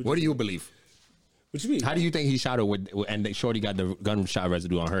 100% believe what do you believe? What you mean? How do you think he shot her and Shorty got the gunshot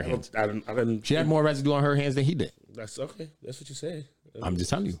residue on her hands? I didn't. She had more residue on her hands than he did. That's okay. That's what you say. I'm just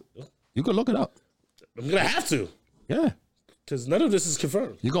telling you. You can look it up. I'm going to have to. Yeah. Because none of this is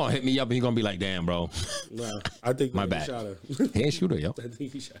confirmed. You're going to hit me up and you're going to be like, damn, bro. Nah, I think my bad. He shot her. He ain't shoot her, yo. I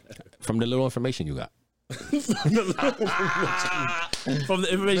think he shot her. From the little information you got. From the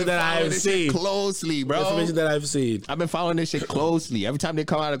information that I have seen closely, bro. The information that I've seen. I've been following this shit closely. Every time they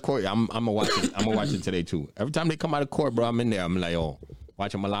come out of court, I'm gonna watch it. I'm gonna watch it today too. Every time they come out of court, bro, I'm in there. I'm like, oh,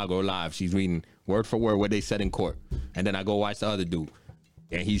 watching Milagro live. She's reading word for word what they said in court, and then I go watch the other dude,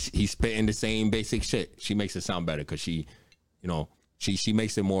 and he's spitting the same basic shit. She makes it sound better because she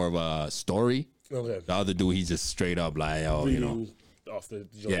makes it more of a story. Okay. The other dude, he's just straight up like, oh, off the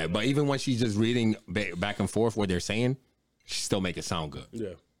yeah, but even when she's just reading back and forth what they're saying, she still make it sound good.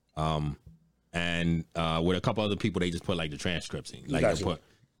 Yeah. And with a couple other people, they just put like the transcripts in. Like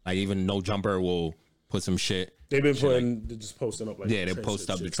even No Jumper will put some shit. They've been putting, they're just posting up like they post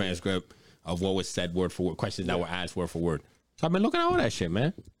up the transcript of what was said word for word, questions that were asked word for word. So I've been looking at all that shit,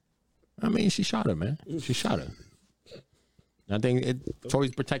 man. I mean, she shot her, man. She shot her. I think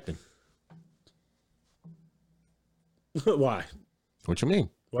Tory's protecting. Why? What you mean?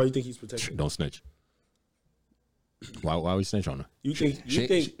 Why do you think he's protecting? Don't snitch. Why we snitch on her? You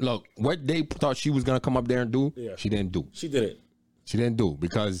think? Look, what they thought she was gonna come up there and do, she didn't do. She didn't. She didn't do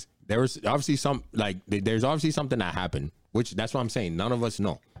because there was obviously there's obviously something that happened, which that's what I'm saying. None of us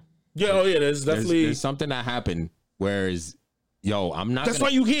know. Yeah, there's definitely there's something that happened. Whereas, yo, I'm not. That's why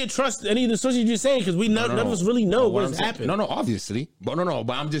you can't trust any of the stories you're saying because none of us really know what's happened. No, obviously, but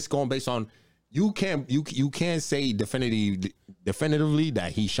but I'm just going based on. You can't say definitively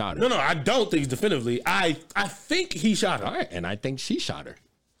that he shot her. No, I don't think definitively. I think he shot her. All right, and I think she shot her.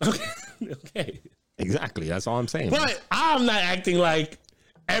 Okay. Exactly. That's all I'm saying. But I'm not acting like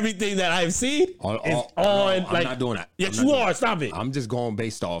everything that I've seen is on. No, I'm not doing that. Yes, you are. Stop it. I'm just going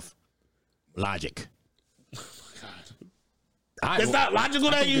based off logic. Oh my God. It's not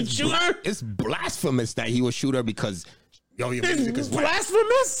logical that you shoot her? It's blasphemous that he would shoot her because Yo, your music is whack.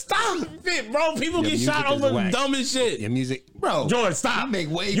 Blasphemous? Stop it, bro. People get shot over dumb as shit. Your music, bro. Jordan, stop.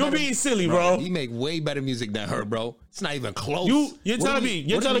 You're being silly, bro. You make way better music than her, bro. It's not even close. You're telling me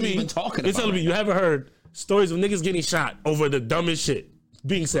you haven't heard stories of niggas getting shot over the dumbest shit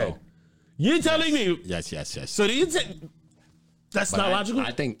being said. Bro. You're telling me. Yes. So do you that's not logical?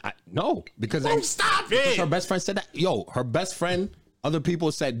 I think no, because stop because it. her best friend said that. Yo, her best friend, other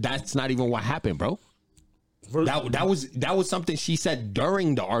people said that's not even what happened, bro. That was something she said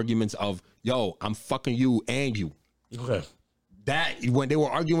during the arguments of, yo, I'm fucking you and you. Okay. That when they were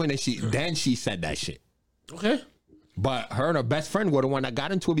arguing and she said that shit. Okay. But her and her best friend were the one that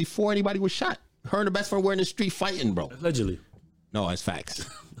got into it before anybody was shot. Her and her best friend were in the street fighting, bro. Allegedly. No, it's facts.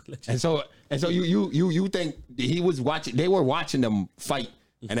 And so you think he was watching? They were watching them fight,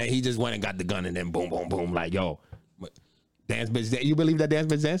 and then he just went and got the gun, and then boom, boom, boom, like yo, dance bitch dance. You believe that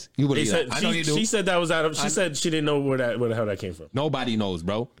dance bitch dance? You believe that? I know you do. She said that was out of. She said she didn't know where the hell that came from. Nobody knows,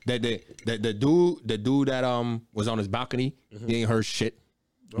 bro. The dude that was on his balcony, he ain't heard shit.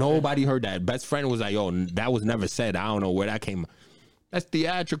 Okay. Nobody heard that. Best friend was like, yo, that was never said. I don't know where that came. That's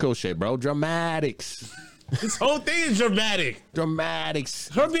theatrical shit, bro. Dramatics. This whole thing is dramatic. Dramatics.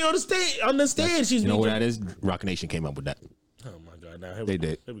 Her being on the stand. She's. You know what that is? Rock Nation came up with that. Oh my god! Now they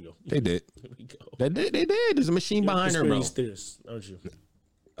did. Here we go. They did. Here we go. They did. There's a machine behind her, bro. Stairs, aren't you?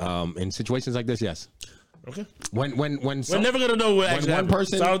 In situations like this, yes. Okay. When we're never gonna know what actually happened.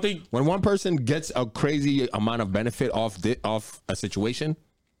 Person, so I don't think when one person gets a crazy amount of benefit off a situation,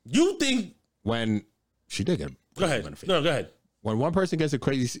 you think when she did get go ahead. Benefit. No, go ahead. When one person gets a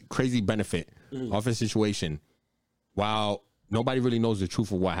crazy benefit off a situation, while nobody really knows the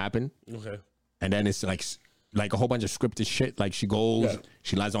truth of what happened, okay, and then it's like a whole bunch of scripted shit. Like she goes,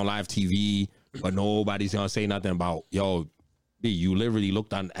 she lies on live TV, but nobody's gonna say nothing about yo, B, you literally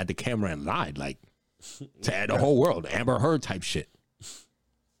looked at the camera and lied, like to the whole world, Amber Heard type shit.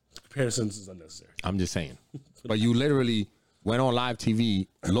 Comparisons is unnecessary. I'm just saying, but you literally went on live TV,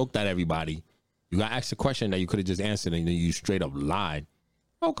 looked at everybody. You got asked a question that you could have just answered, and then you straight up lied.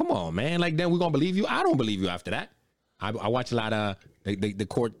 Oh, come on, man! Like then we're gonna believe you? I don't believe you after that. I watch a lot of the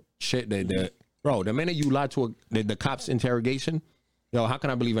court shit. Bro, the minute you lie to the cops' interrogation, yo, how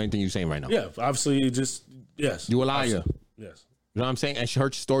can I believe anything you're saying right now? Yeah, obviously, yes. You a liar. Absolutely. Yes. You know what I'm saying? And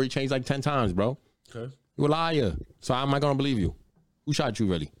her story changed like 10 times, bro. Okay. You a liar. So how am I gonna believe you? Who shot you,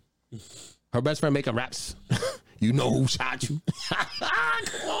 really? Her best friend making raps. You know who shot you?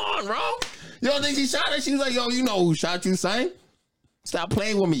 Come on, bro. You don't think she shot her? She was like, yo, you know who shot you, son? Stop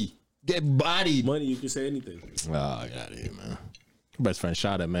playing with me. Get bodied. Money, you can say anything. Oh, get out of here, man. Her best friend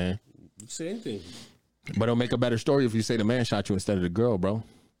shot her, man. You can say anything. But it'll make a better story if you say the man shot you instead of the girl, bro.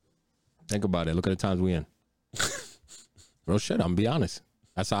 Think about it. Look at the times we in. Real shit, I'm gonna be honest.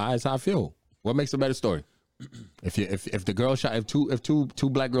 That's how I feel. What makes a better story? If the girl shot, if two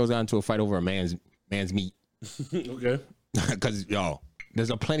black girls got into a fight over a man's meat. Okay. Because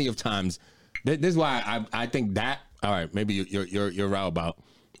there's a plenty of times. This is why I think that. All right, maybe you're right about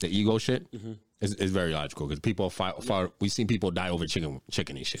the ego shit. Is very logical because people fight. We've seen people die over chicken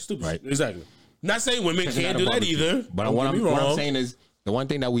and shit. Stupid. Right? Exactly. Not saying women can't do that either. But what I'm saying is the one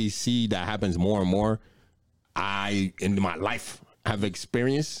thing that we see that happens more and more. I in my life have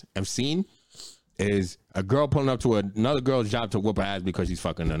experienced, have seen, is a girl pulling up to another girl's job to whoop her ass because she's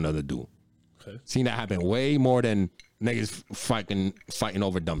fucking another dude. Okay. Seen that happen way more than niggas fighting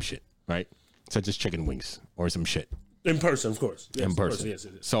over dumb shit, right? Such as chicken wings or some shit. In person, of course. Yes, in person. Yes.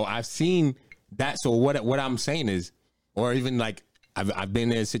 So I've seen that. So what I'm saying is, or even like I've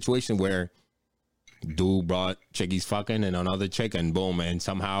been in a situation where dude brought chickies fucking and another chick and boom, and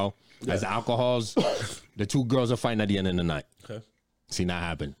somehow as the alcohol's, the two girls are fighting at the end of the night. Okay. Seen that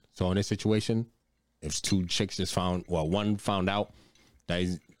happen. So in this situation, if two chicks one found out that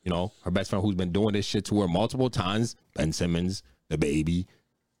he's, her best friend who's been doing this shit to her multiple times, Ben Simmons, the baby,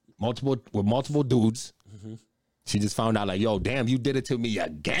 with multiple dudes. Mm-hmm. She just found out like, yo, damn, you did it to me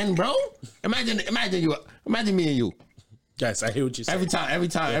again, bro. Imagine me and you. Yes, I hear what you're saying.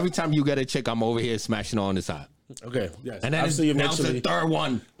 Every time you get a chick, I'm over here smashing her on the side. Okay, yes. And then it's the third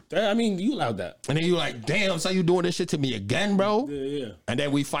one. I mean, you allowed that. And then you're like, damn, so you doing this shit to me again, bro? Yeah. And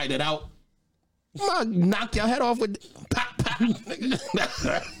then we fight it out. I'm gonna knock your head off with pop, pop. You think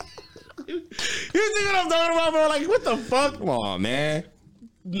what I'm talking about, bro? Like, what the fuck? Come on, man.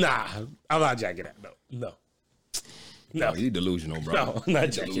 Nah, I'm not jacking that. No, you delusional, bro. No, I'm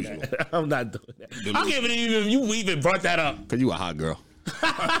not jacking that. I'm not doing that. I can't believe you even brought that up. Because you a hot girl.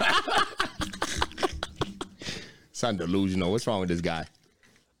 Sound delusional. What's wrong with this guy?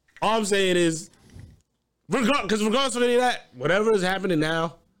 All I'm saying is, regardless of any of that, whatever is happening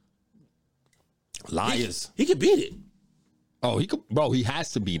now, liars. He can beat it. Oh, he could, bro. He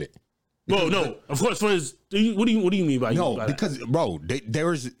has to beat it. Bro, no, of course. For his, what do you mean by no? By because that? Bro,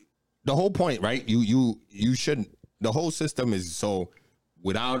 there's the whole point, right? You shouldn't. The whole system is so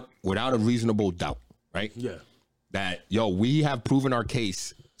without a reasonable doubt, right? Yeah. That we have proven our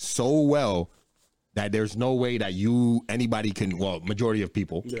case so well that there's no way that anybody can. Well, majority of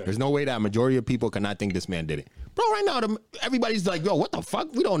people. Yeah. There's no way that a majority of people cannot think this man did it. Bro, right now, everybody's like, yo, what the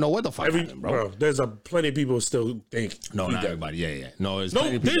fuck? We don't know what the fuck happened, bro. There's plenty of people who still think. No, not everybody. Yeah. No, there's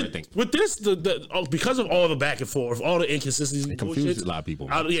plenty of people that think. With this, because of all the back and forth, all the inconsistencies, it confused a lot of people.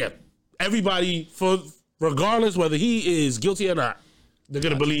 Everybody, regardless whether he is guilty or not, they're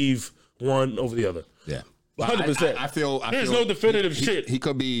going to believe one over the other. Yeah. 100%. I feel there's no definitive shit. He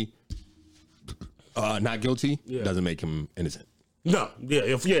could be not guilty. Yeah. Doesn't make him innocent. No,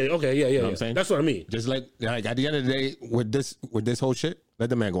 okay, yeah. You know what I'm saying? That's what I mean. Just like at the end of the day, with this whole shit, let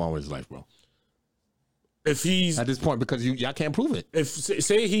the man go on with his life, bro. If he's at this point, because y'all can't prove it. If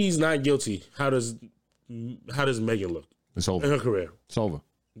say he's not guilty, how does Megan look? It's over in her career. It's over.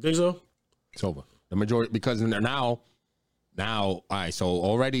 You think so? It's over. The majority, because now, all right. So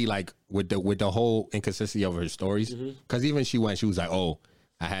already, like with the whole inconsistency of her stories, because even she was like, oh,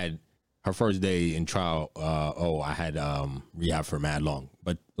 I had. Her first day in trial, I had rehab for mad long.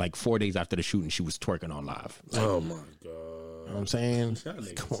 But like 4 days after the shooting, she was twerking on live. Like, oh my God. You know what I'm saying?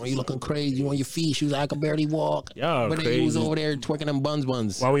 Come on, you looking crazy. You on your feet. She was like, I can barely walk. Yeah, but then you was over there twerking them buns.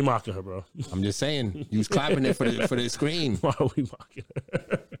 Why are we mocking her, bro? I'm just saying. You was clapping it for the screen. Why are we mocking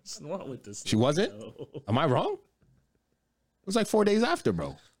her? What's wrong with this? She wasn't? Am I wrong? It was like 4 days after,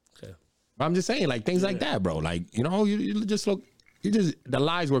 bro. Okay. But I'm just saying, like, things like that, bro. Like, you just look. The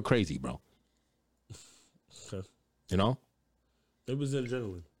lies were crazy, bro. Okay. You know? It was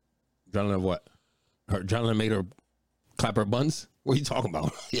adrenaline. Adrenaline of what? Her adrenaline made her clap her buns? What are you talking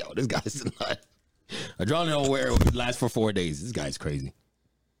about? Yo, this guy's nut. Adrenaline don't wear it lasts for 4 days. This guy's crazy.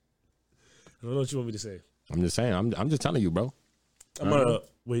 I don't know what you want me to say. I'm just saying. I'm just telling you, bro. I'm gonna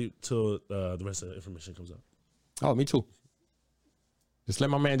wait till the rest of the information comes out. Oh, me too. Just let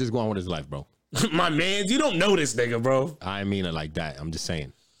my man just go on with his life, bro. My man, you don't know this nigga, bro. I mean it like that. I'm just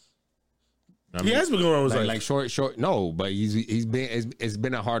saying. He has been going on with like short. No, but it's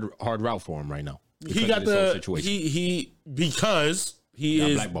been a hard route for him right now. He got because he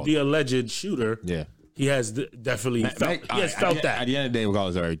is the alleged shooter. Yeah, he has definitely felt that. At the end of the day,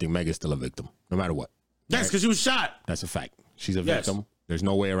 regardless of everything, Meg is still a victim, no matter what. That's because she was shot. That's a fact. She's a victim. There's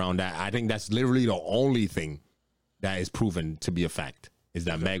no way around that. I think that's literally the only thing that is proven to be a fact is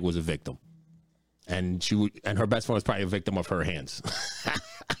that Meg was a victim. And her best friend was probably a victim of her hands.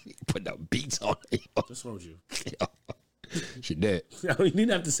 Put the beats on it. What's wrong with you? She did. You didn't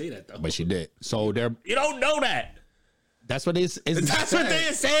have to say that though. But she did. So you don't know that. That's what it's that's what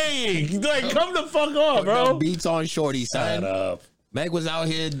they're saying. Like, come the fuck on, bro. Beats on shorty, son. Shut up. Meg was out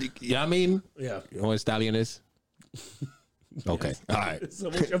here. You know what I mean? Yeah. You know what a stallion is? Okay. All right. So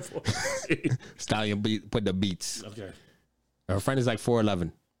what's your point? Stallion put the beats. Okay. Her friend is like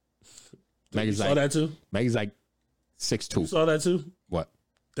 4'11". You saw that too? Maggie's like 6'2". You saw that too? What?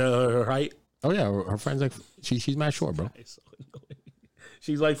 Her height? Oh yeah, her friend's like she's mad short, bro.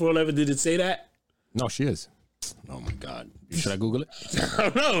 She's like 4'11". Did it say that? No, she is. Oh my God. Should I Google it? I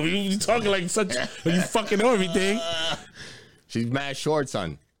don't know. You talking like such you fucking know everything. She's mad short,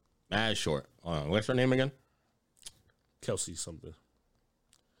 son. Mad short. What's her name again? Kelsey something.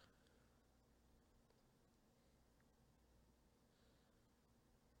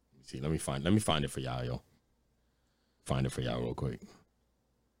 See, let me find it for y'all, yo. Find it for y'all real quick.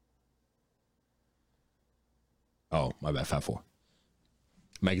 Oh, my bad, 5'4".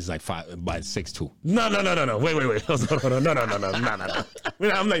 Meg is like 6'2". No. Wait.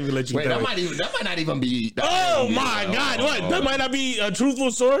 No. I'm not even let you. Wait, that might not even be. Oh my God! What? That might not be a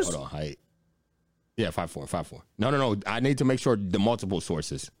truthful source. Hold on, height. Yeah, 5'4". No. I need to make sure the multiple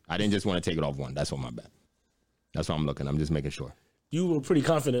sources. I didn't just want to take it off one. That's what my bad. That's what I'm looking. I'm just making sure. You were pretty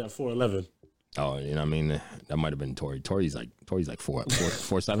confident at 4'11". Oh, you know what I mean? That might have been Tori. Tori's like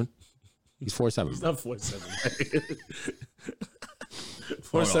 4'7". He's 4'7". He's not 4'7".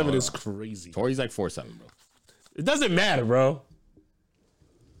 4'7" is crazy. Tori's like 4'7", bro. It doesn't matter, bro.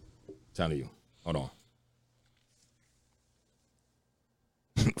 I'm telling you. Hold on.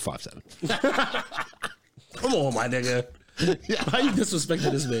 5'7". Come on, my nigga. How you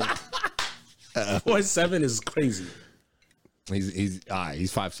disrespecting this man? 4'7" is crazy. He's all right.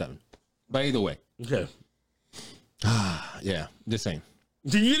 He's 5'7". But either way. Okay. Yeah, just saying.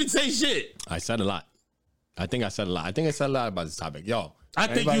 You didn't say shit. I said a lot. I think I said a lot about this topic. Yo, I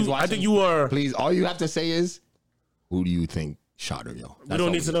think you are. Please, all you have to say is, who do you think shot her, yo? We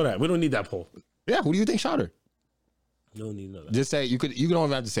don't need to know that. We don't need that poll. Yeah, who do you think shot her? You don't need to know that. Just say you don't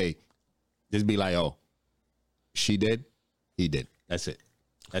even have to say. Just be like, oh, she did, he did. That's it.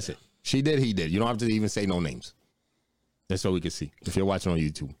 She did, he did. You don't have to even say no names. That's so we can see. If you're watching on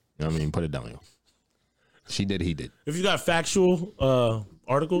YouTube, you know what I mean? Put it down, yo. She did, he did. If you got factual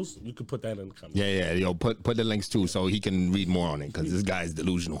articles, you can put that in the comments. Yeah. Yo, put the links too so he can read more on it because this guy is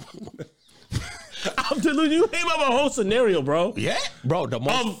delusional. I'm delusional. You came up with a whole scenario, bro. Yeah, bro. The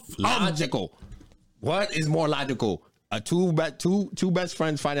most logical. What is more logical? Two best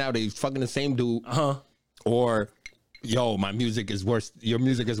friends find out they fucking the same dude, or yo, my music is worse. Your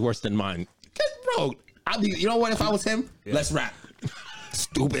music is worse than mine, bro. You know what? If I was him, let's rap.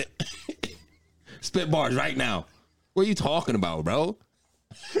 Stupid. Spit bars right now. What are you talking about, bro?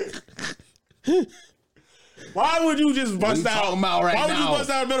 Why would you just bust out? Why would you bust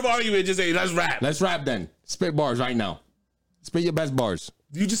out in the middle of an argument and just say, let's rap? Let's rap then. Spit bars right now. Spit your best bars.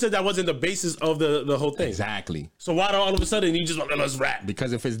 You just said that wasn't the basis of the whole thing. Exactly. So why all of a sudden you just want to let's rap?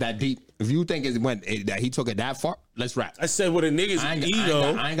 Because if it's that deep, if you think that he took it that far, let's rap. I said with a nigga's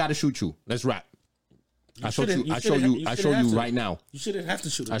ego. I ain't got to shoot you. Let's rap. I show you right now. You shouldn't have to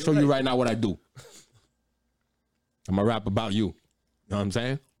shoot him. I show you right now what I do. I'm gonna rap about you. You know what I'm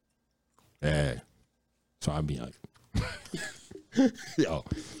saying? Yeah. So I'll be like, yo,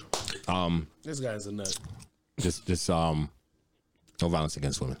 this guy's a nut. Just no violence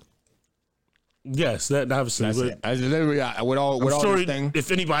against women. Yes, that obviously. That's it. As literally with all this thing.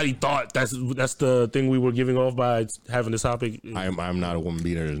 If anybody thought that's the thing we were giving off by having this topic, I'm not a woman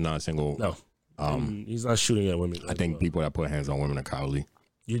beater. There's not a single. No. He's not shooting at women. I think people that put hands on women are cowardly.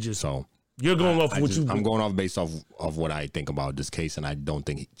 You're going off what you. I'm going off based off of what I think about this case, and I don't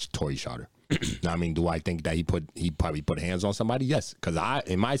think Tory shot her. I mean, do I think that he probably put hands on somebody? Yes, because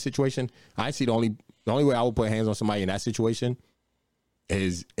in my situation, I see the only way I would put hands on somebody in that situation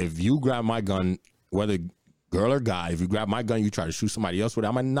is if you grab my gun, whether girl or guy. If you grab my gun, you try to shoot somebody else with it,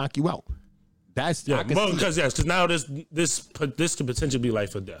 I'm gonna knock you out. That's because now this could potentially be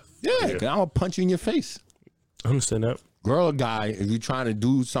life or death. Yeah, because I'm gonna punch you in your face. I understand that. Girl or guy, if you're trying to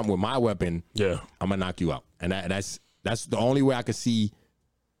do something with my weapon, I'm gonna knock you out, and that's the only way I could see.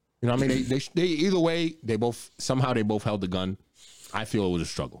 You know what I mean? They either way, they both held the gun. I feel it was a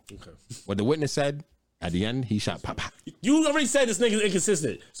struggle. Okay. What the witness said at the end, he shot pop. You already said this nigga's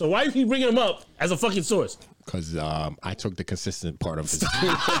inconsistent. So why you keep bringing him up as a fucking source? Because I took the consistent part of it.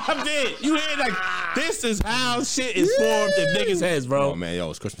 I did. You hear like this is how shit is formed in niggas' heads, bro. Oh man,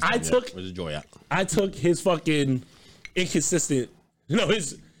 yo, it's Christmas time. Where's the joy at? I took his fucking inconsistent,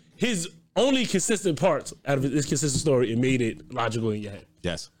 his only consistent parts out of his consistent story and made it logical in your head.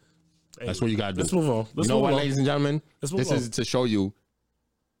 Yes. That's what you gotta do. Let's move on. You know what, ladies and gentlemen? This is to show you,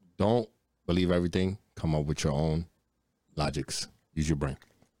 don't believe everything. Come up with your own logics. Use your brain.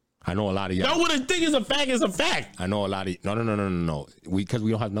 I know a lot of y'all. No, what a thing is a fact is a fact. I know a lot of no. Because we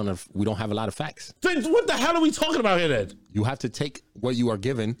don't have a lot of facts. Then what the hell are we talking about here then? You have to take what you are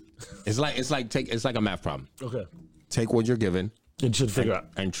given. It's like a math problem. Okay. Take what you're given. And should figure out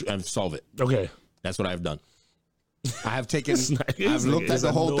and solve it. Okay. That's what I've done. I have taken. I've looked at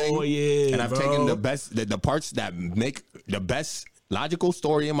the whole thing, and I've taken the best, the parts that make the best logical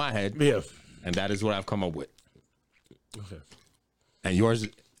story in my head. Yeah. And that is what I've come up with. Okay. And yours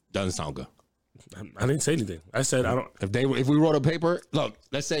doesn't sound good. I didn't say anything. I said I don't. If we wrote a paper, look.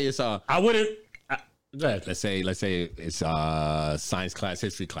 Let's say it's I wouldn't. Go ahead. Let's say it's science class,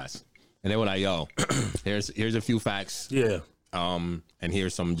 history class, and they were like, "Yo, here's a few facts. Yeah. And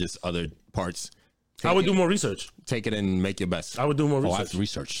here's some just other parts." I would do more research. Take it and make your best. I would do more research. I have to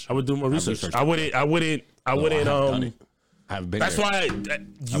research. I would do more research. I wouldn't. I've been. That's why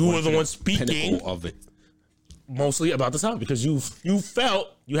you were the one speaking of it. Mostly about the topic because you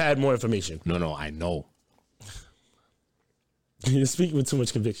felt you had more information. No, I know. You're speaking with too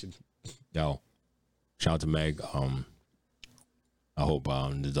much conviction. Yo, shout out to Meg. I hope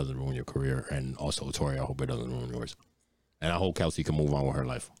this doesn't ruin your career, and also Tori, I hope it doesn't ruin yours. And I hope Kelsey can move on with her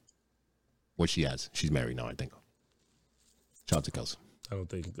life. What she has. She's married now, I think. Shout out to Kelsey.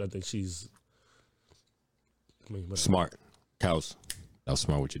 I think she's smart. Kels, that was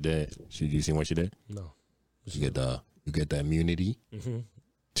smart what you did. You seen what she did? No. You get the immunity. Mm-hmm.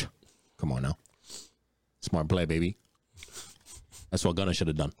 Come on now. Smart play, baby. That's what Gunna should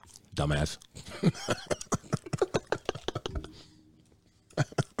have done. Dumbass.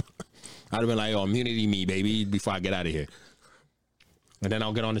 I'd have been like, "Oh, immunity me, baby," before I get out of here. And then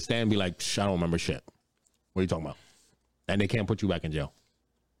I'll get on the stand and be like, I don't remember shit. What are you talking about? And they can't put you back in jail.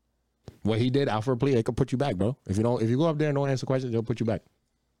 What he did, out for a plea, they could put you back, bro. If you go up there and don't answer questions, they'll put you back.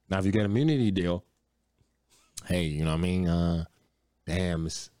 Now, if you get an immunity deal, hey, you know what I mean? Damn,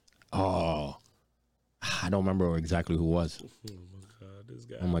 I don't remember exactly who it was. Oh my god, this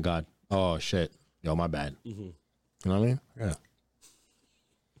guy. Oh my god. Oh shit. Yo, my bad. Mm-hmm. You know what I mean? Yeah.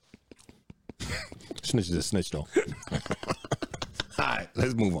 Snitch is a snitch though. All right,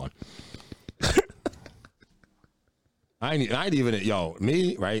 let's move on. I ain't even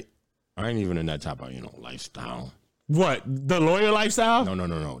me, right? I ain't even in that type of, lifestyle. What? The lawyer lifestyle?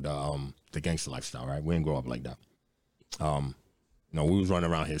 No. The gangster lifestyle, right? We didn't grow up like that. We was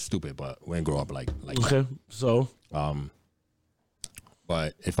running around here stupid, but we didn't grow up like that. Okay, so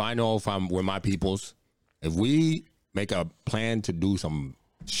But if I'm with my peoples, if we make a plan to do some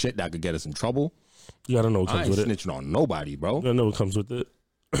shit that could get us in trouble, you gotta know what I comes ain't with it. snitching on nobody, bro. You gotta know what comes with it.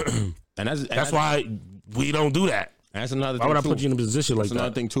 And that's why we don't do that. That's another Why thing. would I too. put you in a position like That's another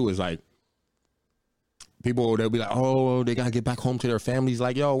that? thing too is like people, they'll be like, oh, they gotta get back home to their families.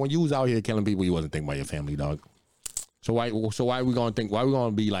 Like, yo, when you was out here killing people, you wasn't thinking about your family, dog. So why are we gonna think? Why are we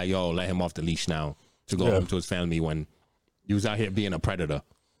gonna be like, yo, let him off the leash now to go home to his family when you was out here being a predator?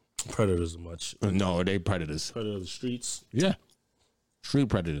 Predators much. No, they predators. Predator of the streets. Yeah, street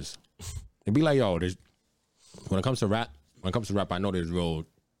predators. They be like, yo, when it comes to rap, I know there's real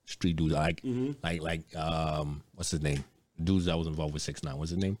street dudes like what's his name? Dudes that was involved with 6ix9ine. What's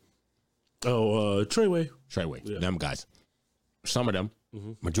his name? Oh, Treyway. Yeah. Them guys. Some of them,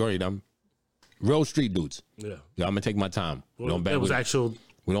 majority of them, real street dudes. Yeah. Yo, I'm gonna take my time. Well, we don't bang.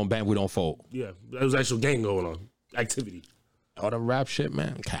 We don't bang. We don't fold. Yeah, there was actual gang going on, activity. All the rap shit,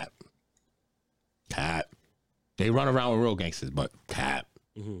 man. Cap. They run around with real gangsters, but cap.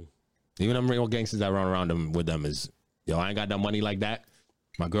 Even them real gangsters that run around them with them is, yo, I ain't got that money like that.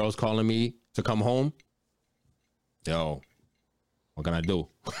 My girl's calling me to come home. Yo, what can I do?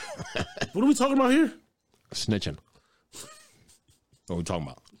 What are we talking about here? Snitching. What are we talking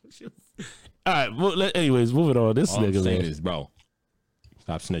about? All right. Well, anyways, moving on. This All I'm nigga, saying man. is, bro,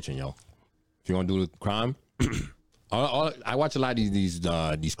 stop snitching, yo. If you want to do the crime, I watch a lot of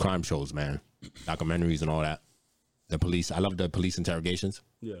these crime shows, man, documentaries and all that. The police, I love the police interrogations.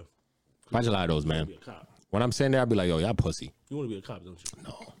 Yeah. Watch a lot of those, man. Be a cop. When I'm sitting there, I'll be like, yo, y'all pussy. You want to be a cop, don't you?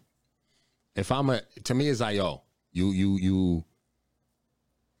 No. If to me, it's like, yo, you,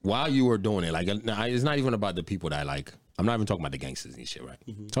 while you were doing it, like, it's not even about the people that like. I'm not even talking about the gangsters and shit, right?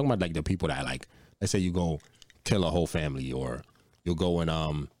 I'm talking about like the people that like. Let's say you go kill a whole family, or you'll go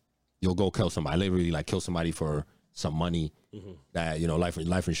and you'll go kill somebody, literally like kill somebody for some money, that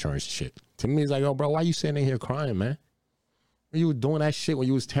life insurance shit. To me, it's like, yo, bro, why you sitting in here crying, man? When you was doing that shit, when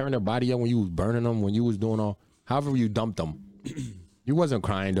you was tearing their body up, when you was burning them, when you was doing however you dumped them, you wasn't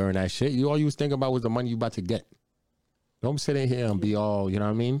crying during that shit. All you was thinking about was the money you about to get. Don't sit in here and be all, you know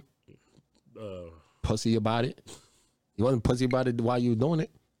what I mean? Pussy about it. You wasn't pussy about it while you were doing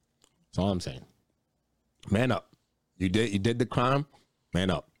it. That's all I'm saying. Man up. You did the crime. Man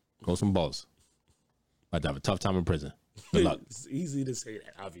up. Go some balls. About to have a tough time in prison. Good luck. It's easy to say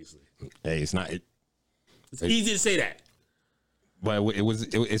that, obviously. Hey, it's not. It's easy to say that. But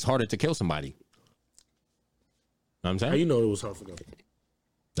it's harder to kill somebody. Know what I'm saying? How you know it was hard for them?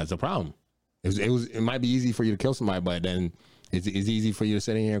 That's a problem. It might be easy for you to kill somebody, but then it's easy for you to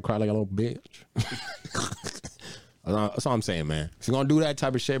sit in here and cry like a little bitch. That's all I'm saying, man. If you're gonna do that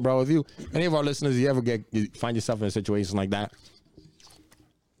type of shit, bro, any of our listeners, you ever find yourself in a situation like that,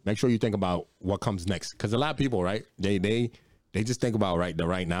 make sure you think about what comes next. Because a lot of people, right, they just think about the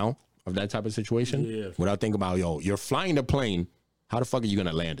right now of that type of situation without thinking about, yo, you're flying the plane. How the fuck are you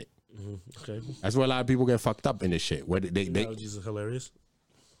gonna land it? Okay. That's where a lot of people get fucked up in this shit. Where they Analogies are hilarious.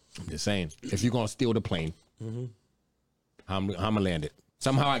 I'm just saying, if you're gonna steal the plane, I'm gonna land it.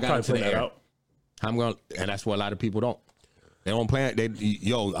 Somehow I got into the air. And that's what a lot of people don't. They don't plan.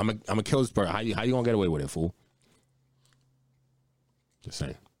 I'm gonna kill this person. How you gonna get away with it, fool? Just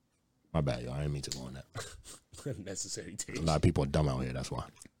saying. My bad, yo. I didn't mean to go on that. Necessary taste. A lot of people are dumb out here. That's why.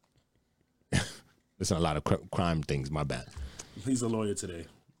 Listen, a lot of crime things. My bad. He's a lawyer today.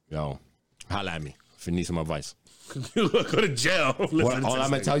 Yo, holla at me if you need some advice. Go to jail. All I'm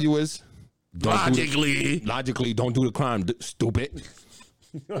gonna tell you is, logically, don't do the crime, stupid.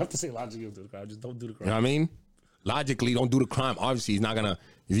 You don't have to say logically do the crime. Just don't do the crime. You know what I mean? Logically, don't do the crime. Obviously, he's not gonna.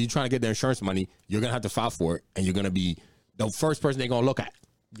 If you're trying to get the insurance money, you're gonna have to file for it, and you're gonna be the first person they're gonna look at.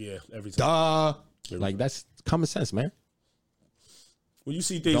 Yeah, every time. Like that's common sense, man. When you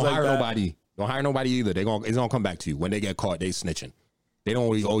see things Don't like hire that, nobody. Don't hire nobody either. It's gonna come back to you when they get caught. They snitching. They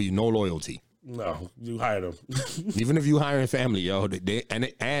don't owe you no loyalty. no, you hire them. Even if you hiring family, yo,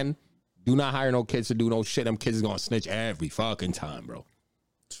 and do not hire no kids to do no shit. Them kids is gonna snitch every fucking time, bro.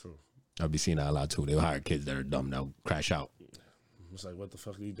 True. I'll be seeing that a lot too. They'll hire kids that are dumb. They'll crash out. It's like, what the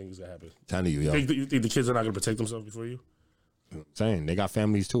fuck do you think is gonna happen? Telling you, yo. You think the kids are not gonna protect themselves before you? Saying they got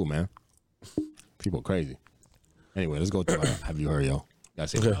families too, man. People crazy. Anyway, let's go to have you heard, yo? Gotta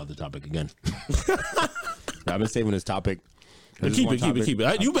say the other topic again. I've been saving this topic. Keep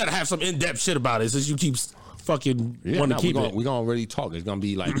it. You better have some in-depth shit about it since you keep fucking want to keep it. We're going to really talk. It's going to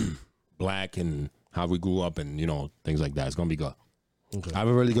be like black and how we grew up and, things like that. It's going to be good. Okay. I have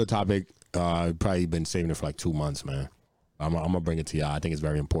a really good topic. I've probably been saving it for like 2 months, man. I'm going to bring it to y'all. I think it's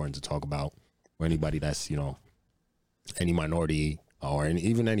very important to talk about for anybody that's, any minority or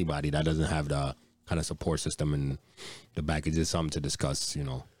even anybody that doesn't have the kind of support system in the back. It's just something to discuss,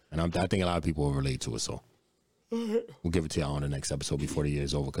 and I think a lot of people will relate to it. So we'll give it to y'all on the next episode before the year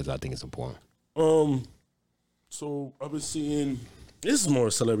is over because I think it's important. So I've been seeing, this is more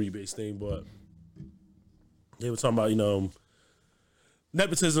a celebrity based thing, but they were talking about,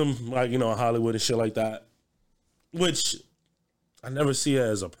 nepotism, like, Hollywood and shit like that, which I never see it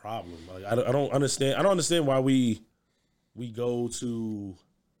as a problem. Like, I don't understand. I don't understand why we go to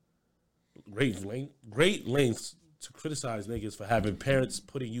great lengths to criticize niggas for having parents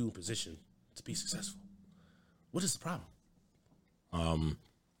putting you in position to be successful. What is the problem?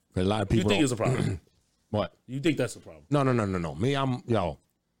 For a lot of people, you think it's a problem? What? You think that's a problem? No. Me,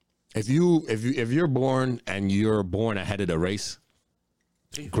 if you're born and you're born ahead of the race,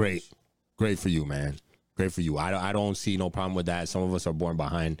 great for you, man. Great for you. I don't see no problem with that. Some of us are born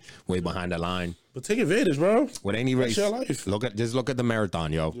way behind the line. But take advantage, bro. With any race, that's your life. Just look at the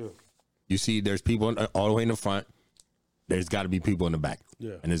marathon, yo. Yeah. You see, there's people all the way in the front. There's got to be people in the back,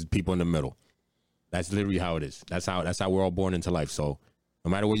 and there's people in the middle. That's literally how it is. That's how we're all born into life. So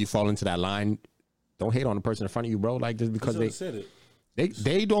no matter where you fall into that line, don't hate on the person in front of you, bro. Like just because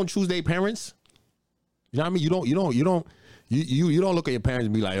they don't choose their parents. You know what I mean? You don't look at your parents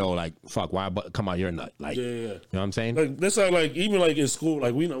and be like, oh, like fuck, why come out here nut? Like, you know what I'm saying? Like that's like even like in school,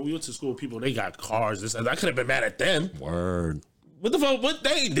 like we went to school with people, they got cars. I could have been mad at them. Word. What the fuck? What,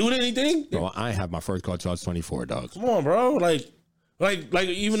 they ain't doing anything? Bro, I have my first car till I was 24, dog. Come on, bro. Like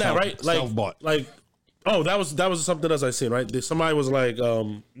even that, right? Like self-bought. Like, oh, that was something else I seen, right? Somebody was like,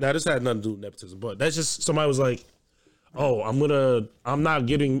 now this had nothing to do with nepotism, but that's just somebody was like, oh, I'm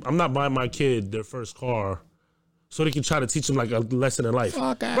not buying my kid their first car so they can try to teach them like a lesson in life.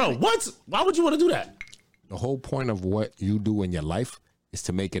 Bro, what? Why would you want to do that? The whole point of what you do in your life is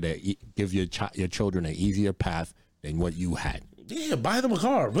to make it give your children an easier path than what you had. Yeah, buy them a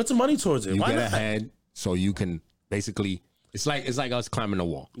car. Put some money towards it. You get ahead so you can basically. It's like us climbing the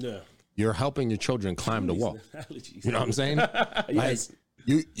wall. Yeah, you're helping your children climb the wall. You know what I'm saying? Yes.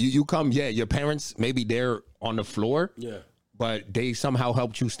 Like you come. Yeah, your parents maybe they're on the floor. Yeah, but they somehow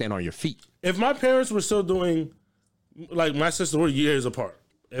helped you stand on your feet. If my parents were still doing, like my sister, we're years apart.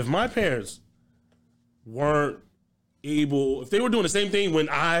 If my parents weren't able, if they were doing the same thing when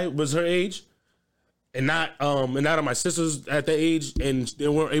I was her age. And not on my sisters at that age, and they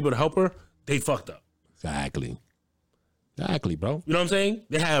weren't able to help her, they fucked up. Exactly, bro. You know what I'm saying?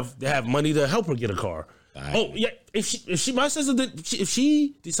 They have money to help her get a car. Exactly. Oh yeah, if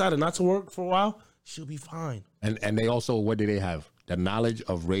she decided not to work for a while, she'll be fine. And they also, what do they have? The knowledge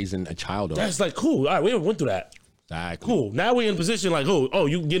of raising a child. That's like cool. All right, we went through that. Exactly. Cool. Now we're in a position like, oh,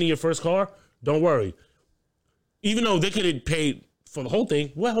 you getting your first car? Don't worry. Even though they could have paid for the whole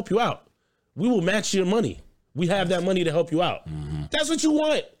thing, we'll help you out. We will match your money. We have that money to help you out. Mm-hmm. That's what you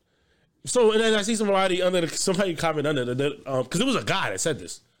want. So, and then I see somebody comment under because it was a guy that said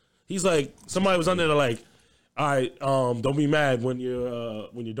this. He's like, somebody was under there like, all right, don't be mad when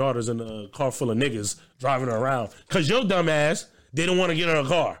your daughter's in a car full of niggas driving her around because your dumb ass didn't want to get her a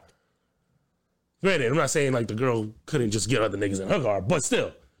car. Granted, I'm not saying like the girl couldn't just get other niggas in her car, but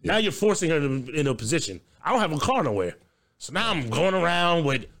still, now you're forcing her in a position. I don't have a car nowhere. So now I'm going around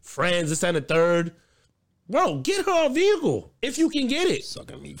with friends, this and the third. Bro, get her a vehicle if you can get it.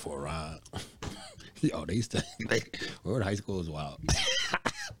 Sucking me for a ride. Yo, they used to, we were in high school as well.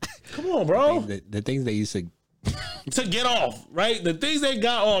 Come on, bro. The things they used to get off, right? The things they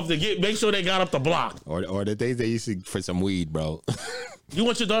got off to make sure they got up the block. Or the things they used to for some weed, bro. You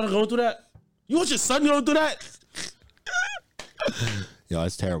want your daughter going through that? You want your son going through that? Yo,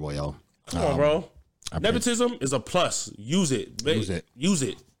 it's terrible, yo. Come on, bro. Nepotism is a plus. Use it. Use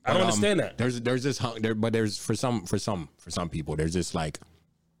it. I don't understand that. There's this but there's for some people there's this like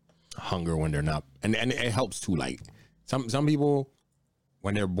hunger when they're not, and it helps too. Like some people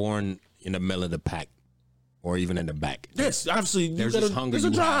when they're born in the middle of the pack or even in the back. Yes, obviously there's this hunger. There's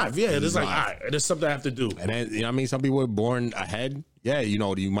a drive. Yeah, there's like all right, there's something I have to do. And then, you know what I mean, some people are born ahead. Yeah,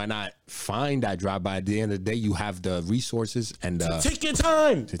 you might not find that drive, but at the end of the day, you have the resources and take your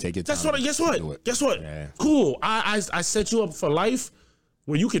time. To take your time. That's what. Guess what? Yeah. Cool. I set you up for life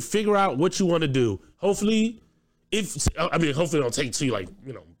where you can figure out what you want to do. Hopefully, hopefully it'll take to you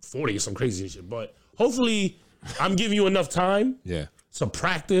 40 or some crazy shit. But hopefully I'm giving you enough time. Yeah. To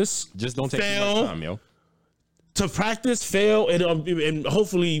practice. Just don't take too much time, yo. To practice, fail, and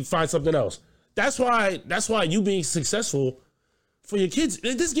hopefully find something else. That's why you being successful for your kids,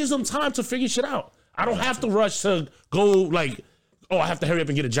 this gives them time to figure shit out. I don't have to rush to go I have to hurry up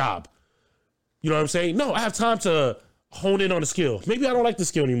and get a job. You know what I'm saying? No, I have time to hone in on a skill. Maybe I don't like the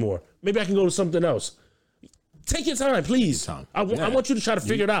skill anymore. Maybe I can go to something else. Take your time, please. I want you to try to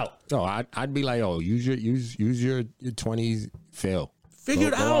figure it out. No, I'd be like, use your 20s, fail. Figure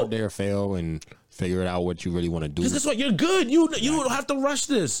it out. Go out there, fail, and figure it out what you really want to do. Because that's what you're good. You don't have to rush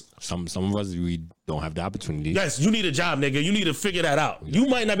this. Some of us, we don't have the opportunity. Yes, you need a job, nigga. You need to figure that out. You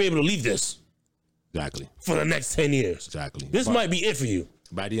might not be able to leave this. Exactly. For the next 10 years. Exactly. This might be it for you.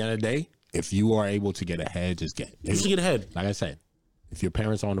 By the end of the day, if you are able to get ahead, just get. You should get ahead. Like I said, if your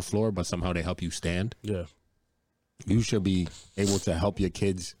parents are on the floor, but somehow they help you stand, you should be able to help your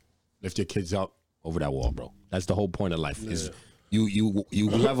kids, lift your kids up over that wall, bro. That's the whole point of life. Is you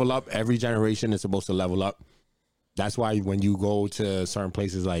level up. Every generation is supposed to level up. That's why when you go to certain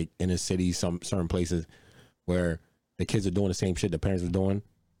places like inner cities, some certain places where the kids are doing the same shit the parents are doing,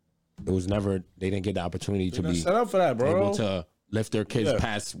 they didn't get the opportunity to be set up for that, bro. Able to lift their kids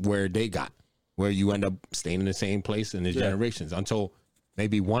past where they got, where you end up staying in the same place in the generations until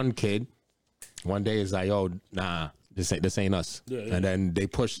maybe one kid one day is like, oh, nah, this ain't us. And then they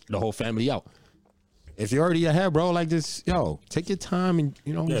push the whole family out. If you're already ahead, bro, like this, take your time and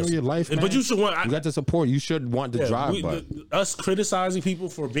enjoy your life, man. But you should want. You got the support. You should want the drive. But us criticizing people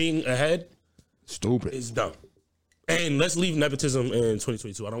for being ahead, stupid. It's dumb. And let's leave nepotism in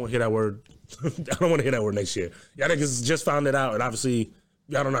 2022. I don't want to hear that word. I don't want to hear that word next year. Y'all niggas just found it out, and obviously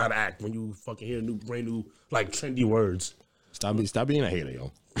y'all don't know how to act when you fucking hear brand new, trendy words. Stop being a hater,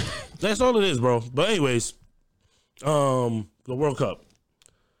 yo. That's all it is, bro. But anyways, the World Cup.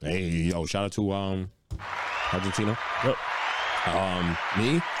 Hey, yo, shout out to Argentina. Yep.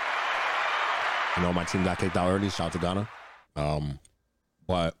 Me, my team got kicked out early. Shout out to Ghana.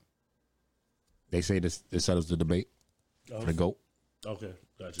 But they say this settles the debate for the GOAT. Okay,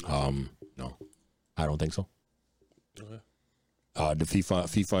 gotcha. No, I don't think so. Okay. The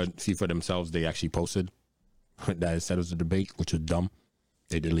FIFA themselves, they actually posted that it settles the debate, which was dumb.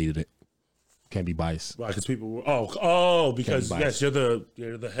 They deleted it. Can't be biased. Why? Because people were because yes, you're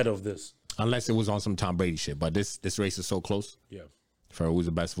the head of this. Unless it was on some Tom Brady shit, but this race is so close. Yeah. For who's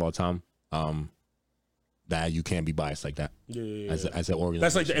the best of all time, that you can't be biased like that. Yeah. As an organization.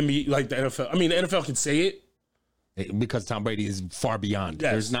 That's like the NBA, like the NFL. I mean, the NFL can say it because Tom Brady is far beyond.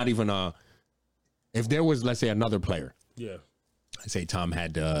 Yes. There's not even if there was, let's say, another player. Yeah. I say Tom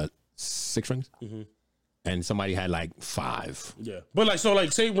had 6 rings. Mm-hmm. And somebody had 5. Yeah, but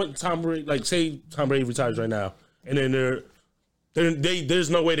say when Tom Brady retires right now, and then there's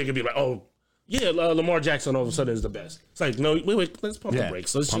no way they could be like, oh yeah, Lamar Jackson all of a sudden is the best. It's like, no, wait, let's pump the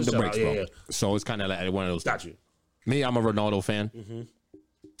brakes. Let's pump the brakes, bro. Yeah. So it's kind of like one of those. Got you. Me, I'm a Ronaldo fan. Mm-hmm.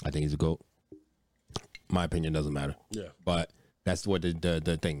 I think he's a GOAT. My opinion doesn't matter. Yeah, but that's what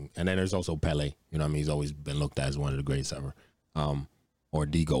the thing. And then there's also Pele. You know what I mean? He's always been looked at as one of the greatest ever, or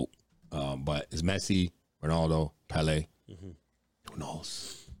the GOAT. But it's Messi, Ronaldo, Pele. Mm-hmm. Who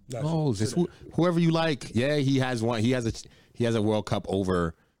knows? Who knows? It's whoever you like. Yeah, he has one. He has a World Cup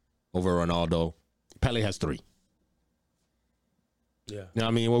over Ronaldo. Pele has 3. Yeah. You know what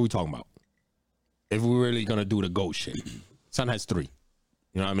I mean? What are we talking about? If we're really gonna do the GOAT shit, Son has 3. You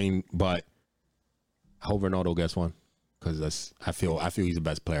know what I mean? But I hope Ronaldo gets one because I feel he's the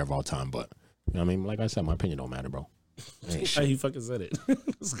best player of all time. But you know what I mean? Like I said, my opinion don't matter, bro. How you fucking said it?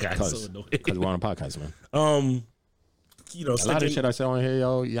 This guy's so annoying. Because we're on a podcast, man. A lot of shit I said on here,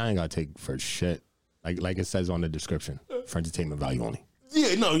 yo, y'all ain't gotta take for shit. Like it says on the description, for entertainment value only.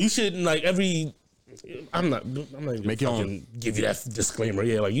 Yeah, no, you shouldn't I'm not even make your own. Give you that disclaimer.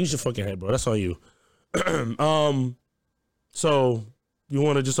 Yeah, use your fucking head, bro. That's all you. So you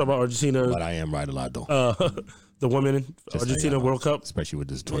want to just talk about Argentina? But I am right a lot though. The women Argentina World Cup, especially with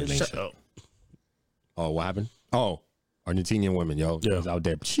this Tory Lane shit. Oh, what happened? Oh, Argentinian women, yo. Yeah. Was out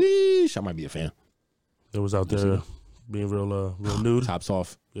there. Sheesh, I might be a fan. It was out there being real nude. Tops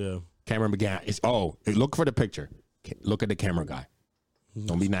off. Yeah. Cameron McGann. Look for the picture. Look at the camera guy.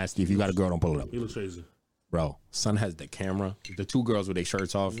 Don't be nasty. If you got a girl, don't pull it up. He looks crazy. Bro, Son has the camera. The 2 girls with their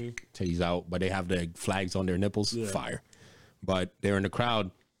shirts off, titties out, but they have the flags on their nipples. Yeah. Fire. But they're in the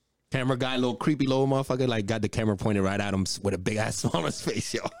crowd. Camera guy, little creepy little motherfucker, got the camera pointed right at him with a big ass smile on his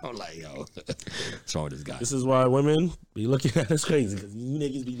face, yo. I'm like, yo, what's wrong with this guy? This is why women be looking at us crazy, because you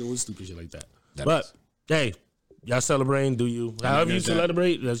niggas be doing stupid shit like that. Hey, y'all celebrating, do you? However you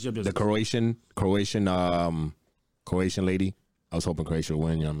celebrate, that's your business. The Croatian Croatian lady. I was hoping Croatia would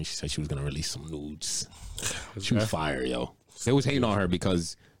win. You know what I mean? She said she was gonna release some nudes. She was fire, yo. They was hating on her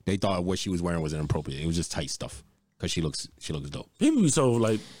because they thought what she was wearing was inappropriate. It was just tight stuff because she looks dope. People be so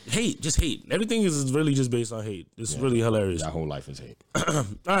like just hate. Everything is really just based on hate. It's really hilarious. That whole life is hate. All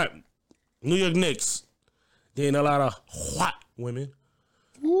right, New York Knicks getting a lot of hot women,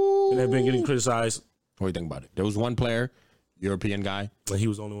 and they've been getting criticized. What do you think about it? There was one player, European guy, and he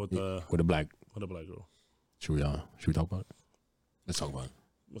was only with a black girl. Should we talk about it? Let's talk about it.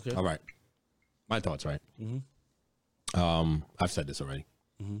 Okay. All right. My thoughts, right? Mm-hmm. I've said this already.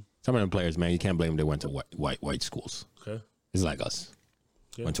 Mm-hmm. Some of them players, man, you can't blame them. They went to white schools. Okay. It's like us.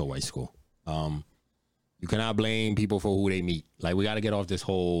 Okay. Went to a white school. You cannot blame people for who they meet. Like, we got to get off this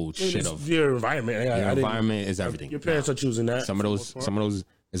whole shit of your environment. Your environment is everything. Your parents are choosing that. Some of those.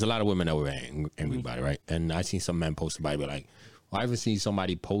 There's a lot of women that were angry about it, right? And I seen some men post about it, but like, I even seen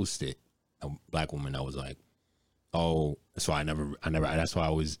somebody post it, a black woman that was like, "Oh, so I never. That's why I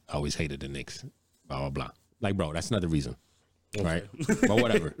always hated the Knicks." Blah blah blah. Like, bro, that's not the reason, right? But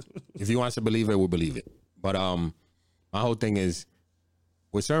whatever. If you want to believe it, we'll believe it. But my whole thing is,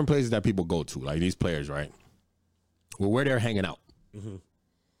 with certain places that people go to, like these players, right? Well, where they're hanging out. Mm-hmm.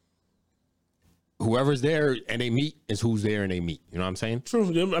 Whoever's there and they meet is who's there and they meet. You know what I'm saying?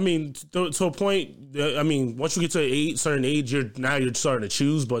 True. I mean, to a point. I mean, once you get to a certain age, you're starting to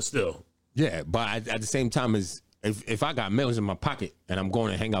choose, but still. Yeah, but at the same time, is if I got millions in my pocket and I'm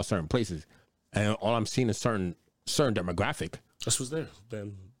going to hang out certain places, and all I'm seeing is certain demographic. That's what's there.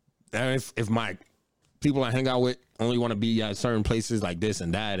 Then, and if my people I hang out with only want to be at certain places like this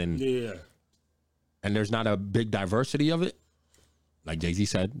and that, and and there's not a big diversity of it, like Jay-Z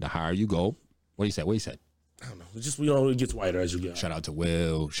said, the higher you go. What he said? I don't know. It gets whiter as you get. Shout out to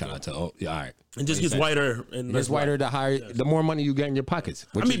Will. Shout out to all right. It just gets whiter, and it gets whiter the higher, the more money you get in your pockets.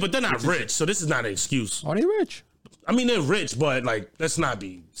 I mean, but they're not rich, so this is not an excuse. Are they rich? I mean, they're rich, but like, let's not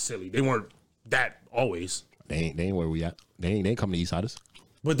be silly. They weren't that always. They ain't where we at. They ain't coming to Eastsiders.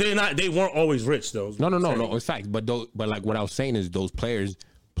 But they weren't always rich though. No. It's facts. But like what I was saying is those players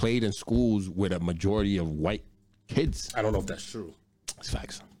played in schools with a majority of white kids. I don't know if that's true. It's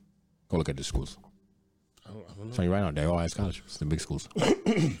facts. Go look at the schools. I don't know. So you're right now. They all have scholarships. The big schools.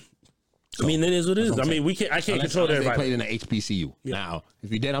 So, I mean, it is what it is. I mean, I can't control everybody. They played in the HBCU. Yeah. Now,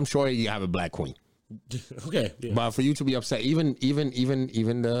 if you did, I'm sure you have a black queen. Okay. Yeah. But for you to be upset, even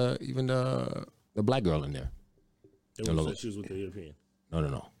the black girl in there. They said she was with the European.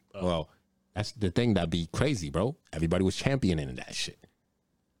 No. Oh. Well, that's the thing that'd be crazy, bro. Everybody was championing that shit.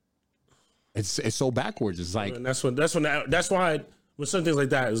 It's so backwards. It's like, and that's why with some things like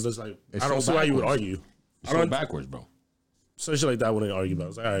that, it's just like, I don't see why you would argue. It's so backwards, bro. So shit like that when they argue about it.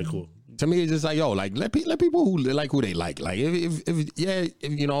 It's like, all right, cool. To me, it's just like, yo, like let people who like who they like. Like if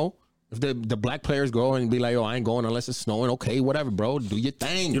you know, if the black players go and be like, yo, I ain't going unless it's snowing. Okay, whatever, bro. Do your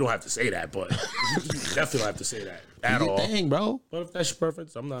thing. You don't have to say that, but you definitely don't have to say that at all. Do your thing, bro. But if that's your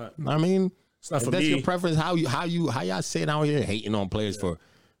preference, I'm not. I mean, it's not for me. If that's your preference, how y'all sitting out here hating on players for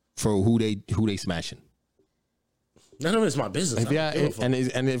who they smashing? None of it's my business.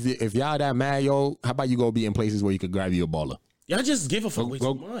 If y'all that mad, yo, how about you go be in places where you could grab you a baller? Y'all just give a fuck way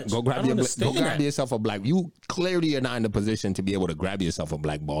too much. Go grab yourself a black. You clearly are not in the position to be able to grab yourself a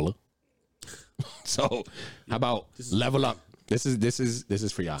black baller. So how about level up? This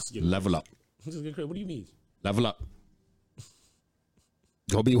is for y'all. Level up. This is what do you mean? Level up.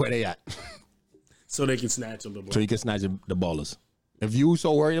 Go be where they at. So they can snatch them. So you can snatch the ballers. If you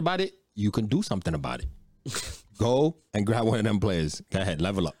so worried about it, you can do something about it. Go and grab one of them players. Go ahead,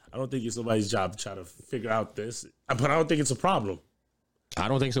 level up. I don't think it's somebody's job to try to figure out this, but I don't think it's a problem. I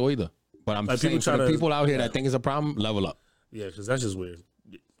don't think so either. But I'm saying for the people out here that think it's a problem, level up. Yeah, because that's just weird.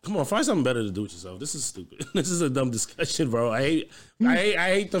 Come on, find something better to do with yourself. This is stupid. This is a dumb discussion, bro. I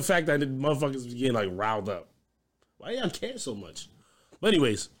hate the fact that the motherfuckers be getting like riled up. Why y'all care so much? But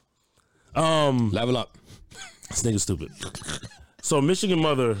anyways, level up. This nigga's stupid. So Michigan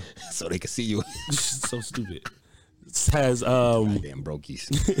mother, so they can see you. So stupid. Has damn brokies.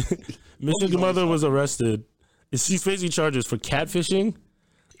 Michigan mother was arrested. She's facing charges for catfishing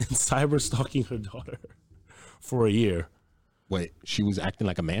and cyber stalking her daughter for a year. Wait, she was acting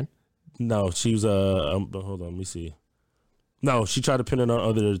like a man? No, she was hold on, let me see. No, she tried to pin it on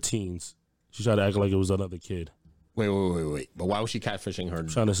other teens. She tried to act like it was another kid. Wait. But why was she catfishing her?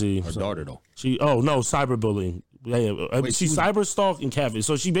 Trying to see her daughter though. Cyberbullying. Yeah. Wait, she cyber stalked and catfish.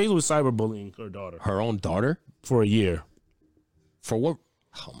 So she basically was cyberbullying her daughter. Her own daughter? For a year. For what?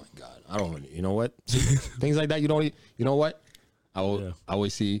 Oh my God. I don't. You know what? Things like that. You don't. You know what? I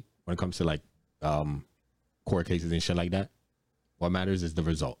always see when it comes to like court cases and shit like that. What matters is the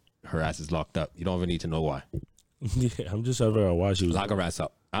result. Her ass is locked up. You don't even need to know why. Yeah, I'm just trying to figure out why she was Lock her ass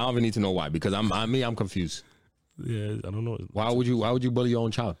up. I don't even need to know why because I'm confused. Yeah, I don't know. Why would you bully your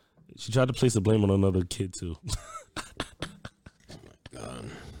own child? She tried to place the blame on another kid too.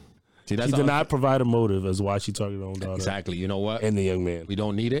 See, she did not provide a motive as why she targeted her own daughter. Exactly. You know what? And the young man. We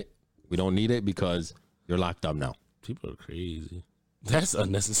don't need it. We don't need it because you're locked up now. People are crazy. That's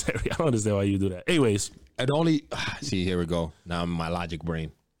unnecessary. I don't understand why you do that. Anyways. It only see, here we go. Now my logic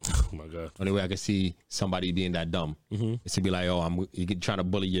brain. Oh my God. Only way I can see somebody being that dumb is to be like, oh, you're trying to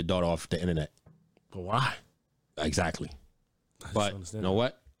bully your daughter off the internet. But why? Exactly. But you know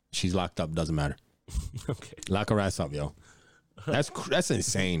what? She's locked up. Doesn't matter. Okay. Lock her ass up, yo. That's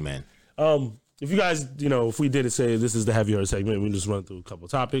insane, man. If you guys, if we didn't say this is the Have You Heard segment, we just run through a couple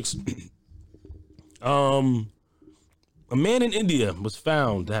of topics. A man in India was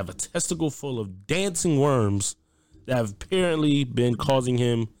found to have a testicle full of dancing worms that have apparently been causing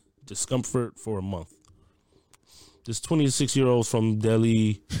him discomfort for a month. This 26-year-old from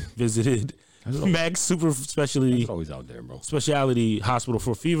Delhi visited Max Super Specialty always out there, bro. Specialty Hospital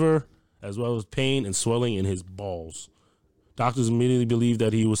for fever, as well as pain and swelling in his balls. Doctors immediately believed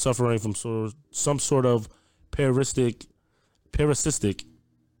that he was suffering from some sort of parasitic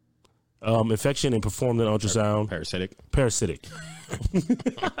infection and performed an ultrasound. Parasitic.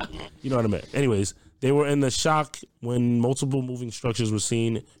 You know what I meant. Anyways, they were in the shock when multiple moving structures were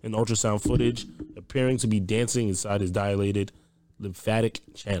seen in ultrasound footage, appearing to be dancing inside his dilated lymphatic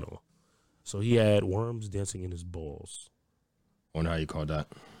channel. So he had worms dancing in his balls. Wonder how you call that.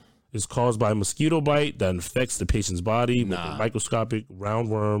 Is caused by a mosquito bite that infects the patient's body with a microscopic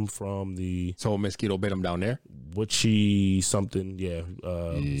roundworm from the... So a mosquito bit him down there? Witchy something,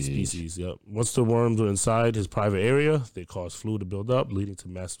 species, yep. Once the worms were inside his private area, they caused fluid to build up, leading to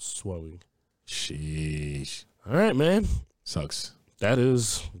massive swelling. Sheesh. All right, man. Sucks. That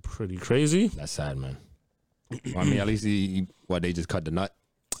is pretty crazy. That's sad, man. Well, I mean, at least they just cut the nut?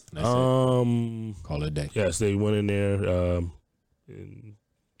 That's it. Call it a day. Yes, they went in there and...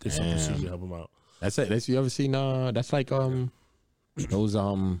 did some procedure to help him out. That's it. You ever seen that's like those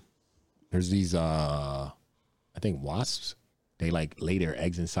there's these I think wasps. They like lay their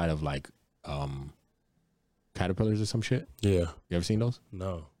eggs inside of like caterpillars or some shit. Yeah. You ever seen those?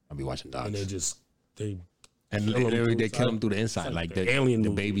 No. I'll be watching dogs. And they kill them through the inside. Like the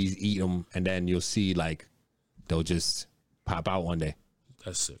alien babies eat them, and then you'll see like they'll just pop out one day.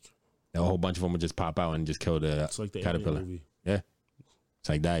 That's sick. A whole bunch of them will just pop out and just kill the caterpillar. Yeah. It's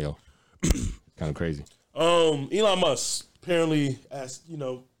like that, yo. Kind of crazy. Elon Musk apparently asked, did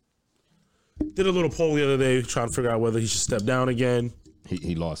a little poll the other day trying to figure out whether he should step down again.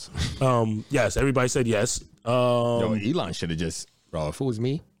 He lost. Yes, everybody said yes. Yo, Elon should have just, bro, if it was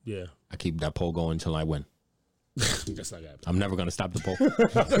me, yeah, I keep that poll going until I win. That's not gonna happen. I'm never gonna stop the poll.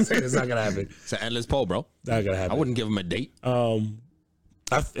 It's not gonna happen. It's an endless poll, bro. Not gonna happen. I wouldn't give him a date.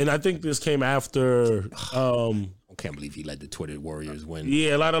 I think this came after. I can't believe he let the Twitter warriors win.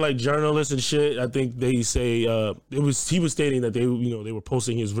 Yeah, a lot of like journalists and shit. I think they say he was stating that they were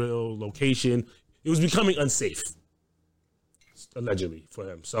posting his real location. It was becoming unsafe, allegedly, for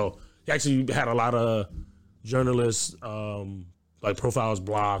him. So he actually had a lot of journalists like profiles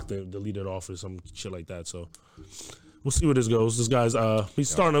blocked and deleted off or some shit like that. So we'll see where this goes. This guy's he's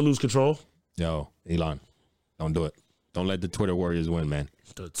starting to lose control. Yo, Elon, don't do it. Don't let the Twitter warriors win, man.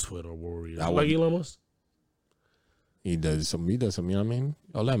 The Twitter warriors. Like Elon Musk? He does some, you know what I mean?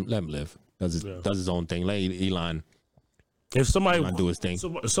 Oh, let him live. Does his own thing. Let Elon do his thing.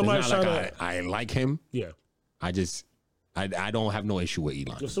 Somebody's trying to... I like him. Yeah. I don't have no issue with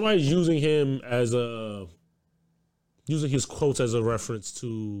Elon. If somebody's using him as using his quotes as a reference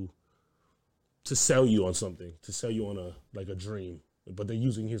to sell you on something, to sell you on a dream, but they're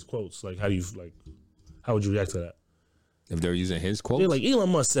using his quotes, how would you react to that? If they're using his quotes? They're like,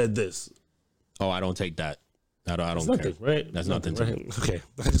 Elon Musk said this. Oh, I don't take that. I don't That's care. Nothing, right? That's nothing to me. Okay,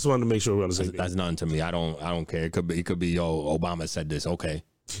 I just wanted to make sure we're on the same page. That's nothing to me. I don't care. It could be yo, Obama said this. Okay,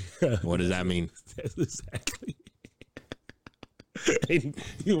 what does that mean? Exactly.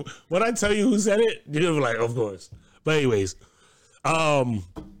 When I tell you who said it, you're gonna be like, of course. But anyways,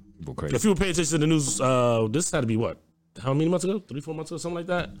 if you were paying attention to the news, this had to be what? How many months ago? 3-4 months ago, something like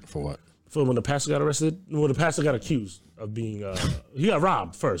that. For what? For when the pastor got arrested. When the pastor got accused of being, he got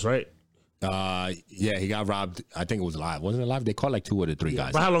robbed first, right? Yeah, he got robbed. I think it was live. Wasn't it live? They caught like 2 or 3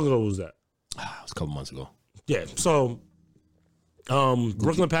 guys. But how long ago was that? It was a couple months ago. Yeah. So,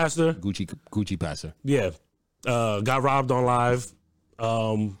 Brooklyn pastor, Gucci pastor. Yeah, got robbed on live.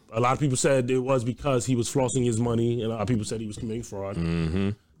 A lot of people said it was because he was flossing his money, and a lot of people said he was committing fraud. Mm-hmm.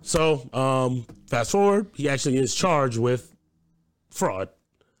 So, fast forward, he actually is charged with fraud,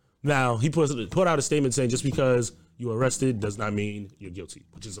 Now, he put out a statement saying just because you were arrested does not mean you're guilty,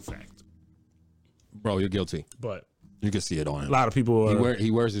 which is a fact. Bro, you're guilty. But you can see it on him. A lot of people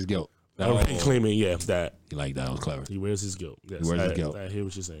he wears his guilt. Claiming, that. You like that? That was clever. He wears his guilt. Yes, he wears his guilt. I hear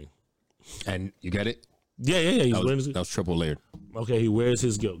what you're saying. And you get it? Yeah. That was triple layered. Okay, he wears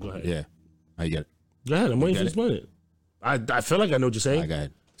his guilt. Go ahead. Yeah. I get it. Go ahead. I'm waiting for you to explain it. I feel like I know what you're saying. Go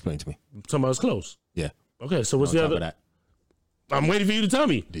ahead. Explain it to me. Somebody's close. Yeah. Okay, so what's the other? That? I'm waiting for you to tell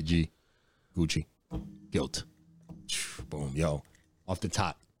me. The G. Gucci. Guilt. Boom. Yo. Off the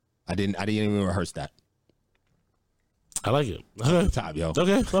top. I didn't even rehearse that. I like it. Okay. Top, yo.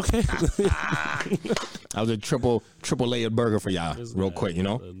 Okay. That was a triple layered burger for y'all, real quick. You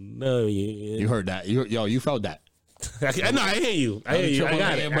know. No, yeah. You heard that. You felt that. No, I hear you. I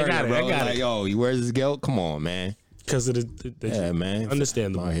got it. I got it. Yo, he wears his guilt. Come on, man. Because of the yeah, man.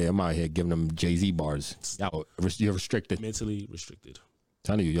 Understandable. I'm out here giving them Jay-Z bars. Yo, you're restricted. Mentally restricted.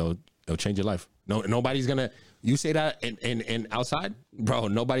 Telling you, yo, it'll change your life. No, nobody's gonna. You say that in outside, bro.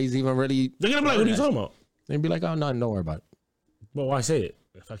 Nobody's even really. They're gonna be like, "What are you talking about?" They'd be like, "Oh, no, don't worry about it." Well, why say it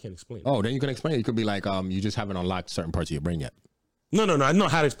if I can't explain it? Oh, then you can explain it. You could be like, you just haven't unlocked certain parts of your brain yet. No. I know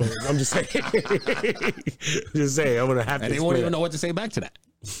how to explain it. I'm just saying. Just saying. I'm gonna have to. And they won't even know what to say back to that.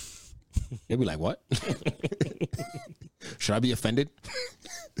 They'll be like, "What? Should I be offended?"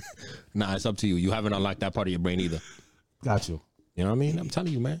 Nah, it's up to you. You haven't unlocked that part of your brain either. Got you. You know what I mean? I'm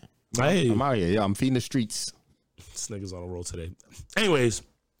telling you, man. I'm out here. Yeah, I'm feeding the streets. This nigga's on a roll today. Anyways,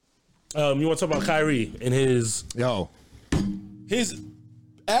 you want to talk about Kyrie and his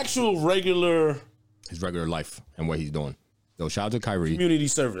actual regular life and what he's doing. Yo, shout out to Kyrie. Community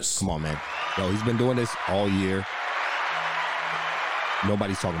service. Come on, man. Yo, he's been doing this all year.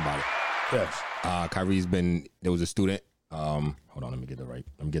 Nobody's talking about it. Yes. Kyrie's been. There was a student. Hold on, let me get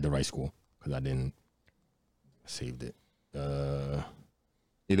the right school because I didn't saved it.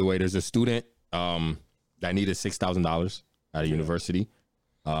 Either way, there's a student that needed $6,000 at a university.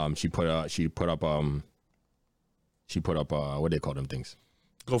 She put up what do they call them things?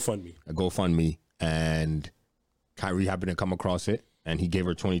 GoFundMe. A GoFundMe, and Kyrie happened to come across it, and he gave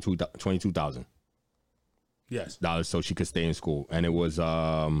her $22,000. Yes. Dollars so she could stay in school, and it was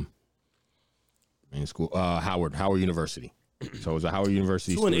in school Howard University. So it was a Howard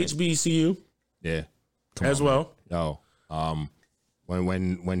University. So an HBCU. Yeah. As well. Yo.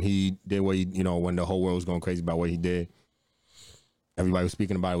 When he did what he, when the whole world was going crazy about what he did, everybody was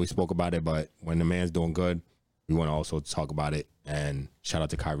speaking about it. We spoke about it, but when the man's doing good, we want to also talk about it. And shout out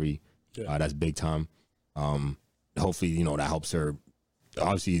to Kyrie. Yeah. That's big time. Hopefully, that helps her.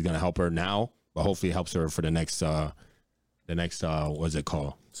 Obviously, he's gonna help her now, but hopefully, it helps her for the next what's it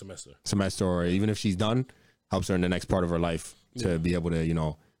called? Semester, or even if she's done, helps her in the next part of her life to be able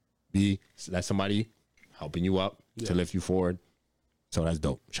to, be that somebody helping you up to lift you forward. So that's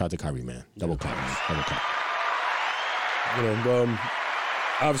dope. Shout out to Kyrie, man. Double clap, man. Double clap.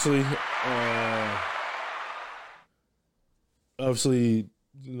 Obviously,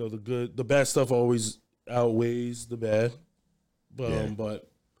 the bad stuff always outweighs the bad. But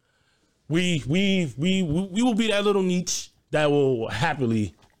we will be that little niche that will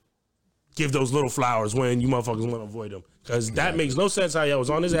happily give those little flowers when you motherfuckers want to avoid them. Because that makes no sense how y'all was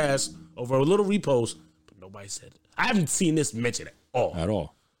on his ass over a little repost, but nobody said it. I haven't seen this mentioned at all. At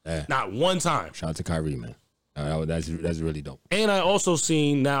all. Yeah. Not one time. Shout out to Kyrie, man. That's really dope. And I also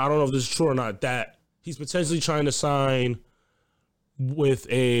seen, now I don't know if this is true or not, that he's potentially trying to sign with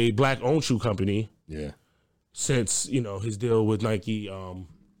a black-owned shoe company. Yeah. Since, his deal with Nike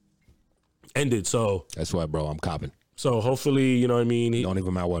ended. So that's why, bro, I'm copping. So hopefully, you know what I mean? Don't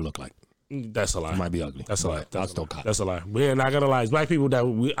even matter what it look like. That's a lie. It might be ugly. That's a lie. I'll still cop. That's a lie. We're not gonna lie. It's black people that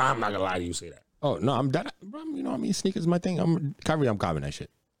I'm not gonna lie to you say that. Oh no, I'm that. Bro, you know what I mean? Sneakers, my thing. Kyrie, I'm copping that shit.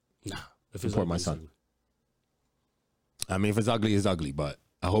 Nah, if it's my son. I mean, if it's ugly, it's ugly. But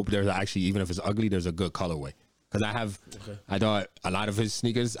I hope there's actually, even if it's ugly, there's a good colorway. Because I thought a lot of his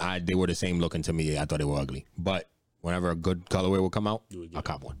sneakers, they were the same looking to me. I thought they were ugly. But whenever a good colorway will come out, I'll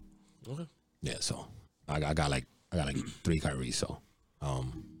cop one. Okay. Yeah. So I got like 3 Kyries. So,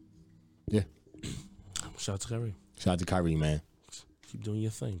 yeah. Shout out to Kyrie. Shout out to Kyrie, man. Keep doing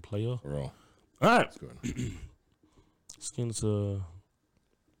your thing, player. For real. All right. That's good. Let's get into.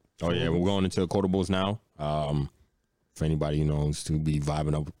 Oh yeah, we're going into quotables now. For anybody who knows to be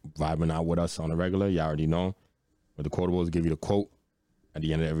vibing out with us on the regular, you already know. But the quotables give you the quote at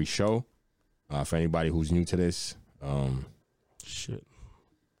the end of every show. For anybody who's new to this,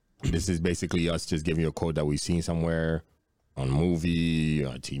 this is basically us just giving you a quote that we've seen somewhere on a movie,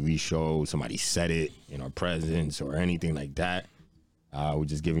 a TV show. Somebody said it in our presence or anything like that. We're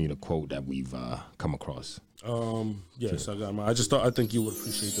just giving you the quote that we've come across. Yes, I got mine. I think you would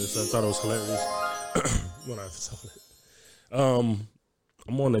appreciate this. I thought it was hilarious when I saw it.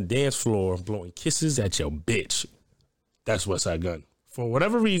 I'm on the dance floor blowing kisses at your bitch. That's Westside Gunn. For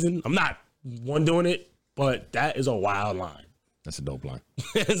whatever reason, I'm not one doing it, but that is a wild line. That's a dope line.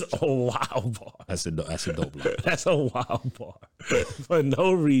 It's a wild bar. That's a dope line. That's a wild bar. For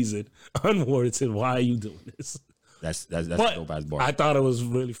no reason, unwarranted. Why are you doing this? That's a dope ass bar. I thought it was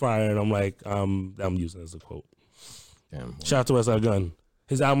really fire, and I'm like, I'm using it as a quote. Damn. Shout out to Westside Gunn.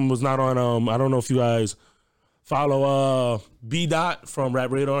 His album was not on. I don't know if you guys follow B Dot from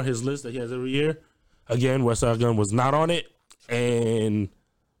Rap Radar, his list that he has every year. Again, Westside Gunn was not on it, and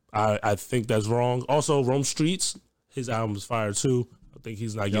I think that's wrong. Also, Rome Streets, his album is fire too. I think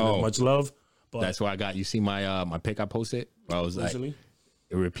he's not getting much love. But that's why I got. You see my my pic I posted? Where I was recently? Like,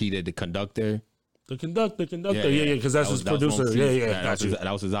 it repeated the conductor. The conductor. Yeah, because that's his producer. Yeah.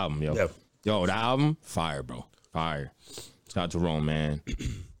 That was his album, yo. Yeah. Yo, that album, fire, bro, fire. Shout out to Rome, man.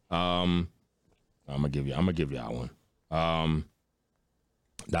 I'm gonna give you that one.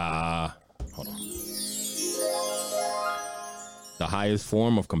 Hold on. The highest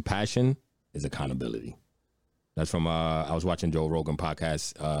form of compassion is accountability. That's from I was watching Joe Rogan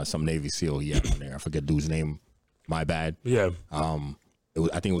podcast. Some Navy SEAL he had on there. I forget dude's name. My bad. Yeah.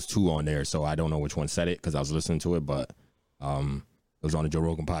 I think it was 2 on there, so I don't know which one said it because I was listening to it, but it was on the Joe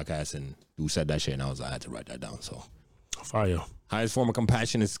Rogan podcast, and dude said that shit, and I had to write that down. So, fire. Highest form of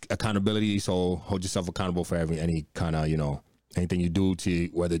compassion is accountability. So hold yourself accountable for any kind of anything you do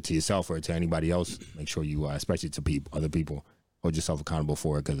whether to yourself or to anybody else. Make sure you, especially to other people, hold yourself accountable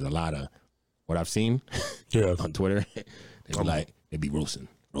for it because a lot of what I've seen on Twitter, they be roasting.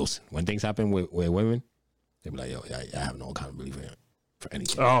 When things happen with women, they be like, yo, I have no accountability for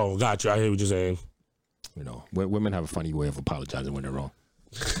anything. Oh, gotcha. I hear what you're saying. Women have a funny way of apologizing when they're wrong.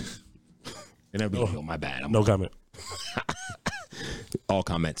 They never be like, yo, my bad. No comment. All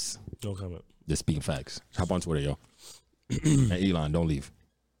comments. No comment. Just speaking facts. Hop on Twitter, yo. And Elon, don't leave.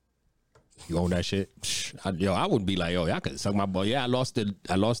 You own that shit? I would be like, yo, y'all could suck my ball. Yeah, I lost the.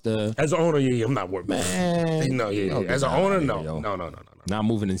 As an owner, I'm not worried. Man. No, as an owner, no. Now I'm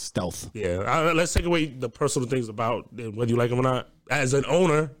moving in stealth. Yeah, let's take away the personal things about whether you like them or not. As an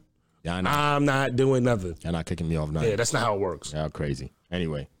owner, I'm not doing nothing. You're not kicking me off nothing. Yeah, that's not how it works. Y'all crazy.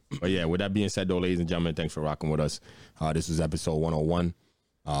 Anyway, but yeah, with that being said, though, ladies and gentlemen, thanks for rocking with us. This is episode 101.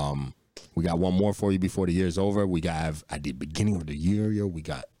 We got one more for you before the year's over. We got at the beginning of the year, we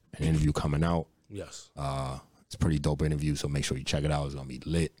got an interview coming out. Yes. It's a pretty dope interview, so make sure you check it out. It's gonna be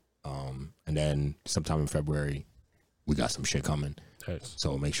lit. And then sometime in February, we got some shit coming. Thanks.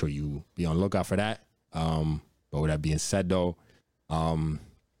 So make sure you be on the lookout for that. But with that being said, though,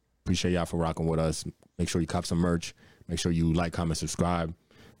 appreciate y'all for rocking with us. Make sure you cop some merch. Make sure you like, comment, subscribe.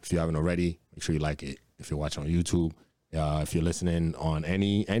 If you haven't already, make sure you like it. If you're watching on YouTube, if you're listening on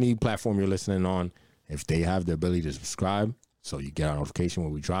any platform you're listening on, if they have the ability to subscribe, so you get our notification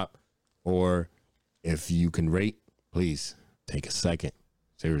when we drop, or if you can rate, please take a second.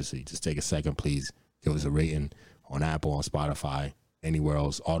 Seriously, just take a second, please. Give us a rating on Apple, on Spotify, anywhere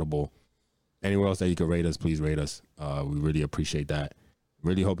else, Audible, anywhere else that you can rate us, please rate us. We really appreciate that.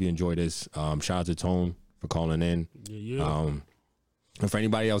 Really hope you enjoy this. Shout out to Tone for calling in. Yeah. And for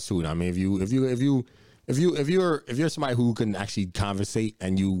anybody else too. I mean, if you're somebody who can actually conversate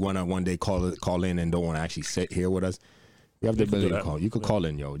and you want to one day call in and don't want to actually sit here with us, we have the ability to call. You could call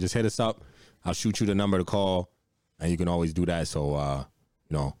in, yo. Just hit us up. I'll shoot you the number to call, and you can always do that. So,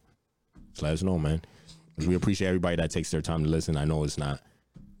 just let us know, man. We appreciate everybody that takes their time to listen. I know it's not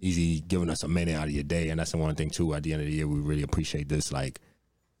easy giving us a minute out of your day, and that's the one thing too. At the end of the year, we really appreciate this. Like,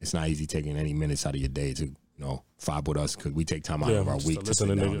 it's not easy taking any minutes out of your day to vibe with us because we take time out of our week to sit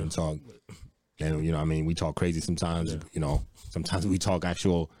down and talk. And we talk crazy sometimes. Yeah. Sometimes we talk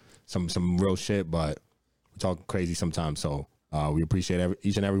some real shit, but we talk crazy sometimes. So we appreciate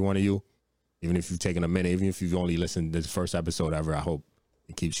each and every one of you. Even if you've taken a minute, even if you've only listened to this first episode ever, I hope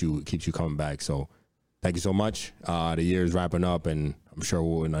it keeps you coming back. So thank you so much. The year is wrapping up, and I'm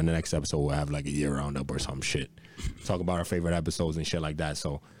sure in the next episode we'll have like a year roundup or some shit. Talk about our favorite episodes and shit like that.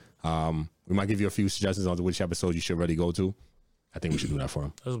 So we might give you a few suggestions on which episodes you should really go to. I think we should do that for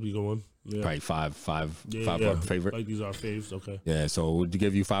them. That'll be a good one. Yeah. Probably five of our favorite. Like these are our faves, okay. Yeah, so to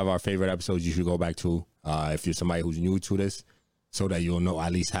give you 5 of our favorite episodes you should go back to if you're somebody who's new to this, so that you'll know,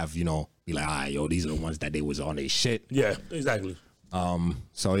 at least have, be like, all right, yo, these are the ones that they was on their shit. Yeah, exactly.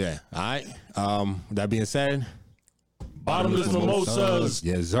 So yeah, all right. With that being said, Bottomless Mimosas.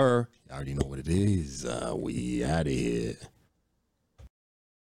 Yes, sir. You already know what it is. We out of here.